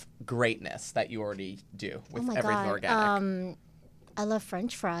of greatness that you already do with Oh my everything god. organic. I love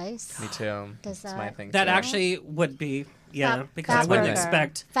French fries. Me too. Does It's my that- thing That too. actually would be, yeah, Fat- because I fat wouldn't burger.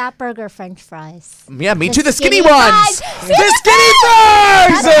 expect. Fat burger French fries. Yeah, me The too. The skinny, skinny ones. fries. The skinny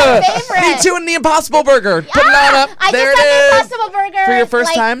fries. That's my favorite. Me too. And the Impossible Burger. Put it on up. I there just it had is. the Impossible Burger. For your first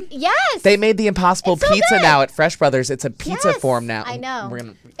like, time? Yes. They made the Impossible It's so Pizza good. now at Fresh Brothers. It's a pizza Yes, form now. I know. We're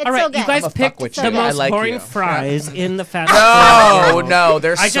gonna. It's All right, so good. you guys I'ma fuck picked with the you. I most like boring you. fries in the fast No, food. no,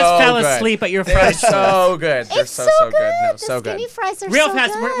 they're I just so fell good. asleep at your They're fries. so good. They're It's so so good. No, The so skinny good. fries are Real so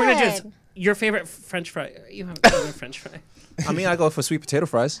fast, good. we're gonna do this. Your favorite French fry? You haven't done your French fry. I mean, I go for sweet potato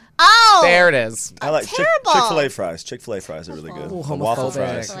fries. Oh. There it is. I like terrible. Chick-fil-A fries. Chick-fil-A fries are really good. Ooh, The waffle homophobic.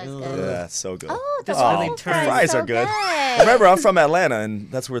 fries. Chick-fil-A is Yeah, it's so good. Oh, the This waffle really turns- Fries so are good. good. Remember, I'm from Atlanta,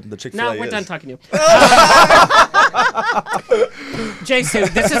 and that's where the Chick-fil-A No, we're is. done talking to you.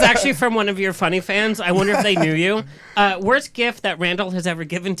 Jason, this is actually from one of your funny fans. I wonder if they knew you. Worst gift that Randall has ever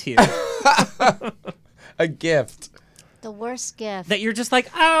given to you? A gift. The worst gift. That you're just like,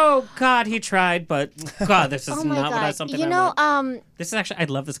 oh God, he tried, but God, this is Oh my not what I God. something You I know, want. This is actually, I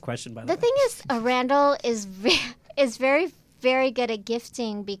love this question by the the way. thing is, Randall is very, very good at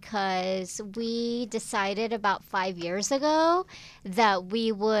gifting because we decided about 5 years ago that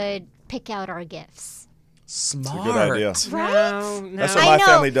we would pick out our gifts. Smart. It's a good idea. Right? No. That's what I my know.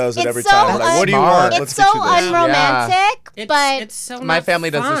 family does it It's every so time. Like, what do you want? It's Let's so get you this. unromantic, but It's so My not family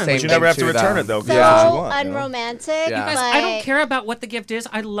does the fun. same But you thing never have to too, return though. it, though, 'cause so that's what you want. you know? unromantic. Yeah. Guys, but I don't care about what the gift is.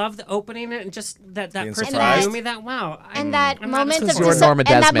 I love the opening it and just that Being person surprised. knew me that wow. And that I'm not moment of as You're Norma and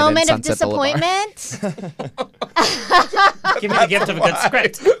that Desmond in moment of Sunset Boulevard. disappointment. Give me the gift of a good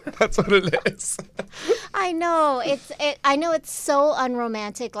script. That's what it is. I know I know it's so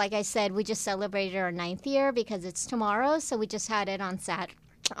unromantic. Like I said, we just celebrated our 9th year because it's tomorrow, so we just had it on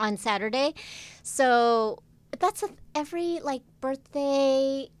Saturday. So that's every like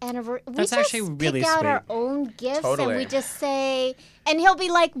birthday anniversary. We That's just actually really pick out our sweet. own gifts and Totally. we just say, and he'll be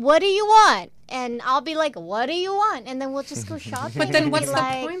like, "What do you want?" And I'll be like, "What do you want?" And then we'll just go shopping. But then and what's be the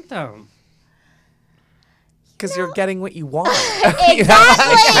like, point though? Because you're getting what you want.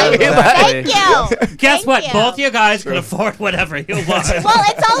 Exactly. Thank you. Guess Thank what? you. Both you guys can afford whatever you want. Well,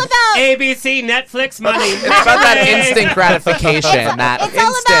 it's all about ABC, Netflix, money. It's about that instant gratification. That it's all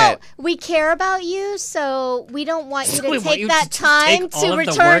instant. about we care about you, so we don't want you to We want take you that to time take all to of the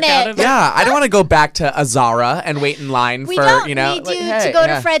return work out it. of it. Yeah, I don't want to go back to Azara and wait in line We for, don't you know. need like, you hey, to go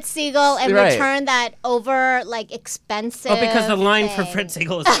yeah. to Fred Siegel and Right. return that over like expensive. Oh, because the line for thing. Fred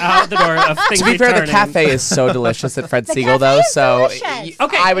Siegel is out the door of things To be fair, the returning. cafe is so delicious at Fred The Siegel, cafe though. is So delicious.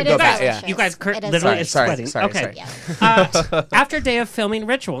 Okay, I would It go is back. Yeah. delicious. You guys It is literally is Sorry, sweating. sorry, okay. sorry. After day of filming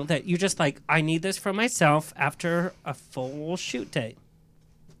ritual that you just like, I need this for myself after a full shoot day.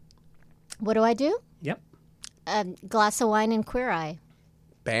 What do I do? Yep. Glass of wine and Queer Eye.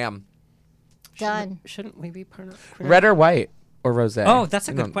 Bam. Done. Shouldn't we be part of Red or white or rosé? Oh, that's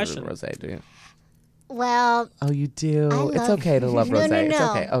a You good don't question. Rosé, do you? Well, Oh, you do. I It's love- okay to love No, rosé. no, It's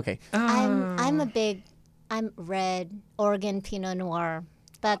no. okay. Okay. I'm red Oregon Pinot Noir.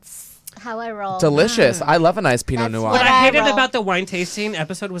 That's how I roll. Delicious. I love a nice Pinot That's Noir. What What I I hated roll. about the wine tasting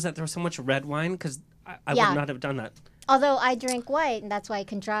episode was that there was so much red wine because I Yeah. would not have done that. Although I drink white, and that's why I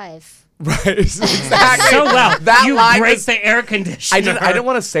can drive. Right, exactly. So well. That you line break is- the air conditioner. I don't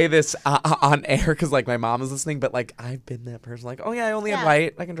want to say this on air because like my mom is listening, but like I've been that person. Like, oh yeah, I only had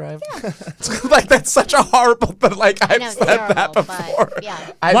white. I can drive. Like that's such a horrible. But like I've said that before.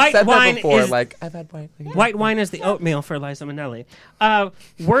 I've White said wine that before. is- Like I've had white. White wine is the oatmeal for Liza Minnelli.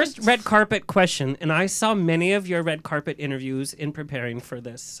 Worst red carpet question, and I saw many of your red carpet interviews in preparing for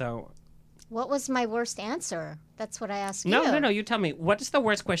this. So, What was my worst answer? That's what I asked you. no. You tell me. What is the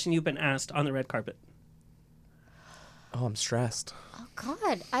worst question you've been asked on the red carpet? Oh, I'm stressed. Oh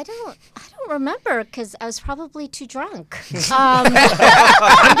God, I don't remember because I was probably too drunk. I'm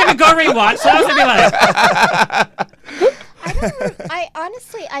gonna go rewatch those and be like. I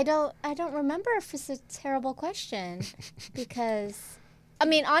honestly, I don't remember if it's a terrible question because, I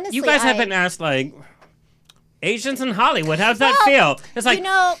mean, honestly, You guys have been asked like Asians in Hollywood. How's that feel? It's like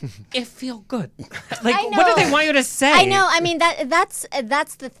it feel good. Like I know. what do they want you to say? I know. I mean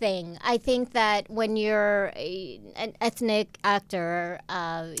that's the thing. I think that when you're an ethnic actor,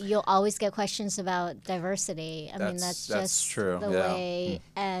 you'll always get questions about diversity. I mean that's just true. the way.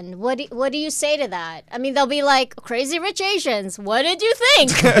 And what do you say to that? I mean they'll be like Crazy Rich Asians. What did you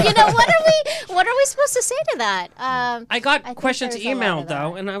think? What are we supposed to say to that? I got questions there's a lot emailed of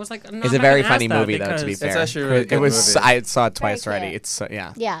though, and I was like, It's a very funny movie though. To be fair, It's actually a really good it was. movie. I saw it twice Very already. cute. It's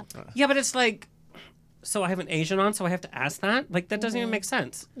yeah. Yeah, but it's like, so I have an Asian on, so I have to ask that? Like, that doesn't even make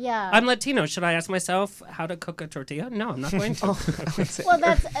sense. Yeah. I'm Latino. Should I ask myself how to cook a tortilla? No, I'm not going to. Well,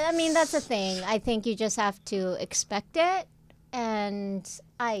 that's the thing. I think you just have to expect it, and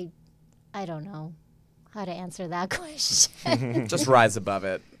I don't know how to answer that question. Just rise above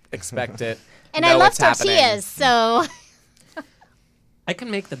it. Expect it. And know I love what's happening. tortillas, so. I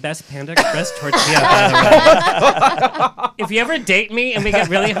can make the best Panda Express tortilla, by the way. If you ever date me and we get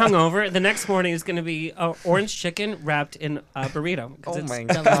really hungover, the next morning is going to be orange chicken wrapped in a burrito. Oh it's my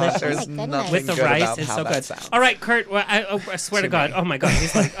delicious. gosh, there's nothing With the good rice, about it's how so that good. sounds. All right, Kurt, well, I swear to God. Oh my God.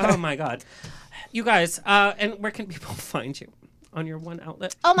 He's like, oh my God. You guys, and where can people find you? On your one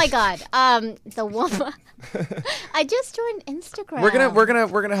outlet? Oh my God, the woman. I just joined Instagram. We're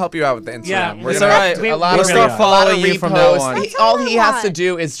gonna help you out with the Instagram. Yeah, we're it's gonna all right. a lot We'll of start a lot following of you from now reposts. on. All he has to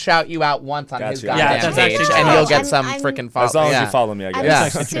do is shout you out once on his Gotcha. goddamn Yeah, that's page, actually and true. you'll get I'm- some I'm- freaking followers. As long as you follow me, I I'm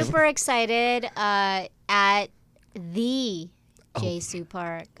guess. Yeah. super excited at the Jesu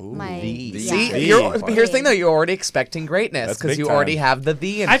Park. See, here's the thing though, you're already expecting greatness That's because big you time. already have the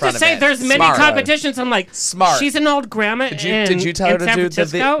in I have front to say, of it. there's many Smart. competitions. I'm like, Smart. she's an old grandma Did you tell her in to San do the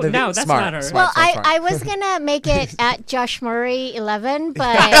Francisco. the No, that's smart, not her. smart. Well, I was gonna make it at Josh Murray 11,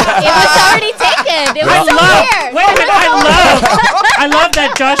 but it was already taken. It was so weird. Wait a minute, I love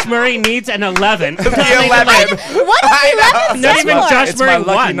that Josh Murray needs an 11. The 11. What is 11 Not even stand for? Josh It's Murray my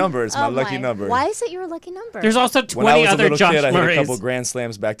lucky won. number. It's my Oh lucky number. Why is it your lucky number? There's also When I 20 was a other little Josh kid, I hit a Murrays. couple grand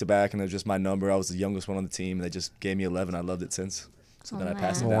slams back to back, and it was just my number. I was the youngest one on the team, and they just gave me 11. I loved it since. So then I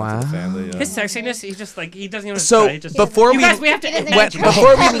passed it down to the family. His sexiness, he just like he doesn't even So try. He just, before you we guys, we have to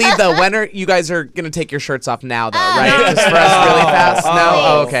before we leave though, when are you guys are gonna take your shirts off now though, right? no, Just for no. us really fast. No, Please.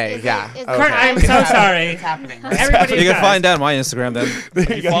 oh, okay, yeah. It's- Okay. Kurt, I'm so sorry. It's happening. Everybody, You can does. find out on my Instagram then.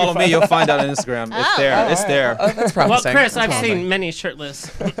 If you follow me, you'll find out on Instagram. It's there. It's there. Oh, that's Well, promising. Chris, That's I've promising. seen many shirtless.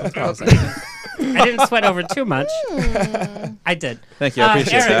 Promising. I didn't sweat over too much. I did. Thank you. I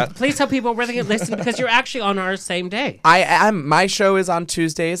appreciate Eric, that. please tell people where they can listen because you're actually on our same day. I am. My show is on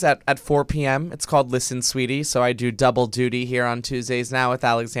Tuesdays at 4 p.m. It's called Listen, Sweetie. So I do double duty here on Tuesdays now with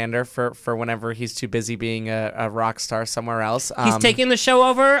Alexander for whenever he's too busy being a rock star somewhere else. He's taking the show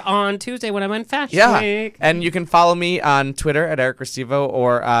over on Tuesday when I'm in Fashion Week. And you can follow me on Twitter at Eric Restivo,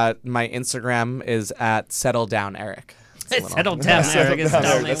 or my Instagram is at Settle Down Eric. Settle down, Eric. It's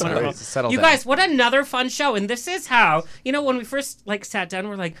totally That's wonderful. great. Settle You down. guys, what another fun show! And this is how when we first sat down,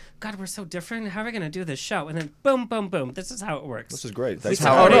 we're like, God, we're so different. How are we gonna do this show? And then boom, boom, boom. This is how it works. This is great. We That's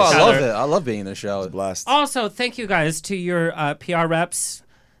support Oh, no, each I love other. it. I love being in the show. blast. Also, thank you guys to your PR reps.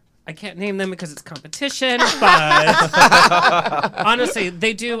 I can't name them because it's competition, but honestly,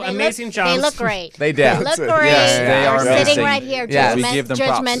 they do amazing jobs. They look great. They do. They look great. Yes, they are They're sitting amazing. right here. Yes. We give them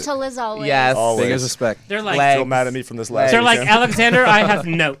props. Judgmental as always. Yes. Always. Biggest respect. They're like, Legs. Still mad at me from this last they're like, weekend. Alexander, I have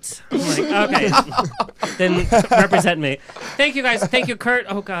notes. I'm like, okay, then represent me. Thank you guys. Thank you, Kurt.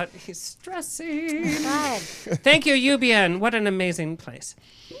 Oh God, he's stressing. God. Thank you, UBN. What an amazing place.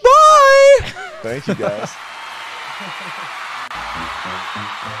 Bye. Thank you, guys.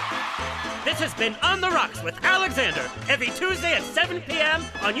 This has been On the Rocks with Alexander, every Tuesday at 7 p.m.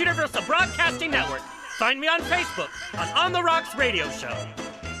 on Universal Broadcasting Network. Find me on Facebook on The Rocks Radio Show.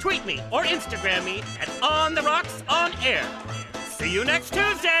 Tweet me or Instagram me at On The Rocks On Air. See you next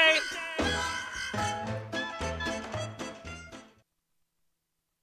Tuesday!